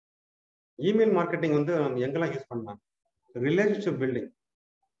 இமெயில் மார்க்கெட்டிங் வந்து நம்ம எங்கெல்லாம் யூஸ் பண்ணலாம்? ரிலேஷன்ஷிப் பில்டிங்,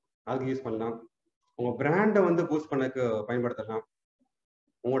 அதுக்கு யூஸ் பண்ணலாம். உங்க பிராண்டை வந்து பூஸ்ட் பண்ணக்கு பயன்படுத்தலாம்.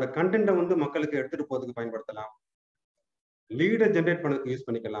 உங்களோட கண்டென்ட்டை வந்து மக்களுக்கு எடுத்துட்டு போறதுக்கு பயன்படுத்தலாம். லீடை ஜென்ரேட் பண்ணதுக்கு யூஸ்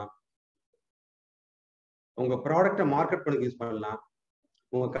பண்ணிக்கலாம். உங்க ப்ராடக்டை மார்க்கெட் பண்ணதுக்கு யூஸ் பண்ணலாம்.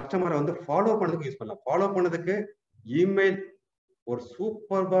 உங்க கஸ்டமரை வந்து ஃபாலோ பண்ணதுக்கு யூஸ் பண்ணலாம். ஃபாலோ பண்ணதுக்கு இமெயில் ஒரு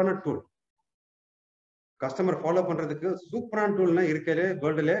சூப்பர்பான டூல். கஸ்டமர் ஃபாலோ பண்றதுக்கு சூப்பரான டூல்னா இருக்கலே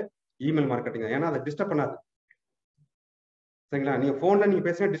வேர்ல்டுல இமெயில் மார்க்கெட்டிங். ஏன்னா அதை டிஸ்டர்ப் பண்ணாது. சரிங்களா? நீங்க போன்ல நீங்க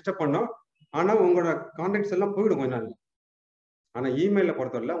பேசினா டிஸ்டர்ப் பண்ணோம், ஆனா உங்களோட கான்டாக்ட்ஸ் எல்லாம் போயிடும் கொஞ்ச நாள். ஆனா இமெயில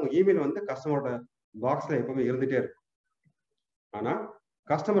பொறுத்தவரை உங்க இமெயில் வந்து கஸ்டமரோட பாக்ஸ்ல எப்பவுமே இருந்துட்டே இருக்கும். ஆனா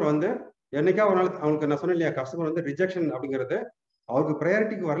கஸ்டமர் வந்து என்னைக்கா ஒரு நாள் அவங்களுக்கு நான் சொன்னேன் இல்லையா, கஸ்டமர் வந்து ரிஜெக்ஷன் அப்படிங்கிறது அவருக்கு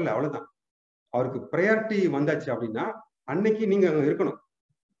ப்ரையாரிட்டிக்கு வரல, அவ்வளவுதான். அவருக்கு ப்ரையாரிட்டி வந்தாச்சு அப்படின்னா அன்னைக்கு நீங்க அங்க இருக்கணும்.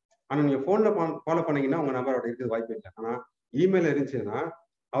 ஆனா நீங்க போன்ல ஃபாலோ பண்ணீங்கன்னா உங்க நம்பர் அப்படி இருக்கிறது வாய்ப்பு இல்லை. ஆனா இமெயில் இருந்துச்சுன்னா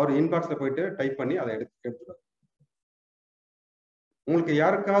அவர் இன்பாக்ஸ்ல போயிட்டு டைப் பண்ணி அதை எடுத்துருவார். உங்களுக்கு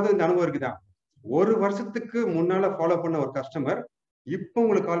யாருக்காவது இந்த அனுபவம் இருக்குதா? ஒரு வருஷத்துக்கு முன்னால ஃபாலோ பண்ண ஒரு கஸ்டமர் இப்போ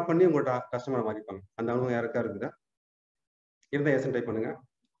உங்களுக்கு கால் பண்ணி உங்களோட கஸ்டமரை மாறிப்பாங்க. அந்த அனுபவம் யாருக்கா இருக்குதா? இருந்தா எஸ் டைப் பண்ணுங்க.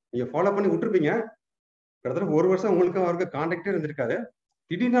 நீங்க ஃபாலோ பண்ணி விட்டுருப்பீங்க, கிட்டத்தட்ட ஒரு வருஷம் உங்களுக்கு அவருக்கு கான்டாக்டே இருந்திருக்காது.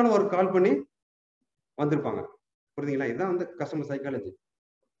 திடீர்னு ஒரு கால் பண்ணி வந்திருப்பாங்க. புரியுதுங்களா? இதுதான் வந்து கஸ்டமர் சைக்காலஜி.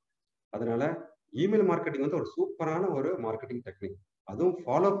 அதனால இமெயில் மார்க்கெட்டிங் வந்து ஒரு சூப்பரான ஒரு மார்க்கெட்டிங் டெக்னிக். அதுவும்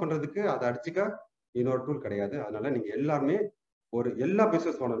ஃபாலோ பண்றதுக்கு அதை அடிச்சுக்க இன்னொரு டூல் கிடையாது. அதனால நீங்க எல்லாருமே எல்லா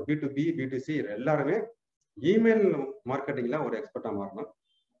பிசினஸ் ஓனர் B2B B2C எல்லாருமே இமெயில் மார்க்கெட்டிங்ல ஒரு எக்ஸ்பர்ட்டா மாறணும்.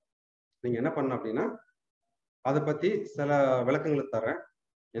 நீங்க என்ன பண்ணணும் அப்படின்னா அதை பத்தி சில விளக்கங்களை தரேன்.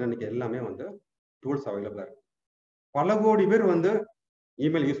 ஏன்னா இன்னைக்கு எல்லாமே வந்து டூல்ஸ் அவைலபிளா இருக்கு. பல கோடி பேர் வந்து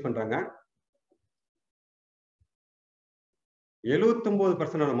இமெயில் யூஸ் பண்றாங்க.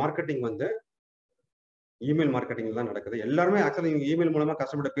 79% மார்க்கெட்டிங் வந்து இமெயில் மார்க்கெட்டிங் தான் நடக்குது. எல்லாருமே ஆக்சுவலி நீங்க இமெயில் மூலமா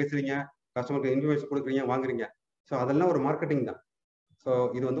கஸ்டமர்கிட்ட பேசுறீங்க, கஸ்டமருக்கு இன்ஃபர்மேஷன் கொடுக்குறீங்க, வாங்குறீங்க. ஸோ அதெல்லாம் ஒரு மார்க்கெட்டிங் தான். ஸோ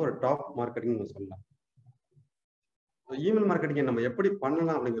இது வந்து ஒரு டாப் மார்க்கெட்டிங் சொல்லலாம். இமெயில் மார்க்கெட்டிங் நம்ம எப்படி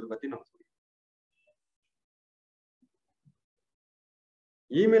பண்ணலாம் அப்படிங்கிறத பத்தி நம்ம சொல்றோம்.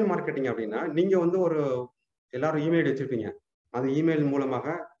 இமெயில் மார்க்கெட்டிங் அப்படின்னா நீங்க வந்து எல்லாரும் இமெயில் வச்சிருப்பீங்க. அந்த இமெயில்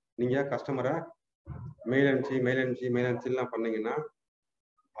மூலமாக நீங்க கஸ்டமரை மெயில் அனுப்பிச்சு எல்லாம் பண்ணீங்கன்னா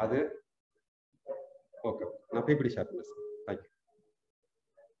அது ஓகே. நான் பிபிடி ஷேர் பண்ணேன். தேங்க்யூ.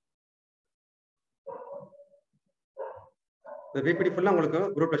 இந்த பிபிடி ஃபுல்லா உங்களுக்கு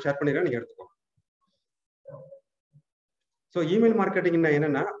குரூப்ல ஷேர் பண்ணிடுறேன், நீங்க எடுத்துக்கோங்க. ஸோ இமெயில் மார்க்கெட்டிங்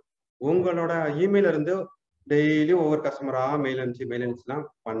என்னன்னா உங்களோட இமெயில இருந்து டெய்லி ஒவ்வொரு கஸ்டமரா மெயில் அனுப்பிச்சுலாம்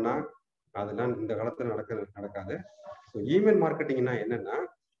பண்ணா அதெல்லாம் இந்த காலத்துல நடக்காது. ஸோ இமெயில் மார்க்கெட்டிங்னா என்னன்னா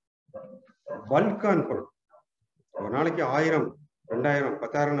பல்கா அனுப்பணும். ஒரு நாளைக்கு 1000, 2000,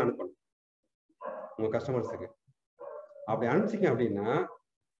 10,000 அனுப்பணும் உங்க கஸ்டமர்ஸுக்கு. அப்படி அனுப்பிச்சிங்க அப்படின்னா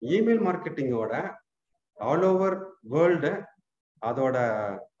இமெயில் மார்க்கெட்டிங்கோட ஆல் ஓவர் வேர்ல்டு அதோட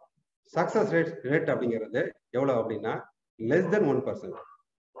சக்சஸ் ரேட் அப்படிங்கிறது எவ்வளவு அப்படின்னா less than 1%.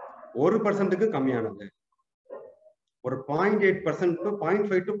 1%க்கு கம்மியானது. ஒரு 0.8% to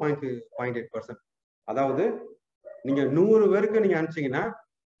 0.5 to 0.8%. அதாவது நீங்க 100 பேருக்கு நீங்க அனுப்பிச்சீங்கன்னா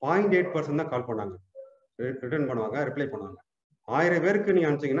 0.8% தான் கால் பண்ணாங்க, ரிட்டர்ன் பண்ணுவாங்க, ரிப்ளை பண்ணுவாங்க. 1000 பேருக்கு நீங்க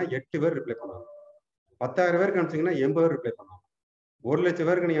அனுப்பிச்சீங்கன்னா 8 பேர் ரிப்ளை பண்ணுவாங்க. 10,000 பேருக்கு அனுப்பிச்சீங்கன்னா 80 பேர் ரிப்ளை பண்ணுவாங்க. 1,00,000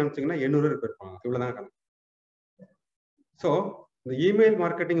 பேருக்கு நீங்க அனுப்பிச்சீங்கன்னா 800 பேர் ரிப்ளை பண்ணுவாங்க. இவ்வளவுதான் கணக்கு. ஸோ இந்த இமெயில்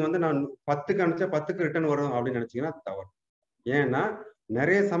மார்க்கெட்டிங் வந்து நான் 10க்கு அனுப்பிச்சா 10க்கு ரிட்டர்ன் வரும் அப்படின்னு நினைச்சீங்கன்னா தவறு. ஏன்னா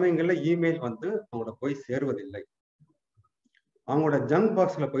நிறைய சமயங்கள்ல இமெயில் வந்து அவங்களோட போய் சேர்வதில்லை, அவங்களோட ஜங்க்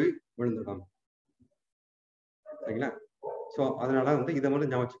பாக்ஸ்ல போய் விழுந்துடும். சரிங்களா? ஸோ அதனால வந்து இதை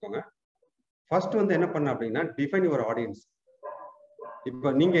மட்டும் ஞாபகம் வச்சுக்கோங்க. ஃபர்ஸ்ட் வந்து என்ன பண்ண அப்படின்னா டிஃபைன் யுவர் ஆடியன்ஸ். இப்போ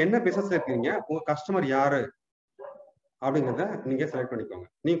நீங்க என்ன பிசினஸ் இருக்கீங்க, உங்க கஸ்டமர் யாரு அப்படிங்கிறத நீங்க செலக்ட் பண்ணிக்கோங்க.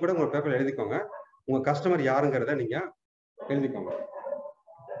 நீங்க கூட உங்க பேப்பர்ல எழுதிக்கோங்க, உங்க கஸ்டமர் யாருங்கிறத நீங்க எழுதிக்கோங்க.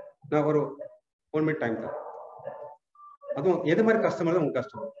 நான் ஒரு 1 மினிட் டைம் தான். அதுவும் எது மாதிரி கஸ்டமர் தான் உங்க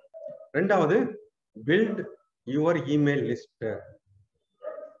கஸ்டமர். ரெண்டாவது build your email list.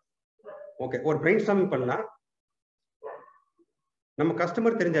 Okay, ஒரு பிரெயின் ஸ்டார்மிங் பண்ணலாம். நம்ம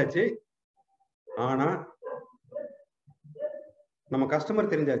கஸ்டமர் தெரிஞ்சாச்சு, ஆனா நம்ம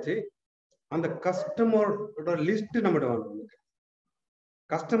கஸ்டமர் தெரிஞ்சாச்சு, அந்த கஸ்டமரோட லிஸ்ட் நம்மகிட்ட வரணும்.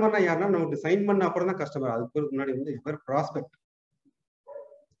 கஸ்டமர்னா யாருன்னா நமக்கு சைன் பண்ண அப்புறம் தான் கஸ்டமர். அதுக்கு முன்னாடி வந்து இவர் ப்ராஸ்பெக்ட்.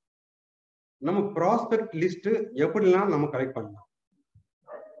 நம்ம ப்ராஸ்பெக்ட் லிஸ்ட் எப்படிலாம் நம்ம கலெக்ட் பண்ணலாம்?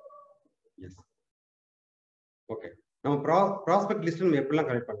 S, okay. நம்ம ப்ராஸ்பெக்ட் லிஸ்ட் நம்ம எப்படிலாம்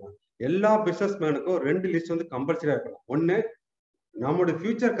கலெக்ட் பண்ணலாம்? எல்லா பிசினஸ் மேனுக்கும் 2 லிஸ்ட் வந்து கம்பல்சரியா இருக்கணும். ஒன்னு நம்மளோட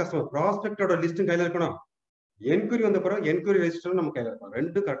ஃபியூச்சர் கஸ்டமர் ப்ராஸ்பெக்டோட லிஸ்டும் கையில இருக்கணும். என்கொயரி வந்த பிறகு என்கொயரி ரெஜிஸ்டரும் நம்ம கையில இருக்கணும்.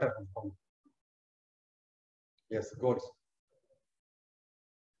 2 கரெக்டா இருக்கணும். S, goals.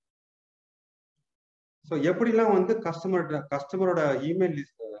 ஸோ எப்படிலாம் வந்து கஸ்டமரோட இமெயில்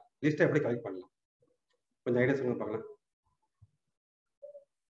லிஸ்ட்டை எப்படி கலெக்ட் பண்ணலாம்? கொஞ்சம் ஐடியா சொல்லுங்க பார்க்கலாம்.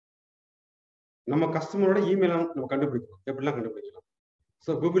 நம்ம கஸ்டமரோட இமெயில நம்ம கண்டுபிடிக்கணும். எப்படிலாம் கண்டுபிடிக்கலாம்?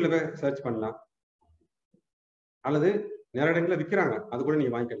 ஸோ கூகுளில் போய் சர்ச் பண்ணலாம், அல்லது நிறைய இடங்களில் விற்கிறாங்க, அது கூட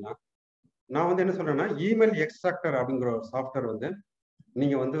நீங்க வாங்கிக்கலாம். நான் வந்து என்ன சொல்றேன்னா இமெயில் எக்ஸ்ட்ராக்டர் அப்படிங்கிற ஒரு சாஃப்ட்வேர் வந்து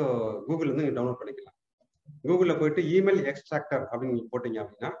நீங்க வந்து கூகுள்ல இருந்து நீங்க டவுன்லோட் பண்ணிக்கலாம். கூகுளில் போயிட்டு இமெயில் எக்ஸ்ட்ராக்டர் அப்படின்னு நீங்க போட்டீங்க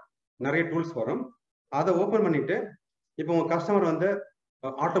அப்படின்னா நிறைய டூல்ஸ் வரும். அதை ஓப்பன் பண்ணிட்டு இப்போ உங்க கஸ்டமர் வந்து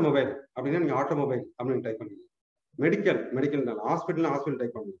ஆட்டோமொபைல் அப்படின்னா நீங்க ஆட்டோமொபைல் அப்படின்னு டைப் பண்ணுவீங்க. மெடிக்கல் ஹாஸ்பிட்டல்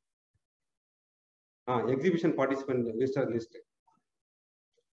டைப் பண்ணுவீங்க. எக்ஸிபிஷன் பார்ட்டிசிபென்ட் விசிட்டர் லிஸ்ட்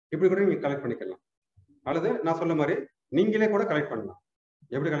இப்படி கூட நீங்க கலெக்ட் பண்ணிக்கலாம். அல்லது நான் சொன்ன மாதிரி நீங்களே கூட கலெக்ட் பண்ணலாம்.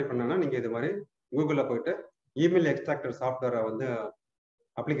 எப்படி கலெக்ட் பண்ணா நீங்க இது மாதிரி கூகுளில் போயிட்டு இமெயில் எக்ஸ்ட்ராக்டர் சாஃப்ட்வேரை வந்து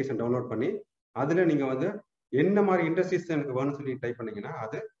அப்ளிகேஷன் டவுன்லோட் பண்ணி அதுல நீங்க வந்து என்ன மாதிரி இண்டஸ்ட்ரீஸ் எனக்கு வேணும்னு சொல்லி டைப் பண்ணீங்கன்னா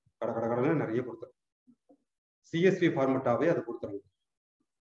அது கடை நிறைய கொடுத்துரும். சிஎஸ்வி ஃபார்மெட்டாவே அது கொடுத்துருங்க.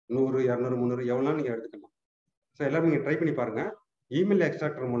 100, 200, 300 எவ்வளோ நீங்க எடுத்துக்கலாம். ஸோ எல்லாரும் நீங்க ட்ரை பண்ணி பாருங்க. இமெயில்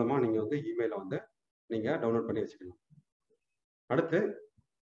எக்ஸ்ட்ராக்டர் மூலமா நீங்க வந்து இமெயிலை வந்து நீங்க டவுன்லோட் பண்ணி வச்சுக்கலாம். அடுத்து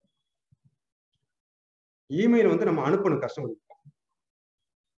இமெயில் வந்து நம்ம அனுப்பணும் கஸ்டமருக்கு.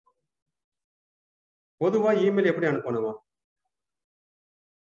 பொதுவா இமெயில் எப்படி அனுப்பணுமா?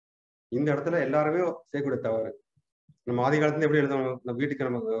 இந்த இடத்துல எல்லாருமே செய்யக்கூடிய தவறு. நம்ம ஆதி காலத்துல எப்படி எழுதுவோம்? நம்ம வீட்டுக்கு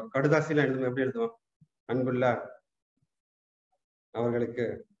நம்ம கடுதாசிலாம் எழுதுவோம். எப்படி எழுதுவோம்? அன்புள்ள அவர்களுக்கு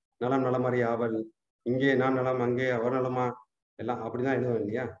நலம் நலமறி ஆவல், இங்கே நான் நலம், அங்கே அவர் நலமா, எல்லாம் அப்படிதான் எழுதுவோம்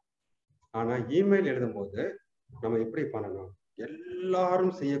இல்லையா? ஆனா இமெயில் எழுதும் போது நம்ம எப்படி பண்ணணும்?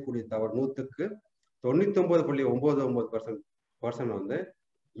 எல்லாரும் செய்யக்கூடிய தவறு 100க்கு 99.99% வந்து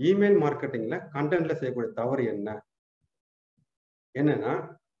இமெயில் மார்க்கெட்டிங்ல கண்டென்ட்ல செய்யக்கூடிய தவறு என்னன்னா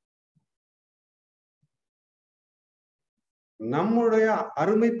நம்முடைய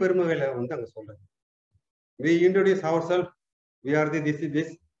அருமை பெருமைகளை வந்து அங்க சொல்றது. we introduce ourselves, we are this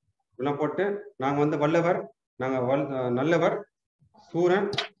எல்லாம் போட்டு நாங்க வந்து வல்லவர், நாங்க நல்லவர், சூரன்,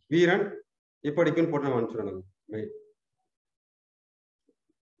 வீரன் இப்படிக்குன்னு போட்டு நம்ம அனுப்பிச்சிடணும்.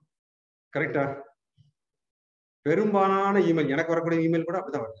 கரெக்டா? பெரும்பாலான இமெயில் எனக்கு வரக்கூடிய இமெயில் கூட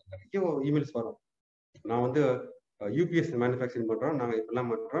அப்படிதான் வருது. நிறைய இமெயில்ஸ் வரும். நான் வந்து யூபிஎஸ் மேனுஃபேக்சரிங் பண்றோம், நாங்க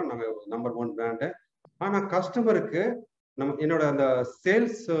இப்பெல்லாம் பண்றோம், நாங்க நம்பர் 1 பிராண்டு. ஆனா கஸ்டமருக்கு நம்ம என்னோட அந்த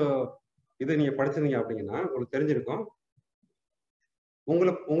சேல்ஸ் இது நீங்க படிச்சிருந்தீங்க அப்படின்னா உங்களுக்கு தெரிஞ்சிருக்கும்.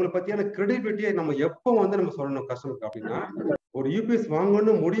 உங்களை பத்தியான கிரெடிபிலிட்டியை நம்ம எப்போ வந்து நம்ம சொல்லணும் கஸ்டமருக்கு அப்படின்னா, ஒரு யூபிஎஸ்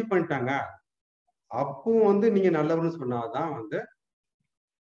வாங்கணும்னு முடிவு பண்ணிட்டாங்க அப்போ வந்து நீங்க நல்லவர்னு சொன்னாதான் வந்து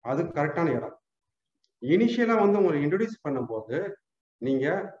அது கரெக்டான இடம். இனிஷியலா வந்து உங்களை இன்ட்ரோடியூஸ் பண்ணும்போது நீங்க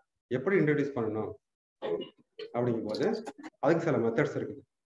எப்படி இன்ட்ரோடியூஸ் பண்ணணும் அப்படிங்கும் போது அதுக்கு சில மெத்தட்ஸ் இருக்குது.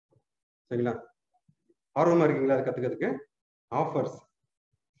 சரிங்களா? ஆர்வமா இருக்கீங்களா அதை கத்துக்கிறதுக்கு?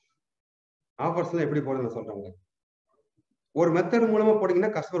 ஆஃபர்ஸ்லாம் எப்படி போடுறது நான் சொல்றேன் உங்களுக்கு. ஒரு மெத்தட் மூலமா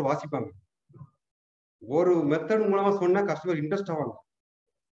போட்டீங்கன்னா கஸ்டமர் வாசிப்பாங்க. ஒரு மெத்தட் மூலமா சொன்னா கஸ்டமர் இன்ட்ரெஸ்ட் ஆவாங்க.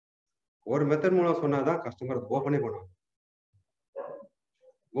 ஒரு மெத்தட் மூலமா சொன்னாதான் கஸ்டமர் ஓபனே பண்ணுவாங்க.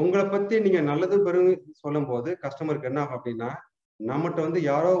 உங்களை பத்தி நீங்க நல்லது பெருமை சொல்லும் போது கஸ்டமருக்கு என்ன ஆகும் அப்படின்னா, நம்மகிட்ட வந்து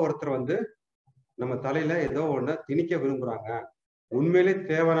யாரோ ஒருத்தர் வந்து நம்ம தலையில ஏதோ ஒண்ணு திணிக்க விரும்புறாங்க, உண்மையிலே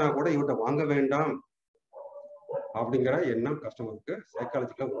தேவைனா கூட இவட்ட வாங்க வேண்டாம் அப்படிங்கிற எண்ணம் கஸ்டமருக்கு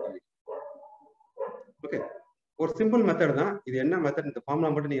சைக்காலஜிக்கலா உருவாகும். ஓகே, ஒரு சிம்பிள் மெத்தட் தான் இது. என்ன மெத்தட்? இந்த ஃபார்முலா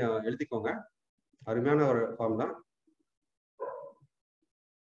மட்டும் நீங்க எழுதிக்கோங்க. அருமையான ஒரு ஃபார்ம் தான்.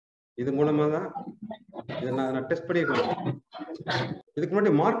 இது மூலமா தான் இதை நான் டெஸ்ட் பண்ணிருக்கேன். இதுக்கு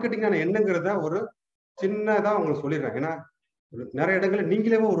முன்னாடி மார்க்கெட்டிங் நான் என்னங்கிறத ஒரு சின்னதா உங்களுக்கு சொல்லிடுறேன். ஏன்னா நிறைய இடங்களை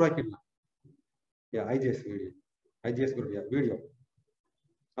நீங்களே உருவாக்கிடலாம். IGS video.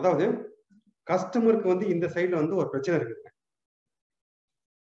 அதாவது கஸ்டமருக்கு வந்து இந்த சைட்ல வந்து ஒரு பிரச்சனை இருக்குங்க.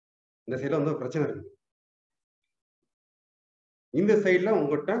 இந்த சைட்ல வந்து ஒரு பிரச்சனை இருக்குது. இந்த சைட்ல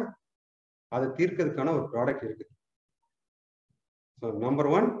உங்ககிட்ட அதை தீர்க்கிறதுக்கான ஒரு ப்ராடக்ட் இருக்கு. ஸோ நம்பர்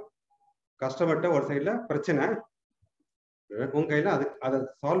 1, கஸ்டமர்கிட்ட ஒரு சைட்ல பிரச்சனை, உங்க கையில அதை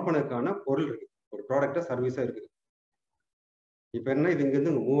சால்வ் பண்ணதுக்கான பொருள் இருக்கு, ஒரு ப்ராடக்டா சர்வீஸா இருக்குது. இப்ப என்ன, இது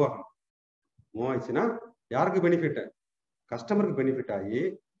இங்கிருந்து மூவ் ஆயிடுச்சுன்னா யாருக்கு பெனிஃபிட்? கஸ்டமருக்கு பெனிஃபிட் ஆகி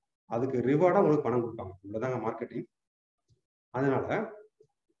அதுக்கு ரிவார்டா உங்களுக்கு பணம் கொடுப்பாங்க. இவ்வளவுதாங்க மார்க்கெட்டிங். அதனால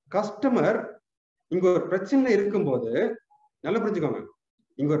கஸ்டமர் இங்க ஒரு பிரச்சனை இருக்கும்போது நல்லா புரிஞ்சுக்கோங்க.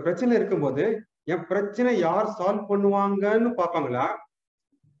 இங்க ஒரு பிரச்சனை இருக்கும்போது என் பிரச்சனை யார் சால்வ் பண்ணுவாங்கன்னு பார்ப்பாங்களா,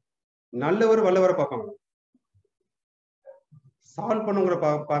 நல்லவர் வல்லவரை பார்ப்பாங்க? சால்வ் பண்ணுங்கிற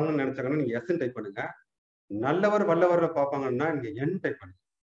பார்ப்பாங்கன்னு நினைச்சாங்கன்னா நீங்க எஸ் டைப் பண்ணுங்க. நல்லவர் வல்லவரை பார்ப்பாங்கன்னா நீங்க என் டைப் பண்ணுங்க.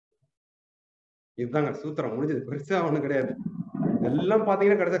 இதுதாங்க சூத்திரம், முடிஞ்சது. பெருசா ஒண்ணும் கிடையாது. எல்லாம்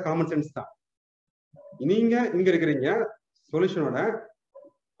பாத்தீங்கன்னா கிடைச்ச காமன் சென்ஸ் தான். நீங்க இங்க இருக்கிறீங்க சொல்யூஷனோட.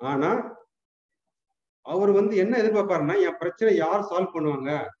 ஆனா அவர் வந்து என்ன எதிர்பார்ப்பாருன்னா, என் பிரச்சனை யார் சால்வ்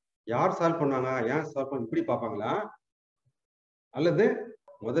பண்ணுவாங்க, ஏன் சால்வ் பண்ண இப்படி பார்ப்பாங்களா, அல்லது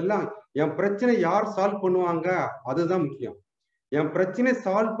முதல்ல என் பிரச்சனை யார் சால்வ் பண்ணுவாங்க அதுதான் முக்கியம். என் பிரச்சனை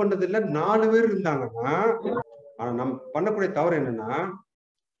சால்வ் பண்றதுல 4 பேர் இருந்தாங்கன்னா, ஆனா நம்ம பண்ணக்கூடிய தவறு என்னன்னா,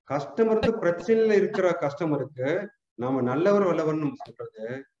 கஸ்டமருக்கு பிரச்சனையில இருக்கிற கஸ்டமருக்கு நாம நல்லவர் வல்லவர்னு நம்ம சொல்றது,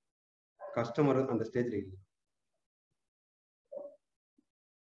 கஸ்டமர் அந்த ஸ்டேஜ்ல இல்லை.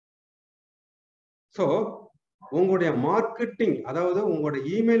 சோ உங்களுடைய மார்க்கெட்டிங், அதாவது உங்களுடைய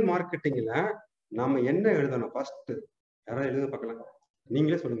இமெயில் மார்க்கெட்டிங்ல நாம என்ன எழுதணும்? ஃபர்ஸ்ட் யாராவது எழுத பார்க்கலாம்,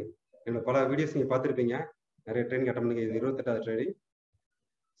 நீங்களே சொல்லுங்க. என்னோட பல வீடியோஸ் நீங்க பார்த்துருப்பீங்க. நிறைய ட்ரைனிங் அட்டன் பண்ணுங்க. இது 28வது ட்ரைனிங்.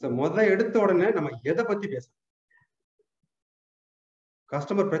 ஸோ எடுத்த உடனே நம்ம எதை பத்தி பேசணும்?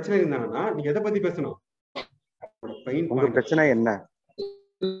 கஸ்டமர் பிரச்சனை இருந்தாங்கன்னா நீங்க எதை பத்தி பேசணும்? உங்க பிரச்சனை என்ன?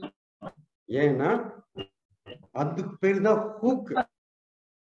 ஏன்னா அதுக்கு பேர் தான் ஹூக்.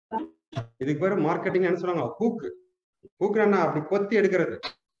 இதுக்கு பேரு மார்க்கெட்டிங் என்ன சொல்லுவாங்க? ஹூக். ஹூக்னா அப்படி கொத்தி எடுக்கிறது.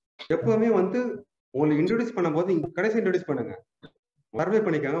 எப்பவுமே உங்களை இன்ட்ரோடியூஸ் பண்ணும்போது கடைசி இன்ட்ரோடியூஸ் பண்ணுங்க. சர்வே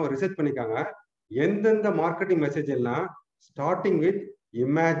பண்ணிக்காங்க, ஒரு ரிசர்ச் பண்ணிக்காங்க. எந்தெந்த மார்க்கெட்டிங் மெசேஜ் எல்லாம் ஸ்டார்டிங் வித்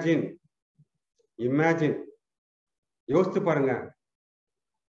இமேஜின். இமேஜின் யோசிச்சு பாருங்க.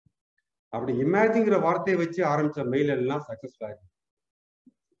 அப்படி இமேஜின்ங்கிற வார்த்தையை வச்சு ஆரம்பிச்ச மெயில் எல்லாம் சக்சஸ்ஃபுல் ஆயிடும்.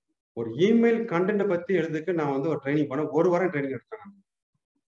 ஒரு இமெயில் கண்டென்ட் பத்தி எழுதுக்கு நான் ஒரு ட்ரைனிங் பண்ண 1 வாரம் ட்ரைனிங் எடுத்தேன்.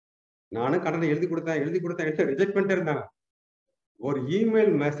 நானும் கண்டென்ட் எழுதி கொடுத்தேன் ரிஜெக்ட் பண்ணிட்டே இருந்தாங்க. ஒரு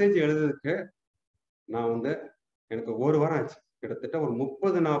இமெயில் மெசேஜ் எழுதுறதுக்கு நான் எனக்கு 1 வாரம் ஆச்சு. கிட்டத்தட்ட ஒரு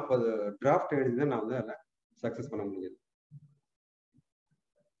 30-40 டிராஃப்ட் எழுதி தான் நான் அதில் சக்சஸ் பண்ண முடியுது.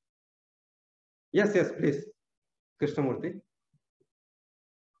 Yes please Krishnamurthy.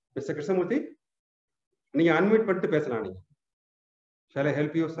 Mister Krishnamurthy, நீங்க அன்மியூட் பண்ணிட்டு பேசலாம். நீங்க shall I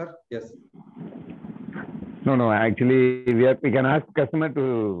help you sir? Yes. No, actually we can ask customer to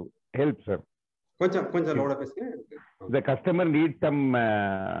help, sir. கொஞ்சம் லவுடா பேசுங்க. The customer needs some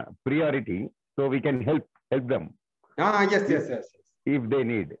priority, so we can help them. Yes. If they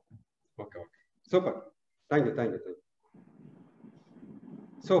need. Okay. Super. Thank you.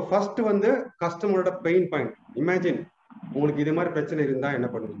 So first கஸ்டமரோட pain point. Imagine உங்களுக்கு இது மாதிரி பிரச்சனை இருந்தா என்ன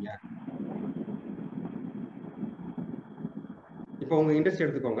பண்ணுவீங்க? இப்போ உங்க இண்டஸ்ட்ரி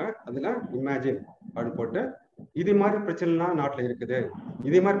எடுத்துக்கோங்க. அதுல இமேஜின் அப்படின்னு போட்டு இது மாதிரி பிரச்சனைலாம் நாட்டுல இருக்குது,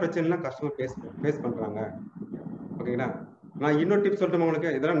 இதே மாதிரி பிரச்சனைலாம் கஸ்டமர் ஃபேஸ் பண்றாங்க. ஓகேங்களா? நான் இன்னொரு டிப்ஸ் சொல்றேன்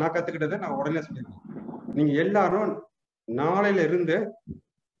உங்களுக்கு. இதெல்லாம் நான் கத்துக்கிட்டதை நான் உடனே சொல்லிடுறேன். நீங்க எல்லாரும் நாளையில இருந்து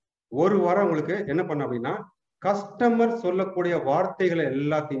 1 வாரம் உங்களுக்கு என்ன பண்ண அப்படின்னா, கஸ்டமர் சொல்லக்கூடிய வார்த்தைகளை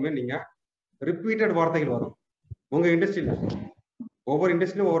எல்லாத்தையுமே நீங்க ரிப்பீட்டட் வார்த்தைகள் வரும். உங்க இண்டஸ்ட்ரியில ஒவ்வொரு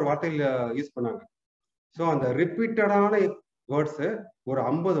இண்டஸ்ட்ரியிலும் ஒவ்வொரு வார்த்தைகள் யூஸ் பண்ணாங்க. ஸோ அந்த ரிப்பீட்டடான வேர்ட்ஸ் ஒரு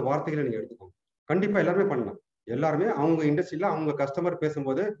 50 வார்த்தைகளை நீங்க எடுத்துக்கோங்க. கண்டிப்பா எல்லாருமே பண்ணலாம். எல்லாருமே அவங்க இண்டஸ்ட்ரியில அவங்க கஸ்டமர்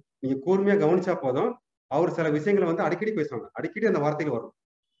பேசும்போது நீங்க கூர்மையா கவனிச்சா போதும். அவர் சில விஷயங்களை அடிக்கடி பேசுவாங்க. அடிக்கடி அந்த வார்த்தைகள் வரும்.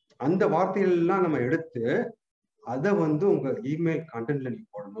 அந்த வார்த்தைகள் எல்லாம் நம்ம எடுத்து அதை உங்க இமெயில் கண்டென்ட்ல நீங்க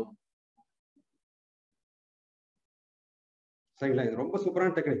போடணும். சரிங்களா? இது ரொம்ப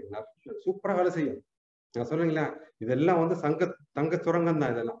சூப்பரான டெக்னிக். சூப்பரா வேலை செய்யும். நான் சொல்லுங்களா, இதெல்லாம் தங்க சுரங்கம்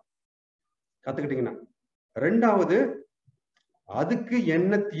தான். இதெல்லாம் கத்துக்கிட்டீங்கன்னா, 2வது அதுக்கு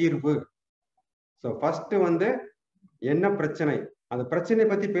என்ன தீர்வு. ஸோ ஃபர்ஸ்ட் என்ன பிரச்சனை, அந்த பிரச்சனையை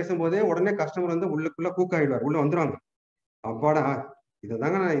பத்தி பேசும்போதே உடனே கஸ்டமர் உள்ளுக்குள்ள கூக் ஆயிடுவார். உள்ள வந்துருவாங்க. அப்பாடா,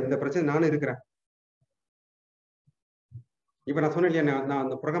 இதுதாங்க நான் இந்த பிரச்சனை நானும் இருக்கிறேன். இப்ப நான் சொன்னேன் இல்லையா, நான்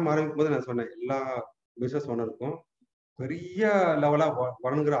அந்த ப்ரோக்ராம் ஆரம்பிக்கும் போது நான் சொன்னேன், எல்லா பிசினஸ் ஓனருக்கும் பெரிய லெவலா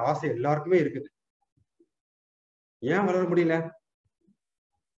வரணுங்கிற ஆசை எல்லாருக்குமே இருக்குது. ஏன் வளர முடியல?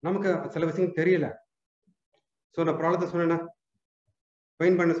 நமக்கு சில விஷயம் தெரியல. ஸோ நான் ப்ராப்ளத்தை சொன்னேன்னா,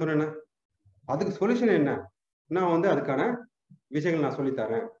 பெயின் பண்ண சொன்னேன்னா, அதுக்கு சொல்யூஷன் என்ன? நான் அதுக்கான விஷயங்கள் நான்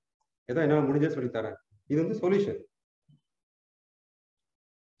சொல்லித்தரேன். ஏதோ என்னால் முடிஞ்ச சொல்லித்தரேன். இது சொல்யூஷன்.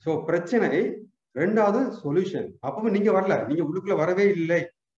 ஸோ பிரச்சனை, 2வது சொல்யூஷன். அப்பவும் நீங்க வரல, நீங்க உள்ளுக்குள்ள வரவே இல்லை.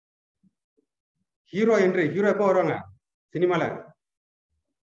 ஹீரோ எப்போ வருவாங்க? சினிமால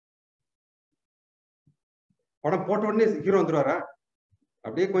படம் போட்ட உடனே ஹீரோ வந்துருவாரா?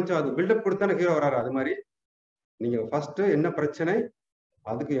 அப்படியே கொஞ்சம் அது பில்டப் கொடுத்தானே ஹீரோ வராரு. அது மாதிரி நீங்க ஃபர்ஸ்ட் என்ன பிரச்சனை,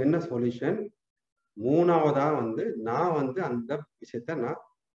 அதுக்கு என்ன சொல்யூஷன், 3வதா நான் அந்த விஷயத்த நான்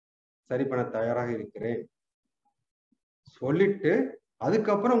சரி பண்ண தயாராக இருக்கிறேன் சொல்லிட்டு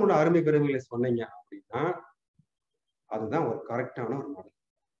அதுக்கப்புறம் உங்களோட அருமை பெருமைகளை சொன்னீங்க அப்படின்னா அதுதான் ஒரு கரெக்டான ஒரு மாடல்.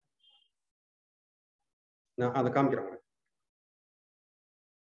 நான் அதை காமிக்கிறேன்.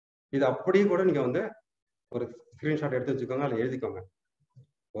 இது அப்படியே கூட நீங்க ஒரு ஸ்கிரீன்ஷாட் எடுத்து வச்சுக்கோங்க, அதில் எழுதிக்கோங்க.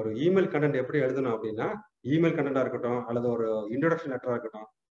 ஒரு இமெயில் கண்டென்ட் எப்படி எழுதணும் அப்படின்னா, இமெயில் கண்டென்ட்டா இருக்கட்டும் அல்லது ஒரு இன்ட்ரோடக்ஷன் லெட்டரா இருக்கட்டும்,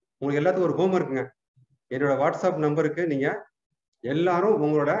 உங்களுக்கு எல்லாத்துக்கும் ஒரு ஹோம் ஒர்க்குங்க. என்னோட வாட்ஸ்அப் நம்பருக்கு நீங்க எல்லாரும்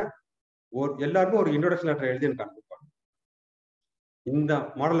எல்லாருக்கும் ஒரு இன்ட்ரோடக்ஷன் லெட்டர் எழுதி எனக்கு அனுப்புவாங்க. இந்த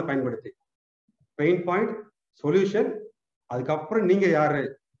மாடலை பயன்படுத்தி பெயின் பாயிண்ட், சொல்யூஷன், அதுக்கப்புறம் நீங்க யாரு,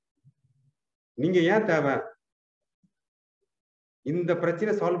 நீங்க ஏன் தேவை, இந்த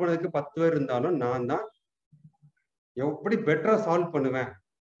பிரச்சனை சால்வ் பண்ணதுக்கு 10 பேர் இருந்தாலும் நான் தான் எப்படி பெட்டரா சால்வ் பண்ணுவேன்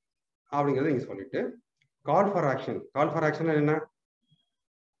அப்படிங்கறத நீங்க சொல்லிட்டு call for action. Call for action என்ன?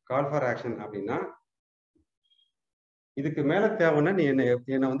 கால் ஃபார் ஆக்ஷன் அப்படின்னா இதுக்கு மேல தேவைன்னா நீ என்ன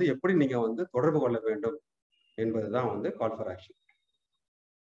எப்படி நீங்க தொடர்பு கொள்ள வேண்டும் என்பதுதான் கால் ஃபார் ஆக்ஷன்.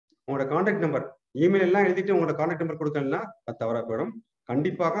 உங்களோட கான்டாக்ட் நம்பர், இமெயில் எல்லாம் எழுதிட்டு உங்களோட கான்டாக்ட் நம்பர் கொடுக்கலன்னா அது தவறா போயிடும்.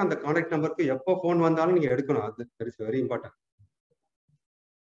 கண்டிப்பாக அந்த கான்டாக்ட் நம்பருக்கு எப்போ ஃபோன் வந்தாலும் நீங்க எடுக்கணும். அது இஸ் வெரி இம்பார்ட்டன்ட்.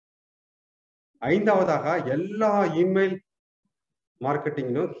 5வதாக எல்லா இமெயில்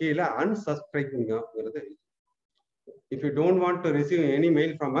மார்க்கெட்டிங்கும் கீழே unsubscribingங்கிறது. If you don't want to receive any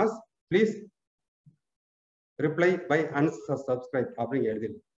mail from us, please reply by unsubscribe அப்படிங்க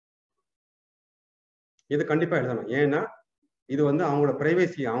எழுதிடு. இது கண்டிப்பா எழுதணும். ஏன்னா இது வந்து அவங்களோட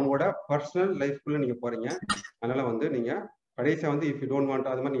பிரைவேசி, அவங்களோட பர்சனல் லைஃப்குள்ள நீங்க போறீங்க. அதனால வந்து நீங்க கடைசியா வந்து இஃப் யூ டோன்ட் வாண்ட்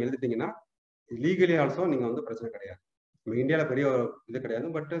அது மாதிரி நீங்க எழுதிட்டீங்கன்னா லீகலி ஆல்சோ நீங்க வந்து பிரச்சனை கிடையாது. நம்ம இந்தியாவில் பெரிய இது கிடையாது.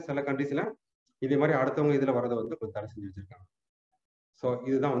 பட் சில கண்ட்ரீஸ்ல இதே மாதிரி அடுத்தவங்க இதுல வரதை வந்து கொஞ்சம் தடை செஞ்சு வச்சிருக்காங்க. ஸோ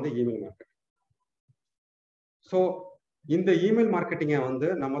இதுதான் வந்து இமெயில் மார்க்கெட்டிங். ஸோ இந்த இமெயில் மார்க்கெட்டிங்கை வந்து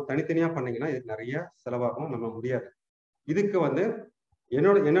நம்ம தனித்தனியா பண்ணீங்கன்னா இதுக்கு நிறைய செலவாகும், நம்ம முடியாது. இதுக்கு வந்து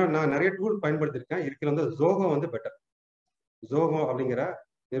என்ன நான் நிறைய டூல் பயன்படுத்திருக்கேன். இதுக்கு வந்து ஜோகோ வந்து பெட்டர். ஜோகோ அப்படிங்கிற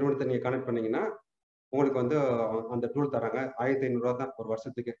நிறுவனத்தை நீங்க கனெக்ட் பண்ணீங்கன்னா உங்களுக்கு வந்து அந்த டூல் தராங்க. 1500 தான் ஒரு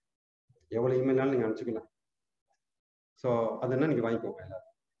வருஷத்துக்கு. எவ்வளவு இமெயில்னாலும் நீங்க அனுப்பிச்சிக்கலாம். ஸோ அதுன்னா நீங்க வாங்கிக்கோங்க எல்லாரும்.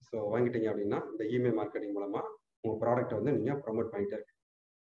 ஸோ வாங்கிட்டீங்க அப்படின்னா இந்த இமெயில் மார்க்கெட்டிங் மூலமா உங்க ப்ராடக்ட்டை வந்து நீங்க ப்ரொமோட் பண்ணிட்டே இருக்கு.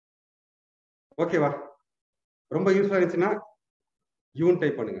 ஓகேவா? ரொம்ப யூஸ்ஃபுல்லா இருந்துச்சுன்னா யூன்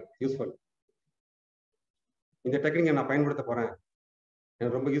டைப் பண்ணுங்க. யூஸ்ஃபுல். இந்த டெக்னிக்கை நான் பயன்படுத்த போறேன்,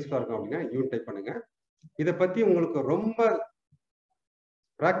 எனக்கு ரொம்ப யூஸ்ஃபுல்லா இருக்கும் அப்படின்னா யூன் டைப் பண்ணுங்க. இதை பத்தி உங்களுக்கு ரொம்ப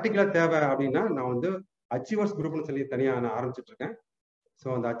ப்ராக்டிக்கலா தேவை அப்படின்னா நான் வந்து அச்சீவர்ஸ் குரூப்னு சொல்லி தனியா நான் ஆரம்பிச்சுட்டு இருக்கேன். ஸோ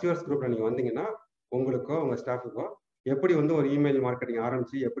அந்த அச்சீவர்ஸ் குரூப்ல நீங்க வந்தீங்கன்னா உங்களுக்கோ உங்க ஸ்டாஃபுக்கோ எப்படி வந்து ஒரு இமெயில் மார்க்கெட்டிங்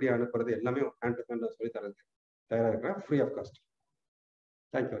ஆரம்பிச்சு எப்படி அனுப்புறது எல்லாமே ஹேண்ட் டு ஹேண்ட் சொல்லி தரது தயாராக இருக்கிறேன். Free of cost.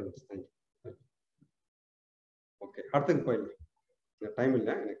 Thank you very much. Thank you. Okay, அடுத்துக்கு போயிடலாம். டைம்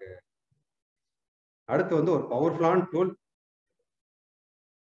இல்லை எனக்கு. அடுத்து வந்து ஒரு பவர்ஃபுல்லான டூல்.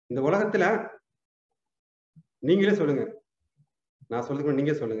 இந்த உலகத்துல நீங்களே சொல்லுங்க, நான் சொல்லுங்க,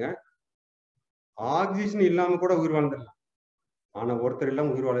 நீங்க சொல்லுங்க. ஆக்சிஜன் இல்லாம கூட உயிர் வாழ்ந்துடலாம். ஆனா ஒருத்தர்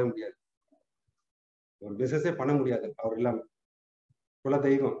இல்லாம உயிர் வாழவே முடியாது. ஒரு பிசினஸே பண்ண முடியாது அவர் இல்லாம. குல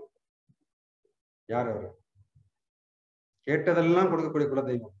தெய்வம் யார் அவர்? கேட்டதெல்லாம் கொடுக்கக்கூடிய குல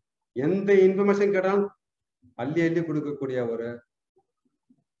தெய்வம். எந்த இன்ஃபர்மேஷன் கேட்டாலும் அள்ளி அள்ளி கொடுக்கக்கூடிய ஒரு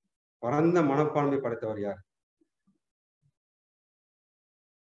பரந்த மனப்பான்மை படைத்தவர் யார்?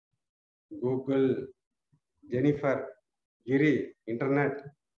 கூகுள், ஜெனிஃபர், கிரி, இன்டர்நெட்,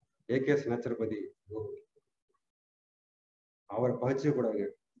 ஏகேஎஸ் நேச்சர்பதி, கூகுள். அவரை பகிச்சு கூடாதுங்க.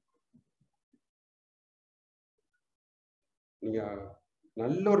 நீங்க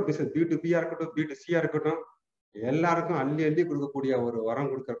நல்ல ஒரு பிசினஸ் B2B இருக்கட்டும், B2C இருக்கட்டும், எல்லாருக்கும் அள்ளி அள்ளி கொடுக்கக்கூடிய ஒரு வரம்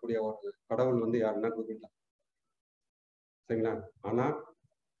கொடுக்கக்கூடிய ஒரு கடவுள் வந்து யாருன்னா கூகுள் தான். சரிங்களா? ஆனா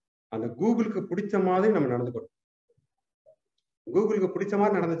அந்த கூகுளுக்கு பிடிச்ச மாதிரி நம்ம நடந்துக்கணும். கூகுளுக்கு பிடிச்ச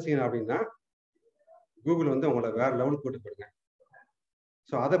மாதிரி நடந்துச்சுங்க அப்படின்னா கூகுள் வந்து உங்களை வேற லெவலுக்கு கூட்டு போயிடுங்க.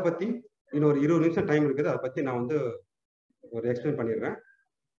 ஸோ அதை பத்தி இன்னும் ஒரு 20 நிமிஷம் டைம் இருக்குது. அதை பத்தி நான் வந்து ஒரு எக்ஸ்பிளைன் பண்ணிடுறேன்.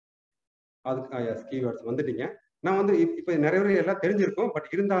 அதுக்கு கீவேர்ட்ஸ் வந்துட்டீங்க. நான் வந்து இப்போ நிறைய பேர் எல்லாம் தெரிஞ்சிருக்கும். பட்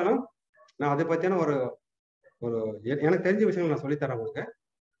இருந்தாலும் நான் அதை பத்தியான ஒரு எனக்கு தெரிஞ்ச விஷயங்கள் நான் சொல்லித்தரேன் உங்களுக்கு.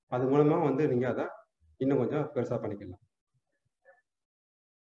 அது மூலமா வந்து நீங்க அதை இன்னும் கொஞ்சம் பெருசா பண்ணிக்கலாம்.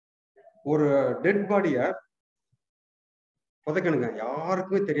 ஒரு டெட் பாடியை புதைக்கணுங்க.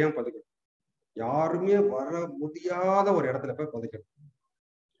 யாருக்குமே தெரியாம புதைக்கணும். யாருமே வர முடியாத ஒரு இடத்துல போய் புதைக்கணும்.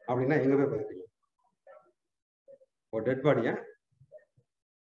 அப்படின்னா எங்க போய் புதைக்கணும்? ஒரு டெட் பாடியை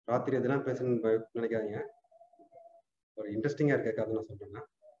ராத்திரி எதெல்லாம் பேசணும்னு நினைக்காதீங்க. ஒரு இன்ட்ரெஸ்டிங்கா இருக்க கதை நான் சொல்றேன்னா,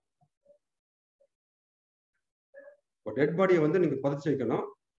 ஒரு டெட் பாடியை வந்து நீங்க புதைச்சு வைக்கணும்.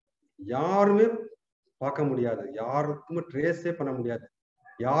 யாருமே பார்க்க முடியாது, யாருக்குமே ட்ரேஸே பண்ண முடியாது,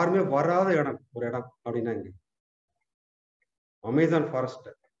 யாருமே வராத இடம் ஒரு இடம் அப்படின்னா இங்க அமேசான் ஃபாரஸ்ட்.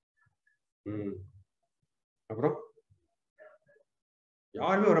 அப்புறம்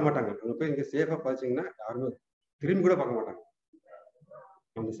யாருமே வர மாட்டாங்க. அங்க போய் இங்க சேஃபா பதிச்சீங்கன்னா யாருமே திரும்பி கூட பார்க்க மாட்டாங்க.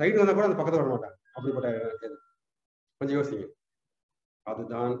 அந்த சைடு வந்தா கூட அந்த பக்கத்துல வர மாட்டாங்க. அப்படிப்பட்ட கொஞ்சம் யோசிங்க.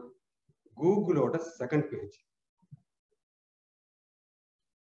 அதுதான் கூகுளோட செகண்ட் பேஜ்.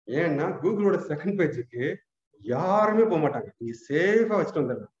 ஏன்னா கூகுளோட செகண்ட் பேஜுக்கு யாருமே போக மாட்டாங்க. நீங்க சேஃபா வச்சுட்டு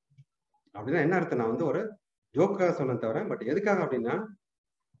வந்துடலாம். அப்படின்னா என்ன அர்த்தம்? நான் வந்து ஒரு ஜோக்காக சொன்ன தவிர, பட் எதுக்காக அப்படின்னா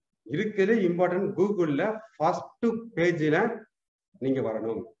இருக்கிறதே இம்பார்ட்டன்ட். கூகுள்ல ஃபர்ஸ்ட் பேஜ்ல நீங்க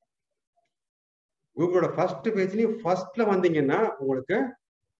வரணும். கூகுளோட ஃபர்ஸ்ட் பேஜ்லயும் ஃபர்ஸ்ட்ல வந்தீங்கன்னா உங்களுக்கு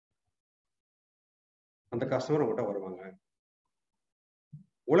அந்த கஸ்டமர் உங்கள்கிட்ட வருவாங்க.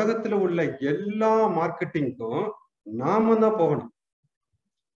 உலகத்துல உள்ள எல்லா மார்க்கெட்டிங்க்கும் நாம தான் போகணும்.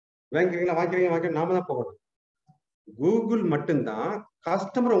 வாங்கிக்கிறீங்க நாம தான் போகணும். கூகுள் மட்டும்தான்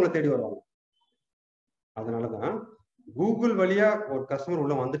கஸ்டமர் உங்களை தேடி வருவாங்க. அதனாலதான் கூகுள் வழியா ஒரு கஸ்டமர்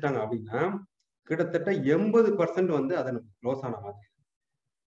உள்ள வந்துட்டாங்க அப்படின்னா கிட்டத்தட்ட 80% வந்து அதை நமக்கு க்ளோஸ் ஆன மாதிரி.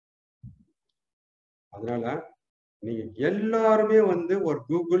 அதனால நீங்க எல்லாருமே வந்து ஒரு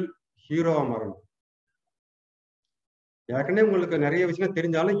கூகுள் ஹீரோவா மாறணும். ஏற்கனவே உங்களுக்கு நிறைய விஷயம்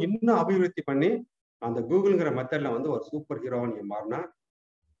தெரிஞ்சாலும் இன்னும் அபிவிருத்தி பண்ணி அந்த கூகுள்ங்கிற மெத்தட்ல வந்து ஒரு சூப்பர் ஹீரோவா நீங்க மாறினா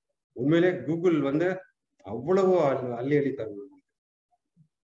உண்மையிலே கூகுள் வந்து அவ்வளவோ அள்ளி அள்ளி தரும்.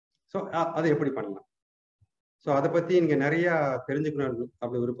 ஸோ அதை எப்படி பண்ணலாம்? ஸோ அதை பத்தி நீங்க நிறைய தெரிஞ்சுக்கணும்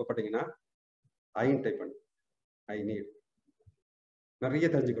அப்படி விருப்பப்பட்டீங்கன்னா ஐன்னு டைப் பண்ணு. ஐ நீட் நிறைய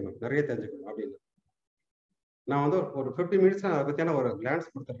தெரிஞ்சுக்கணும் அப்படின்னு. நான் வந்து ஒரு 50 மினிட்ஸ் அதை பத்தியான ஒரு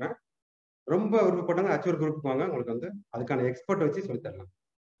கிளான்ஸ் கொடுத்துட்றேன். ரொம்ப விருப்பப்பட்டவங்க அச்சூர் குரூப் வாங்க, உங்களுக்கு வந்து அதுக்கான எக்ஸ்பர்ட் வச்சு சொல்லி தரலாம்.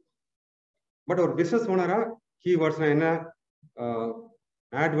 பட் ஒரு பிசினஸ் ஓனரா கீவேர்ட்ஸ்னா என்ன,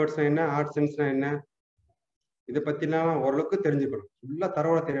 ஆட்வேர்ட்ஸ்னா என்ன, ஆட்சன்ஸ்னா என்ன, இதை பத்திலாம் ஓரளவுக்கு தெரிஞ்சுக்கணும். ஃபுல்லா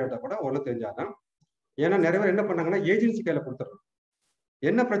தரவோட தெரியாட்டா கூட ஓரளவுக்கு தெரிஞ்சாதான். ஏன்னா நிறைய பேர் என்ன பண்ணாங்கன்னா ஏஜென்சி கையில கொடுத்துட்றோம்.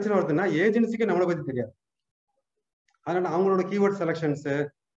 என்ன பிரச்சனை வருதுன்னா ஏஜென்சிக்கு நம்மளை பத்தி தெரியாது. அதனால அவங்களோட கீவேர்ட் செலக்ஷன்ஸ்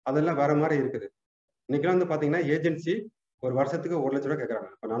அதெல்லாம் வேற மாதிரி இருக்குது. இன்னைக்கெல்லாம் வந்து பாத்தீங்கன்னா ஏஜென்சி ஒரு வருஷத்துக்கு 1 லட்ச ரூபா கேட்கறாங்க.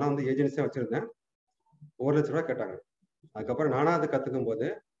 இப்போ நானும் வந்து ஏஜென்சியா வச்சிருந்தேன், 1 லட்ச ரூபா கேட்டாங்க. அதுக்கப்புறம் நானா அது கத்துக்கும் போது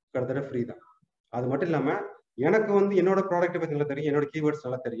கிட்டத்தட்ட ஃப்ரீ தான். அது மட்டும் இல்லாம எனக்கு வந்து என்னோட ப்ராடக்ட் பத்தி நல்லா தெரியும், என்னோட கீவேர்ட்ஸ்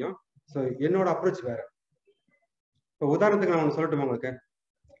நல்லா தெரியும். ஸோ என்னோட அப்ரோச் வேற. இப்போ உதாரணத்துக்கு நான் ஒன்று சொல்லட்டுமா உங்களுக்கு?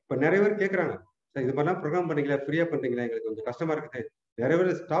 இப்போ நிறைய பேர் கேட்குறாங்க, சார் இது மாதிரிலாம் ப்ரோக்ராம் பண்ணீங்களா, ஃப்ரீயா பண்றீங்களா, எங்களுக்கு கொஞ்சம் கஷ்டமா இருக்குது. நிறைய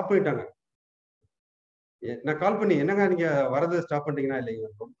பேர் ஸ்டாப் பண்ணிட்டாங்க. நான் கால் பண்ணி, என்னங்க நீங்க வரது ஸ்டாப் பண்ணிட்டீங்கன்னா, இல்லைங்க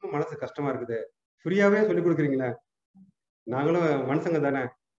ரொம்ப மனசு கஷ்டமா இருக்குது, ஃப்ரீயாவே சொல்லி கொடுக்குறீங்களா, நாங்களும் மனுஷங்க தானே,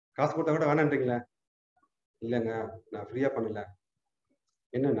 காசு கொடுத்தா கூட வேணான்றீங்களா? இல்லைங்க நான் ஃப்ரீயா பண்ணல.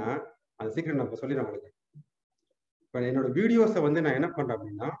 என்னன்னா அந்த சீக்கிரம் நான் இப்போ சொல்லிடுறேன் உங்களுக்கு. இப்போ என்னோட வீடியோஸை வந்து நான் என்ன பண்றேன்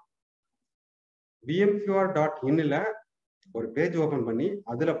அப்படின்னா BMQR.inல ஒரு பேஜ் ஓபன் பண்ணி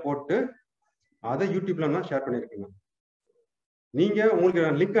அதுல போட்டு அதை யூடியூப்ல நான் ஷேர் பண்ணியிருக்கேங்க. நீங்க உங்களுக்கு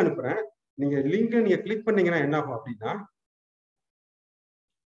நான் லிங்க் அனுப்புறேன். நீங்க லிங்கை நீங்க கிளிக் பண்ணீங்கன்னா என்ன ஆகும் அப்படின்னா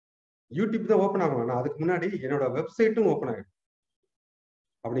யூடியூப் தான் ஓப்பன் ஆகும். நான் அதுக்கு முன்னாடி என்னோட வெப்சைட்டும் ஓப்பன் ஆகும்.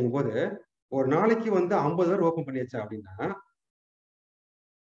 அப்படிங்கும் போது ஒரு நாளைக்கு வந்து 50 பேர் ஓப்பன் பண்ணியாச்சு அப்படின்னா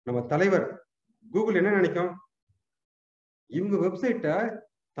நம்ம தலைவர் கூகுள் என்ன நினைக்கும், இவங்க வெப்சைட்டை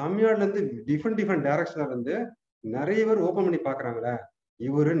தமிழ்நாடுல இருந்து டிஃப்ரெண்ட் டைரக்ஷன்ல இருந்து நிறைய பேர் ஓபன் பண்ணி பாக்குறாங்களே,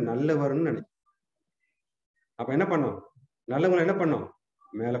 இவரு நல்லவர்னு நினைக்கும். அப்ப என்ன பண்ணும், நல்லவங்க என்ன பண்ணும்,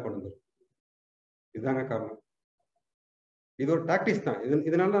 மேல கொண்டு வந்துடும். இதுதாங்க காரணம். இது ஒரு டாக்டிக்ஸ் தான்.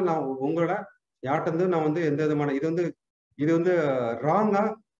 இதனால நான் உங்களோட யார்கிட்ட இருந்து நான் வந்து எந்த விதமான இது வந்து ராங்கா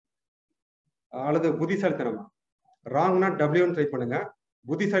அல்லது புத்திசாலித்தனமா? ராங்னா டபிள்யூன்னு டைப் பண்ணுங்க,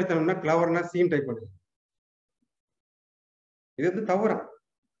 புத்திசாலித்தனம்னா கிளவர்னா சீன் டைப் பண்ணுங்க. இது வந்து தவறா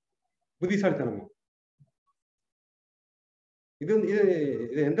புத்திசாலித்தனமா? இது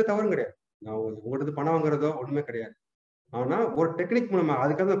எந்த தவறும் கிடையாது. நான் உங்கள்கிட்ட பணம் வாங்குறதோ ஒண்ணுமே கிடையாது. ஆனா ஒரு டெக்னிக் மூலமா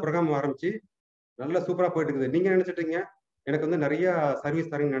அதுக்காக ப்ரோக்ராம் ஆரம்பிச்சு நல்லா சூப்பரா போயிட்டு இருக்குது. நீங்க நினைச்சிட்டு இருக்கீங்க எனக்கு வந்து நிறைய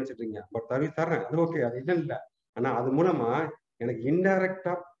சர்வீஸ் தரேன்னு நினைச்சிட்டு இருக்கீங்க. பட் சர்வீஸ் தரேன், அது ஓகே, அது இல்ல. ஆனா அது மூலமா எனக்கு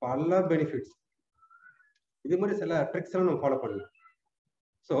இன்டைரக்டா பல பெனிஃபிட்ஸ். இது மாதிரி சில ட்ரிக்ஸ் எல்லாம் நம்ம ஃபாலோ பண்ணலாம்.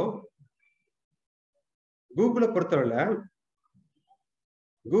 ஸோ கூகுளை பொறுத்தவரை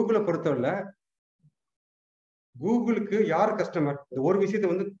கூகுளுக்கு யார் கஸ்டமர், இந்த ஒரு விஷயத்தை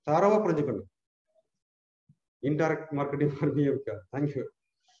வந்து தரவா புரிஞ்சுக்கணும். Indirect marketing for BMQR. Thank you.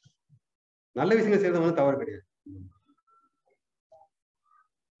 நல்ல விஷயங்கள் செய்யறது வந்து தவறு கிடையாது.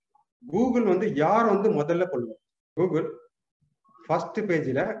 கூகுள் வந்து யாரை வந்து முதல்ல கொள்ளும், கூகுள் ஃபர்ஸ்ட்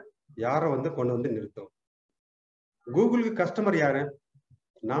பேஜ்ல யாரை வந்து கொண்டு வந்து நிறுத்தும். கூகுளுக்கு கஸ்டமர் யாரு?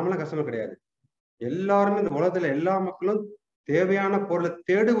 நாமெல்லாம் கஸ்டமர் கிடையாது. எல்லாருமே இந்த உலகத்துல எல்லா மக்களும் தேவையான பொருளை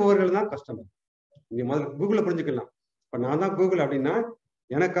தேடுபவர்கள் தான் கஸ்டமர். நீங்க முதல்ல கூகுளை புரிஞ்சுக்கலாம். இப்ப நான் தான் கூகுள் அப்படின்னா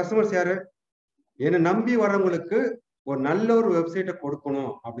எனக்கு கஸ்டமர்ஸ் யாரு? என்னை நம்பி வர்றவங்களுக்கு ஒரு நல்ல ஒரு வெப்சைட்டை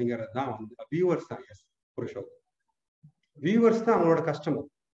கொடுக்கணும் அப்படிங்கிறது தான் வந்து வியூவர்ஸ் தான். எஸ் புருஷோ, வியூவர்ஸ் தான் அவங்களோட கஸ்டமர்.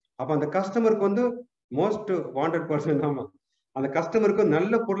 அப்ப அந்த கஸ்டமருக்கு வந்து மோஸ்ட் வாண்டட் பர்சன் தான். அந்த கஸ்டமருக்கு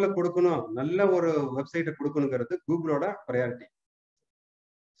நல்ல பொருளை கொடுக்கணும், நல்ல ஒரு வெப்சைட்டை கொடுக்கணுங்கிறது கூகுளோட ப்ரையாரிட்டி.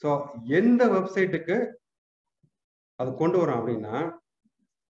 ஸோ எந்த வெப்சைட்டுக்கு அது கொண்டு வரோம் அப்படின்னா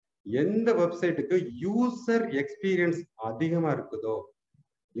எந்த வெப்சைட்டுக்கு யூசர் எக்ஸ்பீரியன்ஸ் அதிகமா இருக்குதோ,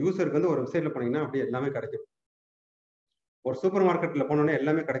 யூசருக்கு வந்து ஒரு வெப்சைட்ல போனீங்கன்னா அப்படியே எல்லாமே கிடைக்கும். ஒரு சூப்பர் மார்க்கெட்ல போனோன்னே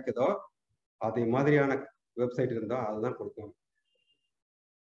எல்லாமே கிடைக்குதோ அதே மாதிரியான வெப்சைட் இருந்தா அதுதான் கொடுக்கும்.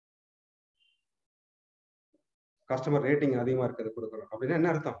 கஸ்டமர் ரேட்டிங் அதிகமா இருக்கிறது கொடுக்குறோம் அப்படின்னா என்ன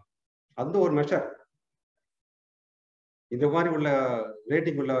அர்த்தம்? அது ஒரு மெஷர். இந்த மாதிரி உள்ள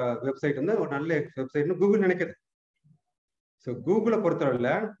ரேட்டிங் உள்ள வெப்சைட் வந்து ஒரு நல்ல வெப்சைட்னு கூகுள் நினைக்குது. ஸோ கூகுளை பொறுத்தவரையில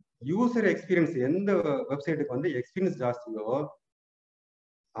யூசர் எக்ஸ்பீரியன்ஸ் எந்த வெப்சைட்டுக்கு வந்து எக்ஸ்பீரியன்ஸ் ஜாஸ்தியோ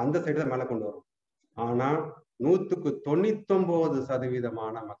அந்த சைடு தான் மேலே கொண்டு வரும். ஆனா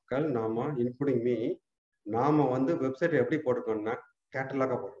 99% மக்கள் நாம இன்க்ளூடிங் மீ நாம வந்து வெப்சைட் எப்படி போட்டுக்கோம்னா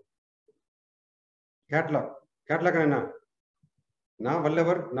கேட்டலாக போடுறோம். கேட்டலாக் என்ன? நான்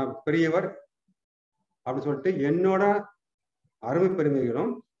வல்லவர், நான் பெரியவர் அப்படின்னு சொல்லிட்டு என்னோட அருமை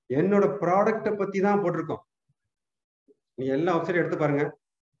பெருமைகளும் என்னோட ப்ராடக்டை பத்தி தான் போட்டிருக்கோம். நீ எல்லா வெப்சைட் எடுத்து பாருங்க.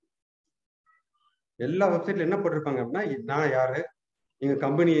 எல்லா வெப்சைட்ல என்ன போட்டிருப்பாங்க அப்படின்னா, நான் யாரு, எங்க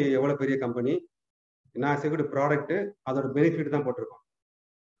கம்பெனி எவ்வளவு பெரிய கம்பெனி, நான் செய்யக்கூடிய ப்ராடக்ட், அதோட பெனிஃபிட் தான் போட்டிருக்கோம்.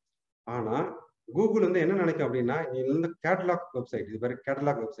 ஆனா கூகுள் வந்து என்ன நினைக்கும் அப்படின்னா, நீ வந்து கேட்டலாக் வெப்சைட், இது பேரு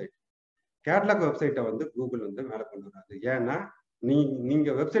கேட்டலாக் வெப்சைட். கேட்டலாக் வெப்சைட்டை வந்து கூகுள் வந்து மேல கொண்டு வராது. ஏன்னா நீங்க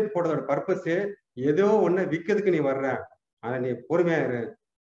வெப்சைட் போடுறதோட பர்பஸே ஏதோ ஒண்ணு விற்கிறதுக்கு நீ வர்ற, ஆனா நீ பொறுமையா இரு.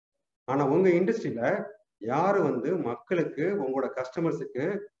 ஆனா உங்க இண்டஸ்ட்ரியில யாரு வந்து மக்களுக்கு, உங்களோட கஸ்டமர்ஸுக்கு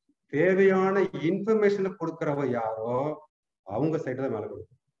தேவையான இன்ஃபர்மேஷனை கொடுக்கறவ யாரோ அவங்க சைட் தான் மேல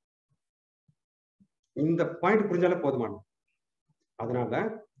கொடுக்கும். இந்த பாயிண்ட் புரிஞ்சாலே போதுமானது. அதனால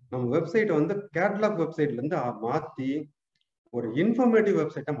நம்ம வெப்சைட்டை வந்து கேட்டலாக் வெப்சைட்ல இருந்து மாத்தி ஒரு இன்ஃபர்மேட்டிவ்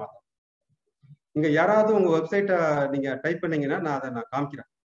வெப்சைட்டை மாத்தணும். இங்க யாராவது உங்க வெப்சைட்டை நீங்க டைப் பண்ணீங்கன்னா நான் அதை காமிக்கிறேன்.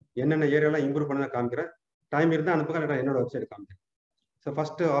 என்னென்ன ஏரியாலாம் இம்ப்ரூவ் பண்ண காமிக்கிறேன். டைம் இருந்தால் அனுப்புங்க, இல்லை என்னோட வெப்சைட் காமிக்கிறேன். ஸோ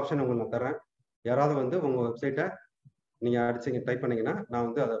ஃபர்ஸ்ட் ஆப்ஷன் உங்களுக்கு நான் தரேன். யாராவது வந்து உங்க வெப்சைட்டை நீங்க அடிச்சீங்க டைப் பண்ணீங்கன்னா நான்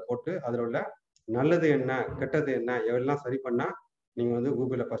வந்து அதை போட்டு அதில் உள்ள நல்லது என்ன, கெட்டது என்ன, எல்லாம் சரி பண்ணா நீங்க வந்து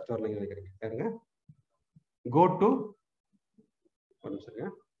கூகுளில் ஃபர்ஸ்ட் வரலன்னு நினைக்கிறீங்க. சரிங்க, கோ டு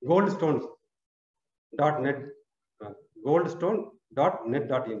goldstones.net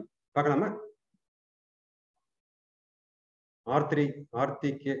goldstone.net.in பார்க்கலாமா?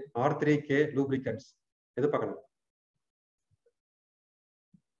 R3K lubricants எது பார்க்கலாம்?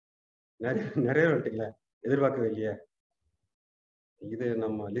 நிறைய வந்துட்டீங்களா? எதிர்பார்க்கவே இல்லையே, இது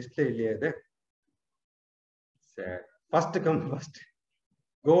நம்ம லிஸ்ட்ல இல்லையே. இது சரி, ஃபர்ஸ்ட்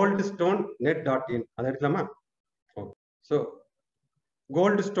goldstone.net.in அதை எடுக்கலாமா? ஸோ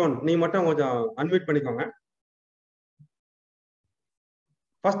கோல்டு ஸ்டோன் நீ மட்டும் கொஞ்சம் அன்மியூட் பண்ணிக்கோங்க.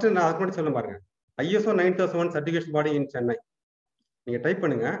 ஃபர்ஸ்ட் நான் அதுக்கு மட்டும் சொல்ல பாருங்க. ISO 9001 சர்டிஃபிகேஷன் பாடி இன் சென்னை நீங்க டைப்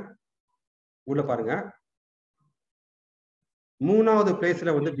பண்ணுங்க. உள்ள பாருங்க, 3வது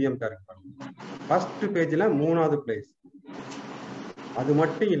பிளேஸ்ல வந்து BMQR இருக்கு. ஃபர்ஸ்ட் பேஜ்ல 3வது பிளேஸ். அது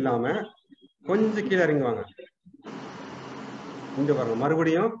மட்டும் இல்லாம கொஞ்சம் கீழே இறங்கி வாங்க. இங்க பாருங்க,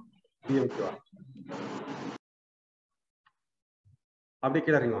 மறுபடியும் BMQR. அப்படி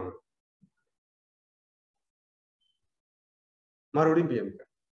கீழே இறங்கி வாங்க, மறுபடியும் BMQR.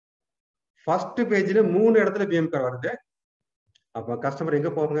 ஃபர்ஸ்ட் பேஜ்ல 3 இடத்துல BMQR வருது. அப்ப கஸ்டமர் எங்க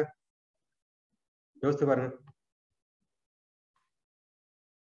போவாங்க யோசிச்சு பாருங்க.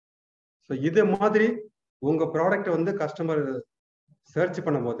 ஸோ இது மாதிரி உங்க ப்ராடக்ட் வந்து கஸ்டமர் சர்ச்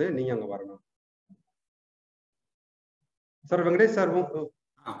பண்ணும் போது நீங்க அங்க வரணும். சார் வெங்கடேஷ் சார்,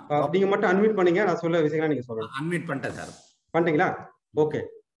 நீங்க மட்டும் அன்மியூட் பண்ணீங்க, நான் சொல்ல விஷயங்களா நீங்க சொல்லணும். அன்மியூட் பண்ணிட்டேன் சார். பண்ணிட்டீங்களா? ஓகே.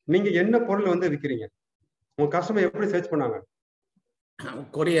 நீங்க என்ன பொருள் வந்து விற்கிறீங்க? உங்க கஸ்டமர் எப்படி சர்ச் பண்ணாங்க?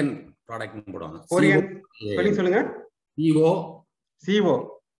 கொரியன் ப்ராடக்ட் போடுவாங்க. கொரியன் ஸ்பெல்லிங் சொல்லுங்க.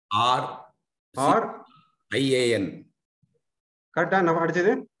 CORIAN. கரெக்டா நம்ம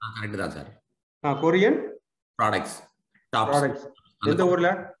அடிச்சது? கரெக்ட் தான் சார். Korean products. எந்த ஊர்ல?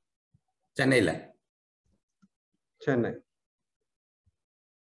 சென்னையில. சென்னை.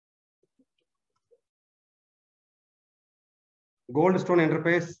 கோல்டு ஸ்டோன்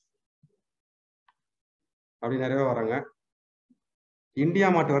என்டர்பிரைஸ் அப்படி நிறைய வராங்க. இந்தியா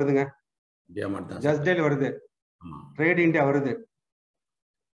மார்ட் வருதுங்க, ஜஸ்ட் டெயில் வருது, ட்ரேட் இந்தியா வருது,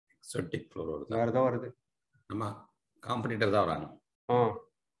 எக்ஸோட்டிக் ஃப்ளோர் வருது, வேற ஏதோ வருது. ஆமா, காம்படிட்டர் தான் வராங்க.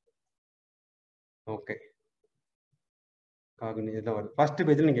 ஓகே, காகுனி இதெல்லாம் வருது. ஃபர்ஸ்ட்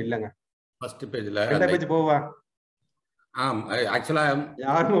பேஜ்ல நீங்க இல்லங்க. ஃபர்ஸ்ட் பேஜ்ல ரெண்டா பேஜ் போவா? ஆக்சுவலா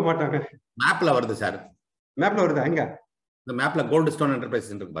யாரும் போக மாட்டாங்க. மேப்ல வருது சார். மேப்ல வருதா? எங்க? இந்த மேப்ல கோல்டு ஸ்டோன் என்டர்பிரைஸ்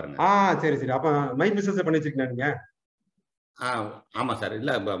இருக்கு பாருங்க. சரி சரி. அப்ப மை பிசினஸ் பண்ணி வச்சிருக்கீங்க நீங்க? ஆமா சார்.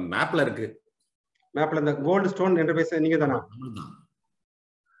 இல்ல மேப்ல இருக்கு. மேப்ல இந்த கோல்டு ஸ்டோன் என்டர்பிரைஸ் நீங்க தானா?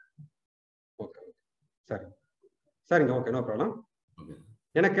 ஓகே சரி சரிங்க. Okay, no problem.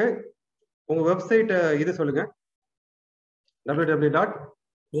 எனக்கு உங்க வெப்சைட் இது சொல்லுங்க.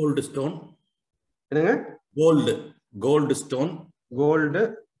 www.goldstone என்னங்க? Gold stone gold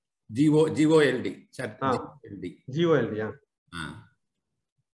GOLD sir. GOLD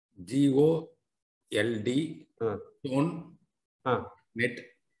GOLD stone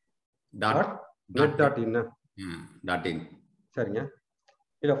net.in. சரிங்க.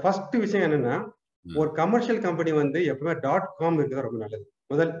 இல்ல ஃபர்ஸ்ட் விஷயம் என்னன்னா, ஒரு கமர்ஷியல் கம்பெனி வந்து எப்பவுமே .com இருக்கிறது ரொம்ப நல்லது.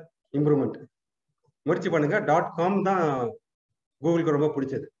 முதல் இம்ப்ரூவ்மெண்ட் முயற்சி பண்ணுங்க. .com தான் கூகுளுக்கு ரொம்ப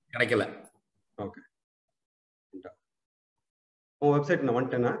பிடிச்சது. கிடைக்கல. ஓகே, உங்க வெப்சைட் நான்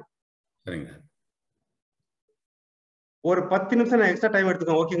வந்துட்டேன்னா சரிங்க. ஒரு 10 நிமிஷம் நான் எக்ஸ்ட்ரா டைம்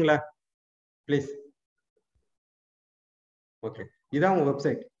எடுத்துக்கோங்க, ஓகேங்களா? ப்ளீஸ். ஓகே, இதான் உங்க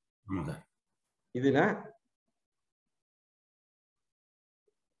வெப்சைட். இதுல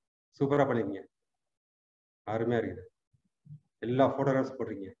சூப்பரா பண்ணிருக்கீங்க. அருமையா இருக்குது. எல்லா போட்டோகிராஃப்ஸ்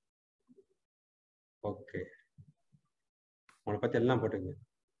போடுறீங்க. ஓகே. உங்களை பத்தி எல்லாம் போட்டுருங்க.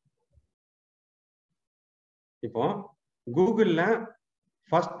 இப்போ கூகுள்ல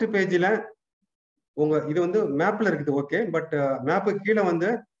ஃபர்ஸ்ட் பேஜ்ல உங்க இது வந்து மேப்ல இருக்குது. ஓகே. பட் மேப்புக்கு கீழே வந்து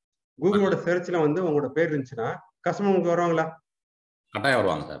கூகுளோட சர்ச்ல வந்து உங்களோட பேர் இருந்துச்சுன்னா கஸ்டமர் உங்களுக்கு வருவாங்களா? கட்டாயம்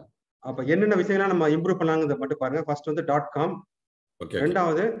வருவாங்க சார். அப்ப என்னென்ன விஷயங்கள்லாம் நம்ம இம்ப்ரூவ் பண்ணலாங்கிறத மட்டும் பாருங்க. ஃபர்ஸ்ட் வந்து .com. ஓகே.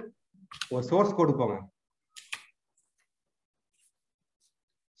 ரெண்டாவது ஒரு சோர்ஸ் கோடு போங்க.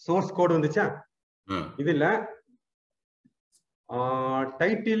 சோர்ஸ் கோடு வந்துச்சா? இதுல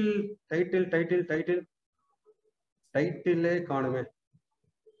டைட்டில் டைட்டில் டைட்டில் டைட்டில் டைட்டிலே காணுமே.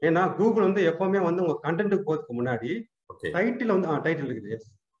 ஏன்னா கூகுள் வந்து எப்பவுமே வந்து உங்க கண்டென்ட் போறதுக்கு முன்னாடி டைட்டில் வந்து டைட்டில் இருக்குது. எஸ்,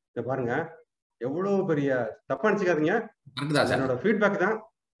 இத பாருங்க. எவ்வளவு பெரிய தப்பா நினைச்சுக்காதீங்க. என்னோட ஃபீட்பேக் தான்.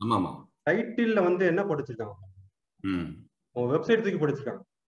 ஆமா ஆமா. டைட்டில்ல வந்து என்ன போட்டுச்சிருக்காங்க? உங்க வெப்சைட் தூக்கி போட்டுச்சிருக்காங்க.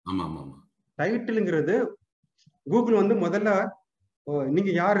 ஆமா ஆமா ஆமா. டைட்டில்ங்கிறது கூகுள் வந்து முதல்ல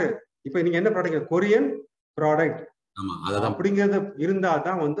நீங்க யாரு, இப்ப நீங்க என்ன ப்ராடக்ட், கொரியன் ப்ராடக்ட் அப்படிங்கிறது இருந்தா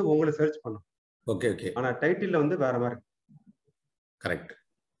தான் வந்து உங்களை சர்ச் பண்ணும். Okay okay. ஆனா டைட்டில்ல வந்து வேற மாதிரி. கரெக்ட்.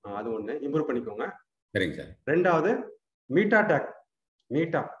 அது ஒண்ணு இம்ப்ரூவ் பண்ணிக்கோங்க. சரிங்க சார். ரெண்டாவது மீட்டா டாக்.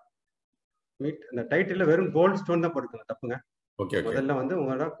 மீட்டா இந்த டைட்டில்ல வெறும் கோல்ட் ஸ்டோன் தான் போட்டுருக்காங்க. தப்புங்க. Okay okay. முதல்ல வந்து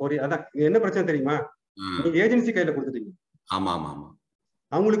உங்களோட கொரியன். அதான் என்ன பிரச்சனை தெரியுமா? நீங்க ஏஜென்சி கையில கொடுத்துட்டீங்க. ஆமா ஆமா ஆமா.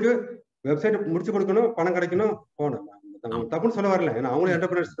 அவங்களுக்கு வெப்சைட் முடிச்சு கொடுக்கணும், பணம் கிடைக்கணும், போகணும். தப்புன்னு சொல்ல வரல. ஏன்னா அவங்களும்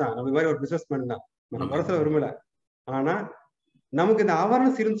என்டர்பிரனர்ஸ் தான். நம்ம மாதிரி ஒரு பிசினஸ் மேன் தான். நம்ம குறைச்சல விரும்பல. ஆனா நமக்கு இந்த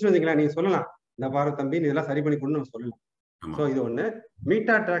அவேர்னஸ் இருந்துச்சு வந்தீங்களா, நீங்க சொல்லலாம் இந்த பாரு தம்பி நீ இதெல்லாம் சரி பண்ணி கொடுன்னு சொல்லலாம். சோ இது ஒண்ணு.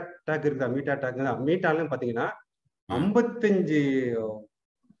 மீட்டா டாக் இருக்குதா? மீட்டா டாக் மீட்டாலும் பாத்தீங்கன்னா 55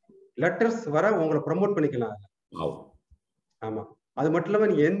 லெட்டர்ஸ் வர உங்களை ப்ரமோட் பண்ணிக்கலாம். ஆமா. அது மட்டும் இல்லாம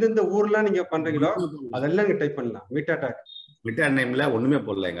நீங்க எந்தெந்த ஊர்லாம் நீங்க பண்றீங்களோ அதெல்லாம் நீங்க டைப் பண்ணலாம். மீட்டா டாக். மீட்டா நேம்ல ஒண்ணுமே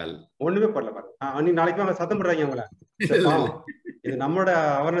போடல. எங்கால் ஒண்ணுமே போடல பாருங்க. நீ நாளைக்கு அவங்க சத்தம் போடுறாங்க அவங்கள. இது நம்மளோட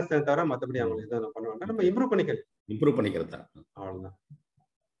அவேர்னஸ் தவிர மத்தபடி அவங்க இதை பண்ண வேண்டாம். நம்ம இம்ப்ரூவ் பண்ணிக்கிறது தான். அவ்வளவுதான்.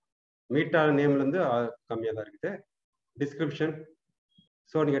 மீட்டா நேம்ல இருந்து கம்மியா தான் இருக்குது. டிஸ்கிரிப்ஷன்.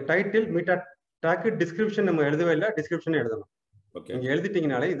 சோ நீங்க டைட்டில் மீட்டா டாக், டிஸ்கிரிப்ஷன் நம்ம எழுதவே இல்லை. டிஸ்கிரிப்ஷன் எழுதணும். நீங்க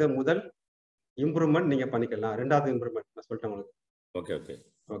எழுதிட்டீங்கனாலே இதை முதல் இம்ப்ரூவ்மெண்ட் நீங்க பண்ணிக்கலாம். ரெண்டாவது இம்ப்ரூவ்மெண்ட் நான் சொல்லிட்டேன் உங்களுக்கு. Okay okay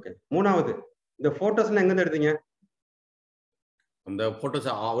okay. மூணாவது, இந்த போட்டோஸ்லாம் எங்க இருந்து எடுத்தீங்க? அந்த போட்டோஸ்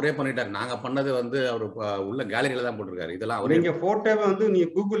அவரே பண்ணிட்டாரு. நாங்க பண்ணது வந்து அவர் உள்ள கேலரியில தான் போட்டிருக்காரு. இதெல்லாம் அவரே. நீங்க போட்டோவை வந்து நீங்க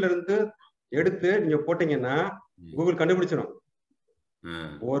கூகுள்ல இருந்து எடுத்து நீங்க போட்டீங்கன்னா கூகுள் கண்டுபிடிச்சிடும்.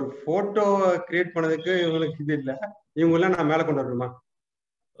 ஒரு போட்டோ கிரியேட் பண்ணதுக்கு இவங்களுக்கு இது இல்ல, இவங்க எல்லாம் நான் மேல கொண்டு வரணுமா?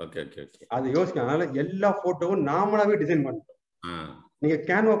 Okay okay okay. அது யோசிக்க. அதனால எல்லா போட்டோவும் நாமளாவே டிசைன் பண்ணணும். நீங்க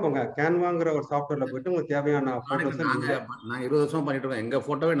கேன்வா போங்க. கேன்வாங்கிற ஒரு சாஃப்ட்வேர்ல போயிட்டு உங்களுக்கு தேவையான போட்டோஸ். நாங்க 20 வருஷமா பண்ணிட்டு இருக்கோம். எங்க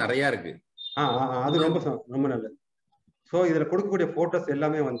போட்டோவே நிறைய இருக்கு. அது ரொம்ப நல்லது. சோ இதுல கொடுக்கக்கூடிய போட்டோஸ்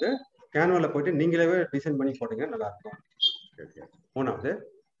எல்லாமே வந்து கேன்வால போயிட்டு நீங்களே டிசைன் பண்ணி போட்டீங்க, நல்லா இருக்கும். மூணாவது,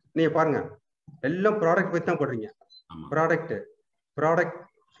 நீங்க பாருங்க எல்லாம் ப்ராடக்ட் பத்தி தான் போடுறீங்க. ப்ராடக்ட்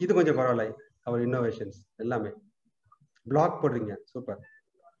இது கொஞ்சம் பரவாயில்ல. அவர் இன்னோவேஷன்ஸ் எல்லாமே பிளாக் போடுறீங்க. சூப்பர்.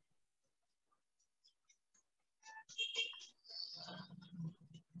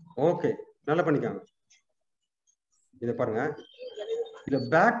 ஓகே, நல்லா பண்ணிக்காங்க. இதை பாருங்க. இது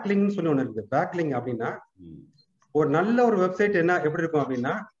பேக்லிங்க் சொல்லி ஒண்ணு இருக்கு. பேக்லிங்க் அப்படின்னா ஒரு நல்ல ஒரு வெப்சைட் என்ன எப்படி இருக்கும்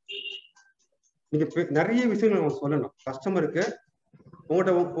அப்படின்னா, நீங்க நிறைய விஷயங்கள் சொல்லணும் கஸ்டமருக்கு.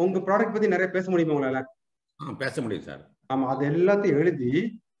 உங்கள்கிட்ட உங்க ப்ராடக்ட் பத்தி நிறைய பேச முடியுமா உங்களால? பேச முடியும் சார். ஆமா, அது எல்லாத்தையும் எழுதி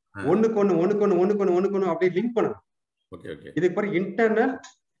ஒண்ணுக்கு ஒண்ணு அப்படியே லிங்க் பண்ணணும். இதுக்கு பேர் இன்டர்னல்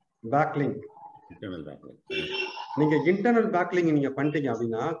பேக்லிங்க். நீங்க இன்டர்னல் பேக்லிங்க் நீங்க பண்ணிட்டீங்க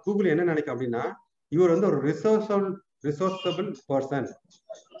அப்படின்னா கூகுள் என்ன நினைக்கும் அப்படின்னா, இவர் வந்து ஒரு ரிசோர்ஸபிள் பர்சன்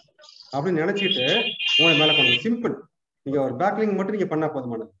அப்படின்னு நினைச்சிட்டு உங்களை மேல கொண்டு. சிம்பிள். நீங்க ஒரு பேக்லிங்க் மட்டும் நீங்க பண்ணா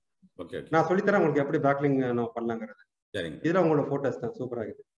போதுமானது. நான் சொல்லித்தரேன் உங்களுக்கு எப்படி பேக்லிங் நான் பண்ணலாங்கிறது. இதுல உங்களோட போட்டோஸ் தான் சூப்பரா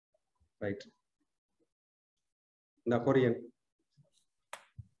இருக்குது. ரைட். இந்த கொரியன்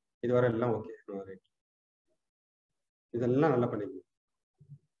இதுவரை எல்லாம் ஓகே. இதெல்லாம் நல்லா பண்ணிக்கணும்.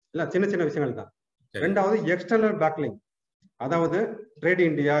 இல்ல சின்ன சின்ன விஷயங்கள் தான். ரெண்டாவது எக்ஸ்டர்னல் பேக்லிங்க். அதாவது ட்ரேட்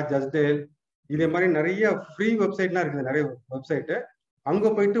இந்தியா, ஜஸ்டேல், இதே மாதிரி நிறைய ஃப்ரீ வெப்சைட்லாம் இருக்குது. நிறைய வெப்சைட். அங்க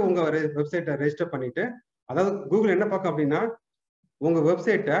போயிட்டு உங்க வெப்சைட்டை ரெஜிஸ்டர் பண்ணிட்டு, அதாவது கூகுள் என்ன பார்க்கும் அப்படின்னா, உங்க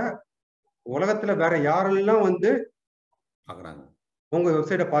வெப்சைட்டை உலகத்துல வேற யாரெல்லாம் வந்து உங்க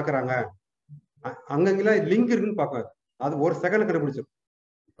வெப்சைட்டை பாக்குறாங்க, அங்கெல்லாம் லிங்க் இருக்குன்னு பார்க்காது. அது ஒரு செகண்ட் கண்டுபிடிச்சிடும்.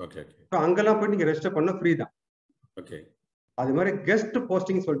 அங்கெல்லாம் போயிட்டு நீங்க ரெஜிஸ்டர் பண்ண ஃப்ரீ தான். அது மாதிரி கெஸ்ட்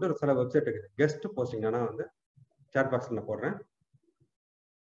போஸ்டிங் சொல்லிட்டு ஒரு சில வெப்சைட் இருக்குது. கெஸ்ட் போஸ்டிங் ஆனா வந்து சாட் பாக்ஸ்ல நான் போடுறேன்.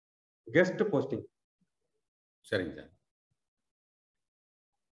 Guest posting. சரிங்க சார்.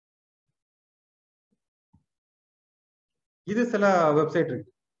 இது சில வெப்சைட்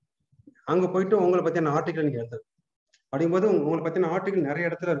இருக்கு. அங்க போயிட்டு உங்களை பத்தியான ஆர்டிகல் நீங்க எழுதணும். அப்படிங்கும்போது உங்களை பத்தின ஆர்டிகல் நிறைய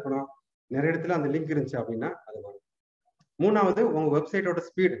இடத்துல இருக்கணும். நிறைய இடத்துல அந்த லிங்க் இருந்துச்சு அப்படின்னா அது வரும். மூணாவது உங்க வெப்சைட்டோட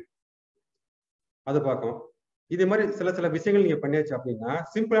ஸ்பீடு அது பார்க்கும். இதே மாதிரி சில விஷயங்கள் நீங்க பண்ணியாச்சு அப்படின்னா,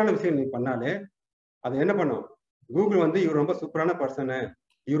 சிம்பிளான விஷயம் நீங்க பண்ணாலே அது என்ன பண்ணும், கூகுள் வந்து இவர் ரொம்ப சூப்பரான பர்சனு,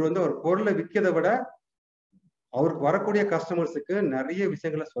 இவர் வந்து ஒரு பொருளை விற்கிறதை விட அவருக்கு வரக்கூடிய கஸ்டமர்ஸுக்கு நிறைய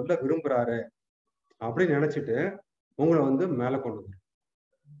விஷயங்களை சொல்ல விரும்புறாரு அப்படின்னு நினைச்சிட்டு உங்களை வந்து மேல கொண்டு வரும்.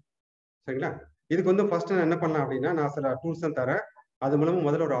 சரிங்களா? இதுக்கு வந்து ஃபர்ஸ்ட் நான் என்ன பண்ணலாம் அப்படின்னா, நான் சில டூல்ஸ் தான் தரேன். அது மூலமா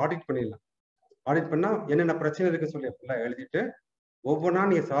முதல்ல ஒரு ஆடிட் பண்ணிடலாம். ஆடிட் பண்ணா என்னென்ன பிரச்சனை இருக்குன்னு சொல்லி எல்லாம் எழுதிட்டு ஒவ்வொன்றா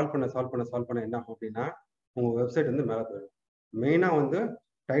நீங்க சால்வ் பண்ண என்ன ஆகும் அப்படின்னா, உங்க வெப்சைட் வந்து மேல போயிடும். மெயினா வந்து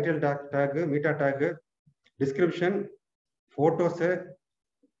title take, meetha take, description, photos,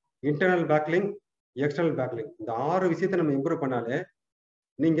 internal பேக்லிங், external பேக்லிங், இந்த 6 விஷயத்தை நம்ம இம்ப்ரூவ் பண்ணாலே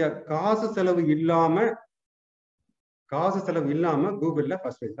நீங்க காசு செலவு இல்லாம கூகுள்ல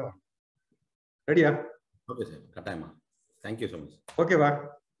ஃபர்ஸ்ட் பேஜ்ல வரணும். ரெடியா? ஓகே சார், கட்டாயமா. Thank you so much. ஓகேவா?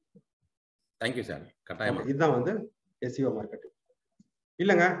 தேங்க்யூ சார், கட்டாயமா. இதுதான் வந்து எஸ்இஓ மார்க்கெட்டிங்.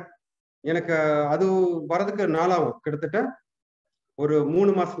 இல்லைங்க, எனக்கு அது வரதுக்கு நாளாகும், கிட்டத்தட்ட ஒரு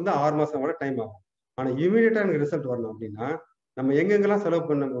 3 மாசம் 6 மாசம் கூட டைம் ஆகும். ஆனா இமீடியட்டா எனக்கு ரிசல்ட் வரணும் அப்படின்னா நம்ம எங்கெங்கெல்லாம் செலவு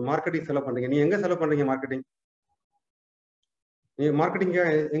பண்ண மார்க்கெட்டிங் செலவு பண்றீங்க? நீ எங்க செலவு பண்றீங்க மார்க்கெட்டிங்? நீங்க மார்க்கெட்டிங்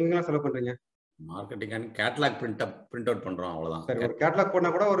எங்கெங்கெல்லாம் செலவு பண்றீங்க? Marketing and catalogue print out பண்றோம், அவ்வளவுதான். சரி, ஒரு கேட்டலாக்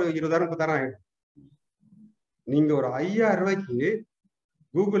போனா கூட ஒரு 20,000 30,000 ஆயிடும். நீங்க ஒரு 5,000 ரூபாய்க்கு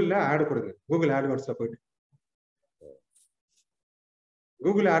கூகுள்ல ஆட் கொடுங்க. கூகுள்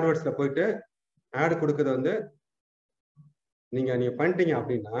ஆட்வர்ட்ஸ்ல போயிட்டு ஆட் கொடுக்கறது வந்து நீங்க பண்ணிட்டீங்க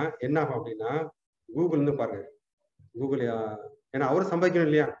அப்படின்னா என்ன ஆகும் அப்படின்னா, கூகுள் இருந்து பாருங்க, கூகுள் ஏன்னா அவரு சம்பாதிக்கணும்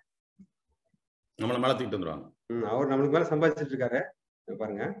இல்லையா, நம்மள மேல தூக்கிட்டு வந்துருவாங்க. அவர் நம்மளுக்கு மேல சம்பாதிச்சிட்டு இருக்காரு.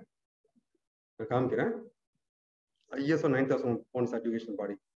 பாருங்க, நான் காமிக்கிறேன். ISO 9001 சர்டிபிகேஷன்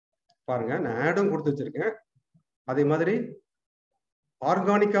பாடி பாருங்க, நான் ஆடும் கொடுத்து வச்சிருக்கேன். அதே மாதிரி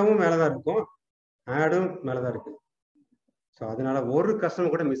ஆர்கானிக்காவும் மேலதான் இருக்கும், ஆடும் மேலதான் இருக்கு. ஸோ அதனால ஒரு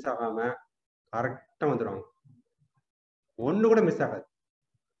கஸ்டமர் கூட மிஸ் ஆகாம கரெக்டா வந்துடுவாங்க. ஒண்ணு கூட மிஸ் ஆகாது.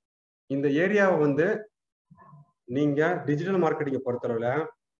 இந்த ஏரியாவை வந்து நீங்க டிஜிட்டல் மார்க்கெட்டிங் பொறுத்தளவுல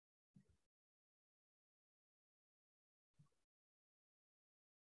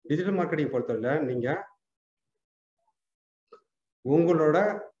நீங்க உங்களோட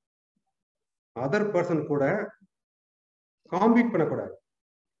அதர் பர்சன் கூட காம்பீட் பண்ணக்கூடாது.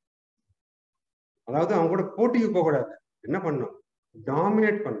 அதாவது அவங்க கூட போட்டிக்கு போக கூடாது. என்ன பண்ணணும்?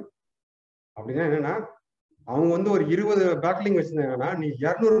 டாமினேட் பண்ணணும். அப்படின்னா என்னன்னா, அவங்க வந்து ஒரு 20 பேக்லிங் வச்சிருந்தாங்கன்னா நீ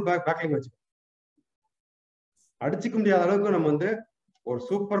 200 பேக்லிங் வச்சு அடிச்சுக்க முடியாத அளவுக்கு நம்ம வந்து ஒரு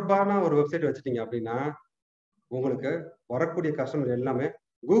சூப்பர்பான ஒரு வெப்சைட் வச்சுட்டீங்க அப்படின்னா உங்களுக்கு வரக்கூடிய கஸ்டமர் எல்லாமே,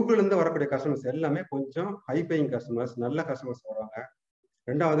 கூகுள்ல இருந்து வரக்கூடிய கஸ்டமர்ஸ் எல்லாமே கொஞ்சம் ஹை பேயிங் கஸ்டமர்ஸ், நல்ல கஸ்டமர்ஸ் வருவாங்க.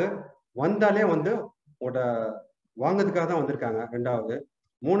 ரெண்டாவது வந்தாலே வந்து உங்களோட வாங்கிறதுக்காக தான் வந்திருக்காங்க. ரெண்டாவது,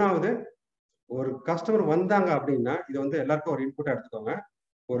 மூணாவது, ஒரு கஸ்டமர் வந்தாங்க அப்படின்னா இது வந்து எல்லாருக்கும் ஒரு இன்புட்டா எடுத்துக்கோங்க.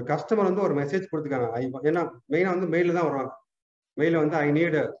 ஒரு கஸ்டமர் வந்து ஒரு மெசேஜ் கொடுத்துருக்காங்க, ஏன்னா மெயினா வந்து மெயில தான் வருவாங்க. மெயில வந்து ஐ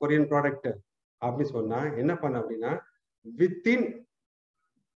நீட் கொரியன் ப்ராடக்ட் அப்படின்னு சொன்னா என்ன பண்ண அப்படின்னா வித்தின்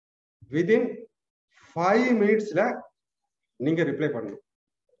 5 மினிட்ஸ்ல நீங்க ரிப்ளை பண்ணணும்.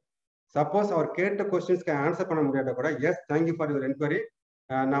 சப்போஸ் அவர் கேட்ட கொஸ்டின்ஸ்க்கு ஆன்சர் பண்ண முடியாத கூட yes thank you for your enquiry,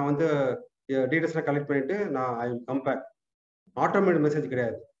 நான் வந்து டீடைல்ஸ்லாம் கலெக்ட் பண்ணிட்டு நான் I come back. Automatic message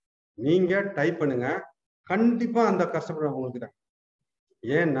கிடையாது, நீங்க டைப் பண்ணுங்க, கண்டிப்பா அந்த கஸ்டமர் உங்களுக்கு தான்.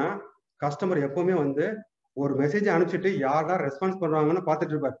 ஏன்னா கஸ்டமர் எப்பவுமே வந்து ஒரு மெசேஜ் அனுப்பிச்சிட்டு யாரெல்லாம் ரெஸ்பான்ஸ் பண்ணுவாங்கன்னு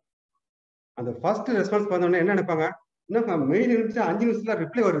பார்த்துட்டு இருப்பாரு. அந்த ஃபர்ஸ்ட் ரெஸ்பான்ஸ் பண்ணோடனே என்ன நினைப்பாங்க, என்னப்பா மெயில் அனுப்பிச்சு 5 நிமிஷத்துல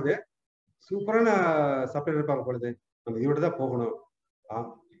ரிப்ளை வருது, சூப்பரான சப்ளையர் இருப்பாங்க பொழுது, நம்ம இவர்கிட்ட தான் போகணும்.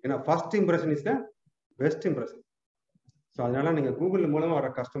 ஏன்னா first impression is the best impression. So அதனால நீங்க கூகுள் மூலமா வர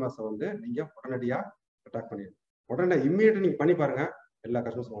கஸ்டமர்ஸை வந்து நீங்க உடனடியா அட்டாக் பண்ணிடுங்க. உடனே இம்மீடியட்டா நீங்க பண்ணி பாருங்க, எல்லா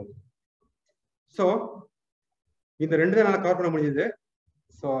கஸ்டமர்ஸும் வந்து. ஸோ இந்த 2 தான் நல்லா கவர் பண்ண முடியுது.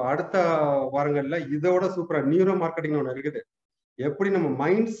 ஸோ அடுத்த வாரங்கள்ல இதோட சூப்பரா நியூரோ மார்க்கெட்டிங் ஒன்று இருக்குது. எப்படி நம்ம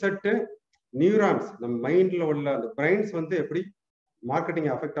மைண்ட் செட்டு, நியூரான்ஸ், நம்ம மைண்ட்ல உள்ள அந்த பிரைன்ஸ் வந்து எப்படி மார்க்கெட்டிங்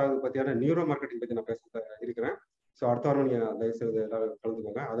அஃபெக்ட் ஆகுது பத்தியான நியூரோ மார்க்கெட்டிங் பத்தி நான் பேச இருக்கிறேன். ஸோ அடுத்த வாரம் நீங்க தயவுசெய்து எல்லாரும்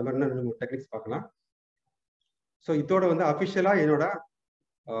கலந்துக்கோங்க. அது மாதிரி இன்னும் டெக்னிக்ஸ் பார்க்கலாம். ஸோ இதோட வந்து அஃபிஷியலா என்னோட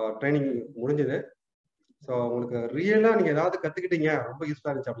ட்ரைனிங் முடிஞ்சது. ஸோ உங்களுக்கு ரியலா நீங்க ஏதாவது கத்துக்கிட்டீங்க, ரொம்ப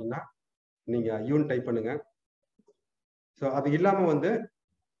யூஸ்ஃபுல்லா இருந்துச்சு அப்படின்னா நீங்க ஐயூன் டைப் பண்ணுங்க. ஸோ அது இல்லாம வந்து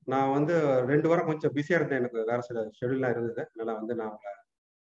நான் வந்து 2 வாரம் கொஞ்சம் பிஸியா இருந்தேன், எனக்கு வேற சில ஷெடியூல்லாம் இருந்தது. அதனால வந்து நான்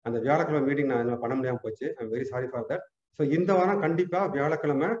அந்த வியாழக்கிழமை மீட்டிங் நான் பண்ண முடியாம போச்சு. I am very sorry for that. So இந்த வாரம் கண்டிப்பா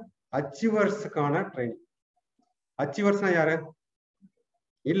வியாழக்கிழமை அச்சீவர்ஸுக்கான ட்ரைனிங். அச்சீவர்ஸ்னா யாரு?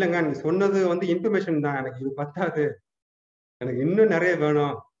 இல்லைங்க, நீங்க சொன்னது வந்து இன்ஃபர்மேஷன் தான், எனக்கு இது பத்தாது, எனக்கு இன்னும் நிறைய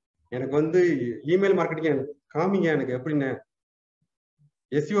வேணும் எனக்கு வந்து இமெயில் மார்க்கெட்டிங் எனக்கு காமிங்க, எனக்கு எப்படின்னு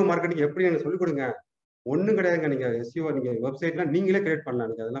எஸ்இஓ மார்க்கெட்டிங் எப்படி எனக்கு சொல்லிக் கொடுங்க. ஒன்றும் கிடையாதுங்க. நீங்க எஸ்இஓ நீங்க வெப்சைட்லாம் நீங்களே கிரியேட் பண்ணலாம்.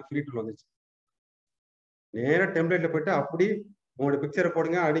 நீங்க அதெல்லாம் ஃப்ரீ டூல் வந்துச்சு. நேரா டெம்ப்ளேட்ல போயிட்டு அப்படி உங்களோட பிக்சரை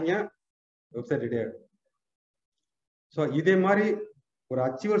போடுங்க, அடிங்க, வெப்சைட் ரெடி ஆகிடும். ஸோ இதே மாதிரி ஒரு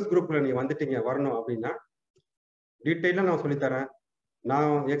அச்சீவர்ஸ் குரூப்ல நீங்க வந்துட்டீங்க வரணும் அப்படின்னா டீட்டெயிலாக நான் சொல்லித்தரேன்.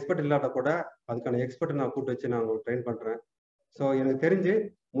 நான் எக்ஸ்பர்ட் இல்லாத கூட அதுக்கான எக்ஸ்பர்ட் நான் கூப்பிட்டு வச்சு நான் உங்களுக்கு ட்ரெயின் பண்றேன். ஸோ எனக்கு தெரிஞ்சு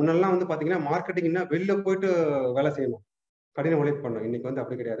முன்னெல்லாம் வந்து பாத்தீங்கன்னா மார்க்கெட்டிங்னா வெளில போயிட்டு வேலை செய்யணும், கடின உழைப்பு பண்ணணும். இன்னைக்கு வந்து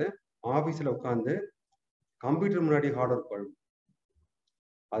அப்படி கிடையாது. ஆபீஸ்ல உட்காந்து கம்ப்யூட்டர் முன்னாடி ஹார்ட் ஒர்க் பண்ணணும்.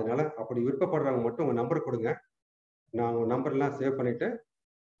 அதனால அப்படி விருப்பப்படுறவங்க மட்டும் உங்க நம்பர் கொடுங்க. நான் உங்க நம்பர் எல்லாம் சேவ் பண்ணிட்டு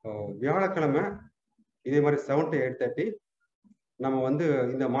வியாழக்கிழமை இதே மாதிரி 7 to 8:30 நம்ம வந்து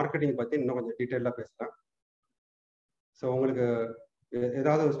இந்த மார்க்கெட்டிங் பத்தி இன்னும் கொஞ்சம் டீட்டெயிலாக பேசலாம். ஸோ உங்களுக்கு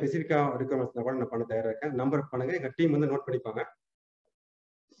ஏதாவது ஒரு ஸ்பெசிஃபிக்காக ரிக்வயர்மெண்ட்ஸ்னா கூட நான் பண்ண தயாராக இருக்கேன். நம்பர் பண்ணுங்க, எங்கள் டீம் வந்து நோட் பண்ணிப்பாங்க.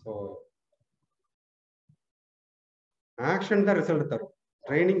 ஸோ ஆக்ஷன் தான் ரிசல்ட் தரும்,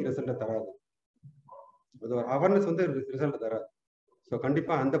 ட்ரைனிங் ரிசல்ட்டை தராது. அது ஒரு அவேர்னஸ் வந்து ரிசல்ட் தராது. ஸோ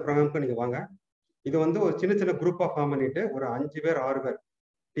கண்டிப்பாக அந்த ப்ரோக்ராமுக்கு நீங்கள் வாங்க. இது வந்து ஒரு சின்ன சின்ன குரூப்பாக ஃபார்ம் பண்ணிட்டு ஒரு 5 பேர் 6 பேர்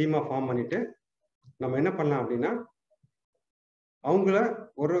டீமாக ஃபார்ம் பண்ணிட்டு நம்ம என்ன பண்ணலாம் அப்படின்னா அவங்கள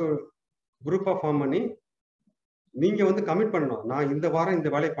ஒரு குரூப்பாக ஃபார்ம் பண்ணி நீங்க வந்து கமிட் பண்ணணும். நான் இந்த வாரம் இந்த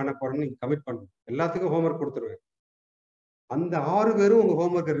வேலையை பண்ண போறேன்னு நீங்க கமிட் பண்ணணும். எல்லாத்துக்கும் ஹோம்ஒர்க் கொடுத்துருவேன். அந்த 6 பேரும் உங்க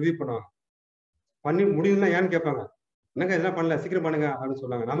ஹோம்ஒர்க்கை ரிவ்யூ பண்ணுவாங்க. பண்ணி முடியும்னா ஏன்னு கேட்பாங்க. என்னங்க இதெல்லாம் பண்ணல, சீக்கிரம் பண்ணுங்க அப்படின்னு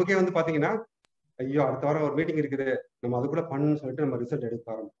சொல்லுவாங்க. நமக்கே வந்து பாத்தீங்கன்னா ஐயோ அடுத்த வாரம் ஒரு மீட்டிங் இருக்குது, நம்ம அதுக்குள்ள பண்ணணும்னு சொல்லிட்டு நம்ம ரிசல்ட்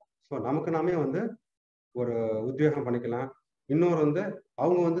எடுக்க ஆரம்பிப்போம். ஸோ நமக்கு நாமே வந்து ஒரு உத்வேகம் பண்ணிக்கலாம். இன்னொரு வந்து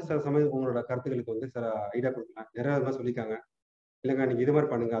அவங்க வந்து சில சமயம் உங்களோட கருத்துக்களுக்கு வந்து சில ஐடியா கொடுக்கலாம். நிறைய மாதிரி சொல்லியிருக்காங்க, இல்லைங்க நீங்க இது மாதிரி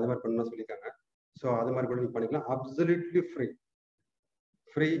பண்ணுங்க அது மாதிரி பண்ணணும்னு சொல்லியிருக்காங்க. ஸோ அது மாதிரி கூட நீங்க பண்ணிக்கலாம். Absolutely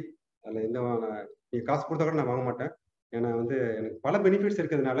free. அதில் எந்த நீங்கள் காசு கொடுத்தா கூட நான் வாங்க மாட்டேன். ஏன்னா வந்து எனக்கு பல பெனிஃபிட்ஸ்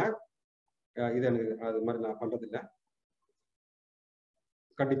இருக்கிறதுனால இது எனக்கு அது மாதிரி நான் பண்ணுறதில்லை.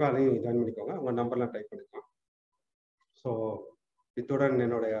 கண்டிப்பாக அதையும் ஜாயின் பண்ணிக்கோங்க. உங்கள் நம்பர்லாம் டைப் பண்ணிக்கலாம். ஸோ இத்துடன்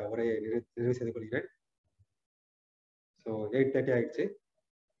என்னுடைய உரையை நிறைவு செய்து கொள்கிறேன். ஸோ 8:30 ஆயிடுச்சு.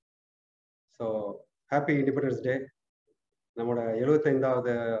 So happy independence day. நம்மளோட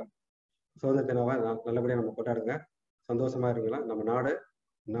 75வது சுதந்திர தினமாக நல்லபடியாக நம்ம கொண்டாடுங்க, சந்தோஷமா இருக்கலாம். நம்ம நாடு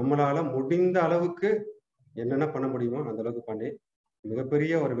நம்மளால முடிந்த அளவுக்கு என்னென்ன பண்ண முடியுமோ அந்த அளவுக்கு பண்ணி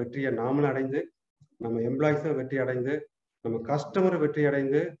மிகப்பெரிய ஒரு வெற்றியை நாமளும் அடைந்து, நம்ம எம்ப்ளாயிஸும் வெற்றி அடைந்து, நம்ம கஸ்டமரும் வெற்றி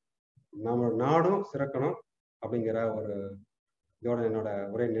அடைந்து, நம்ம நாடும் சிறக்கணும் அப்படிங்கிற ஒரு இதோட என்னோட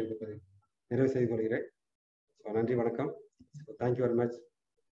உரையை நிறைவு செய்து கொள்கிறேன். ஸோ நன்றி, வணக்கம். Thank you very much.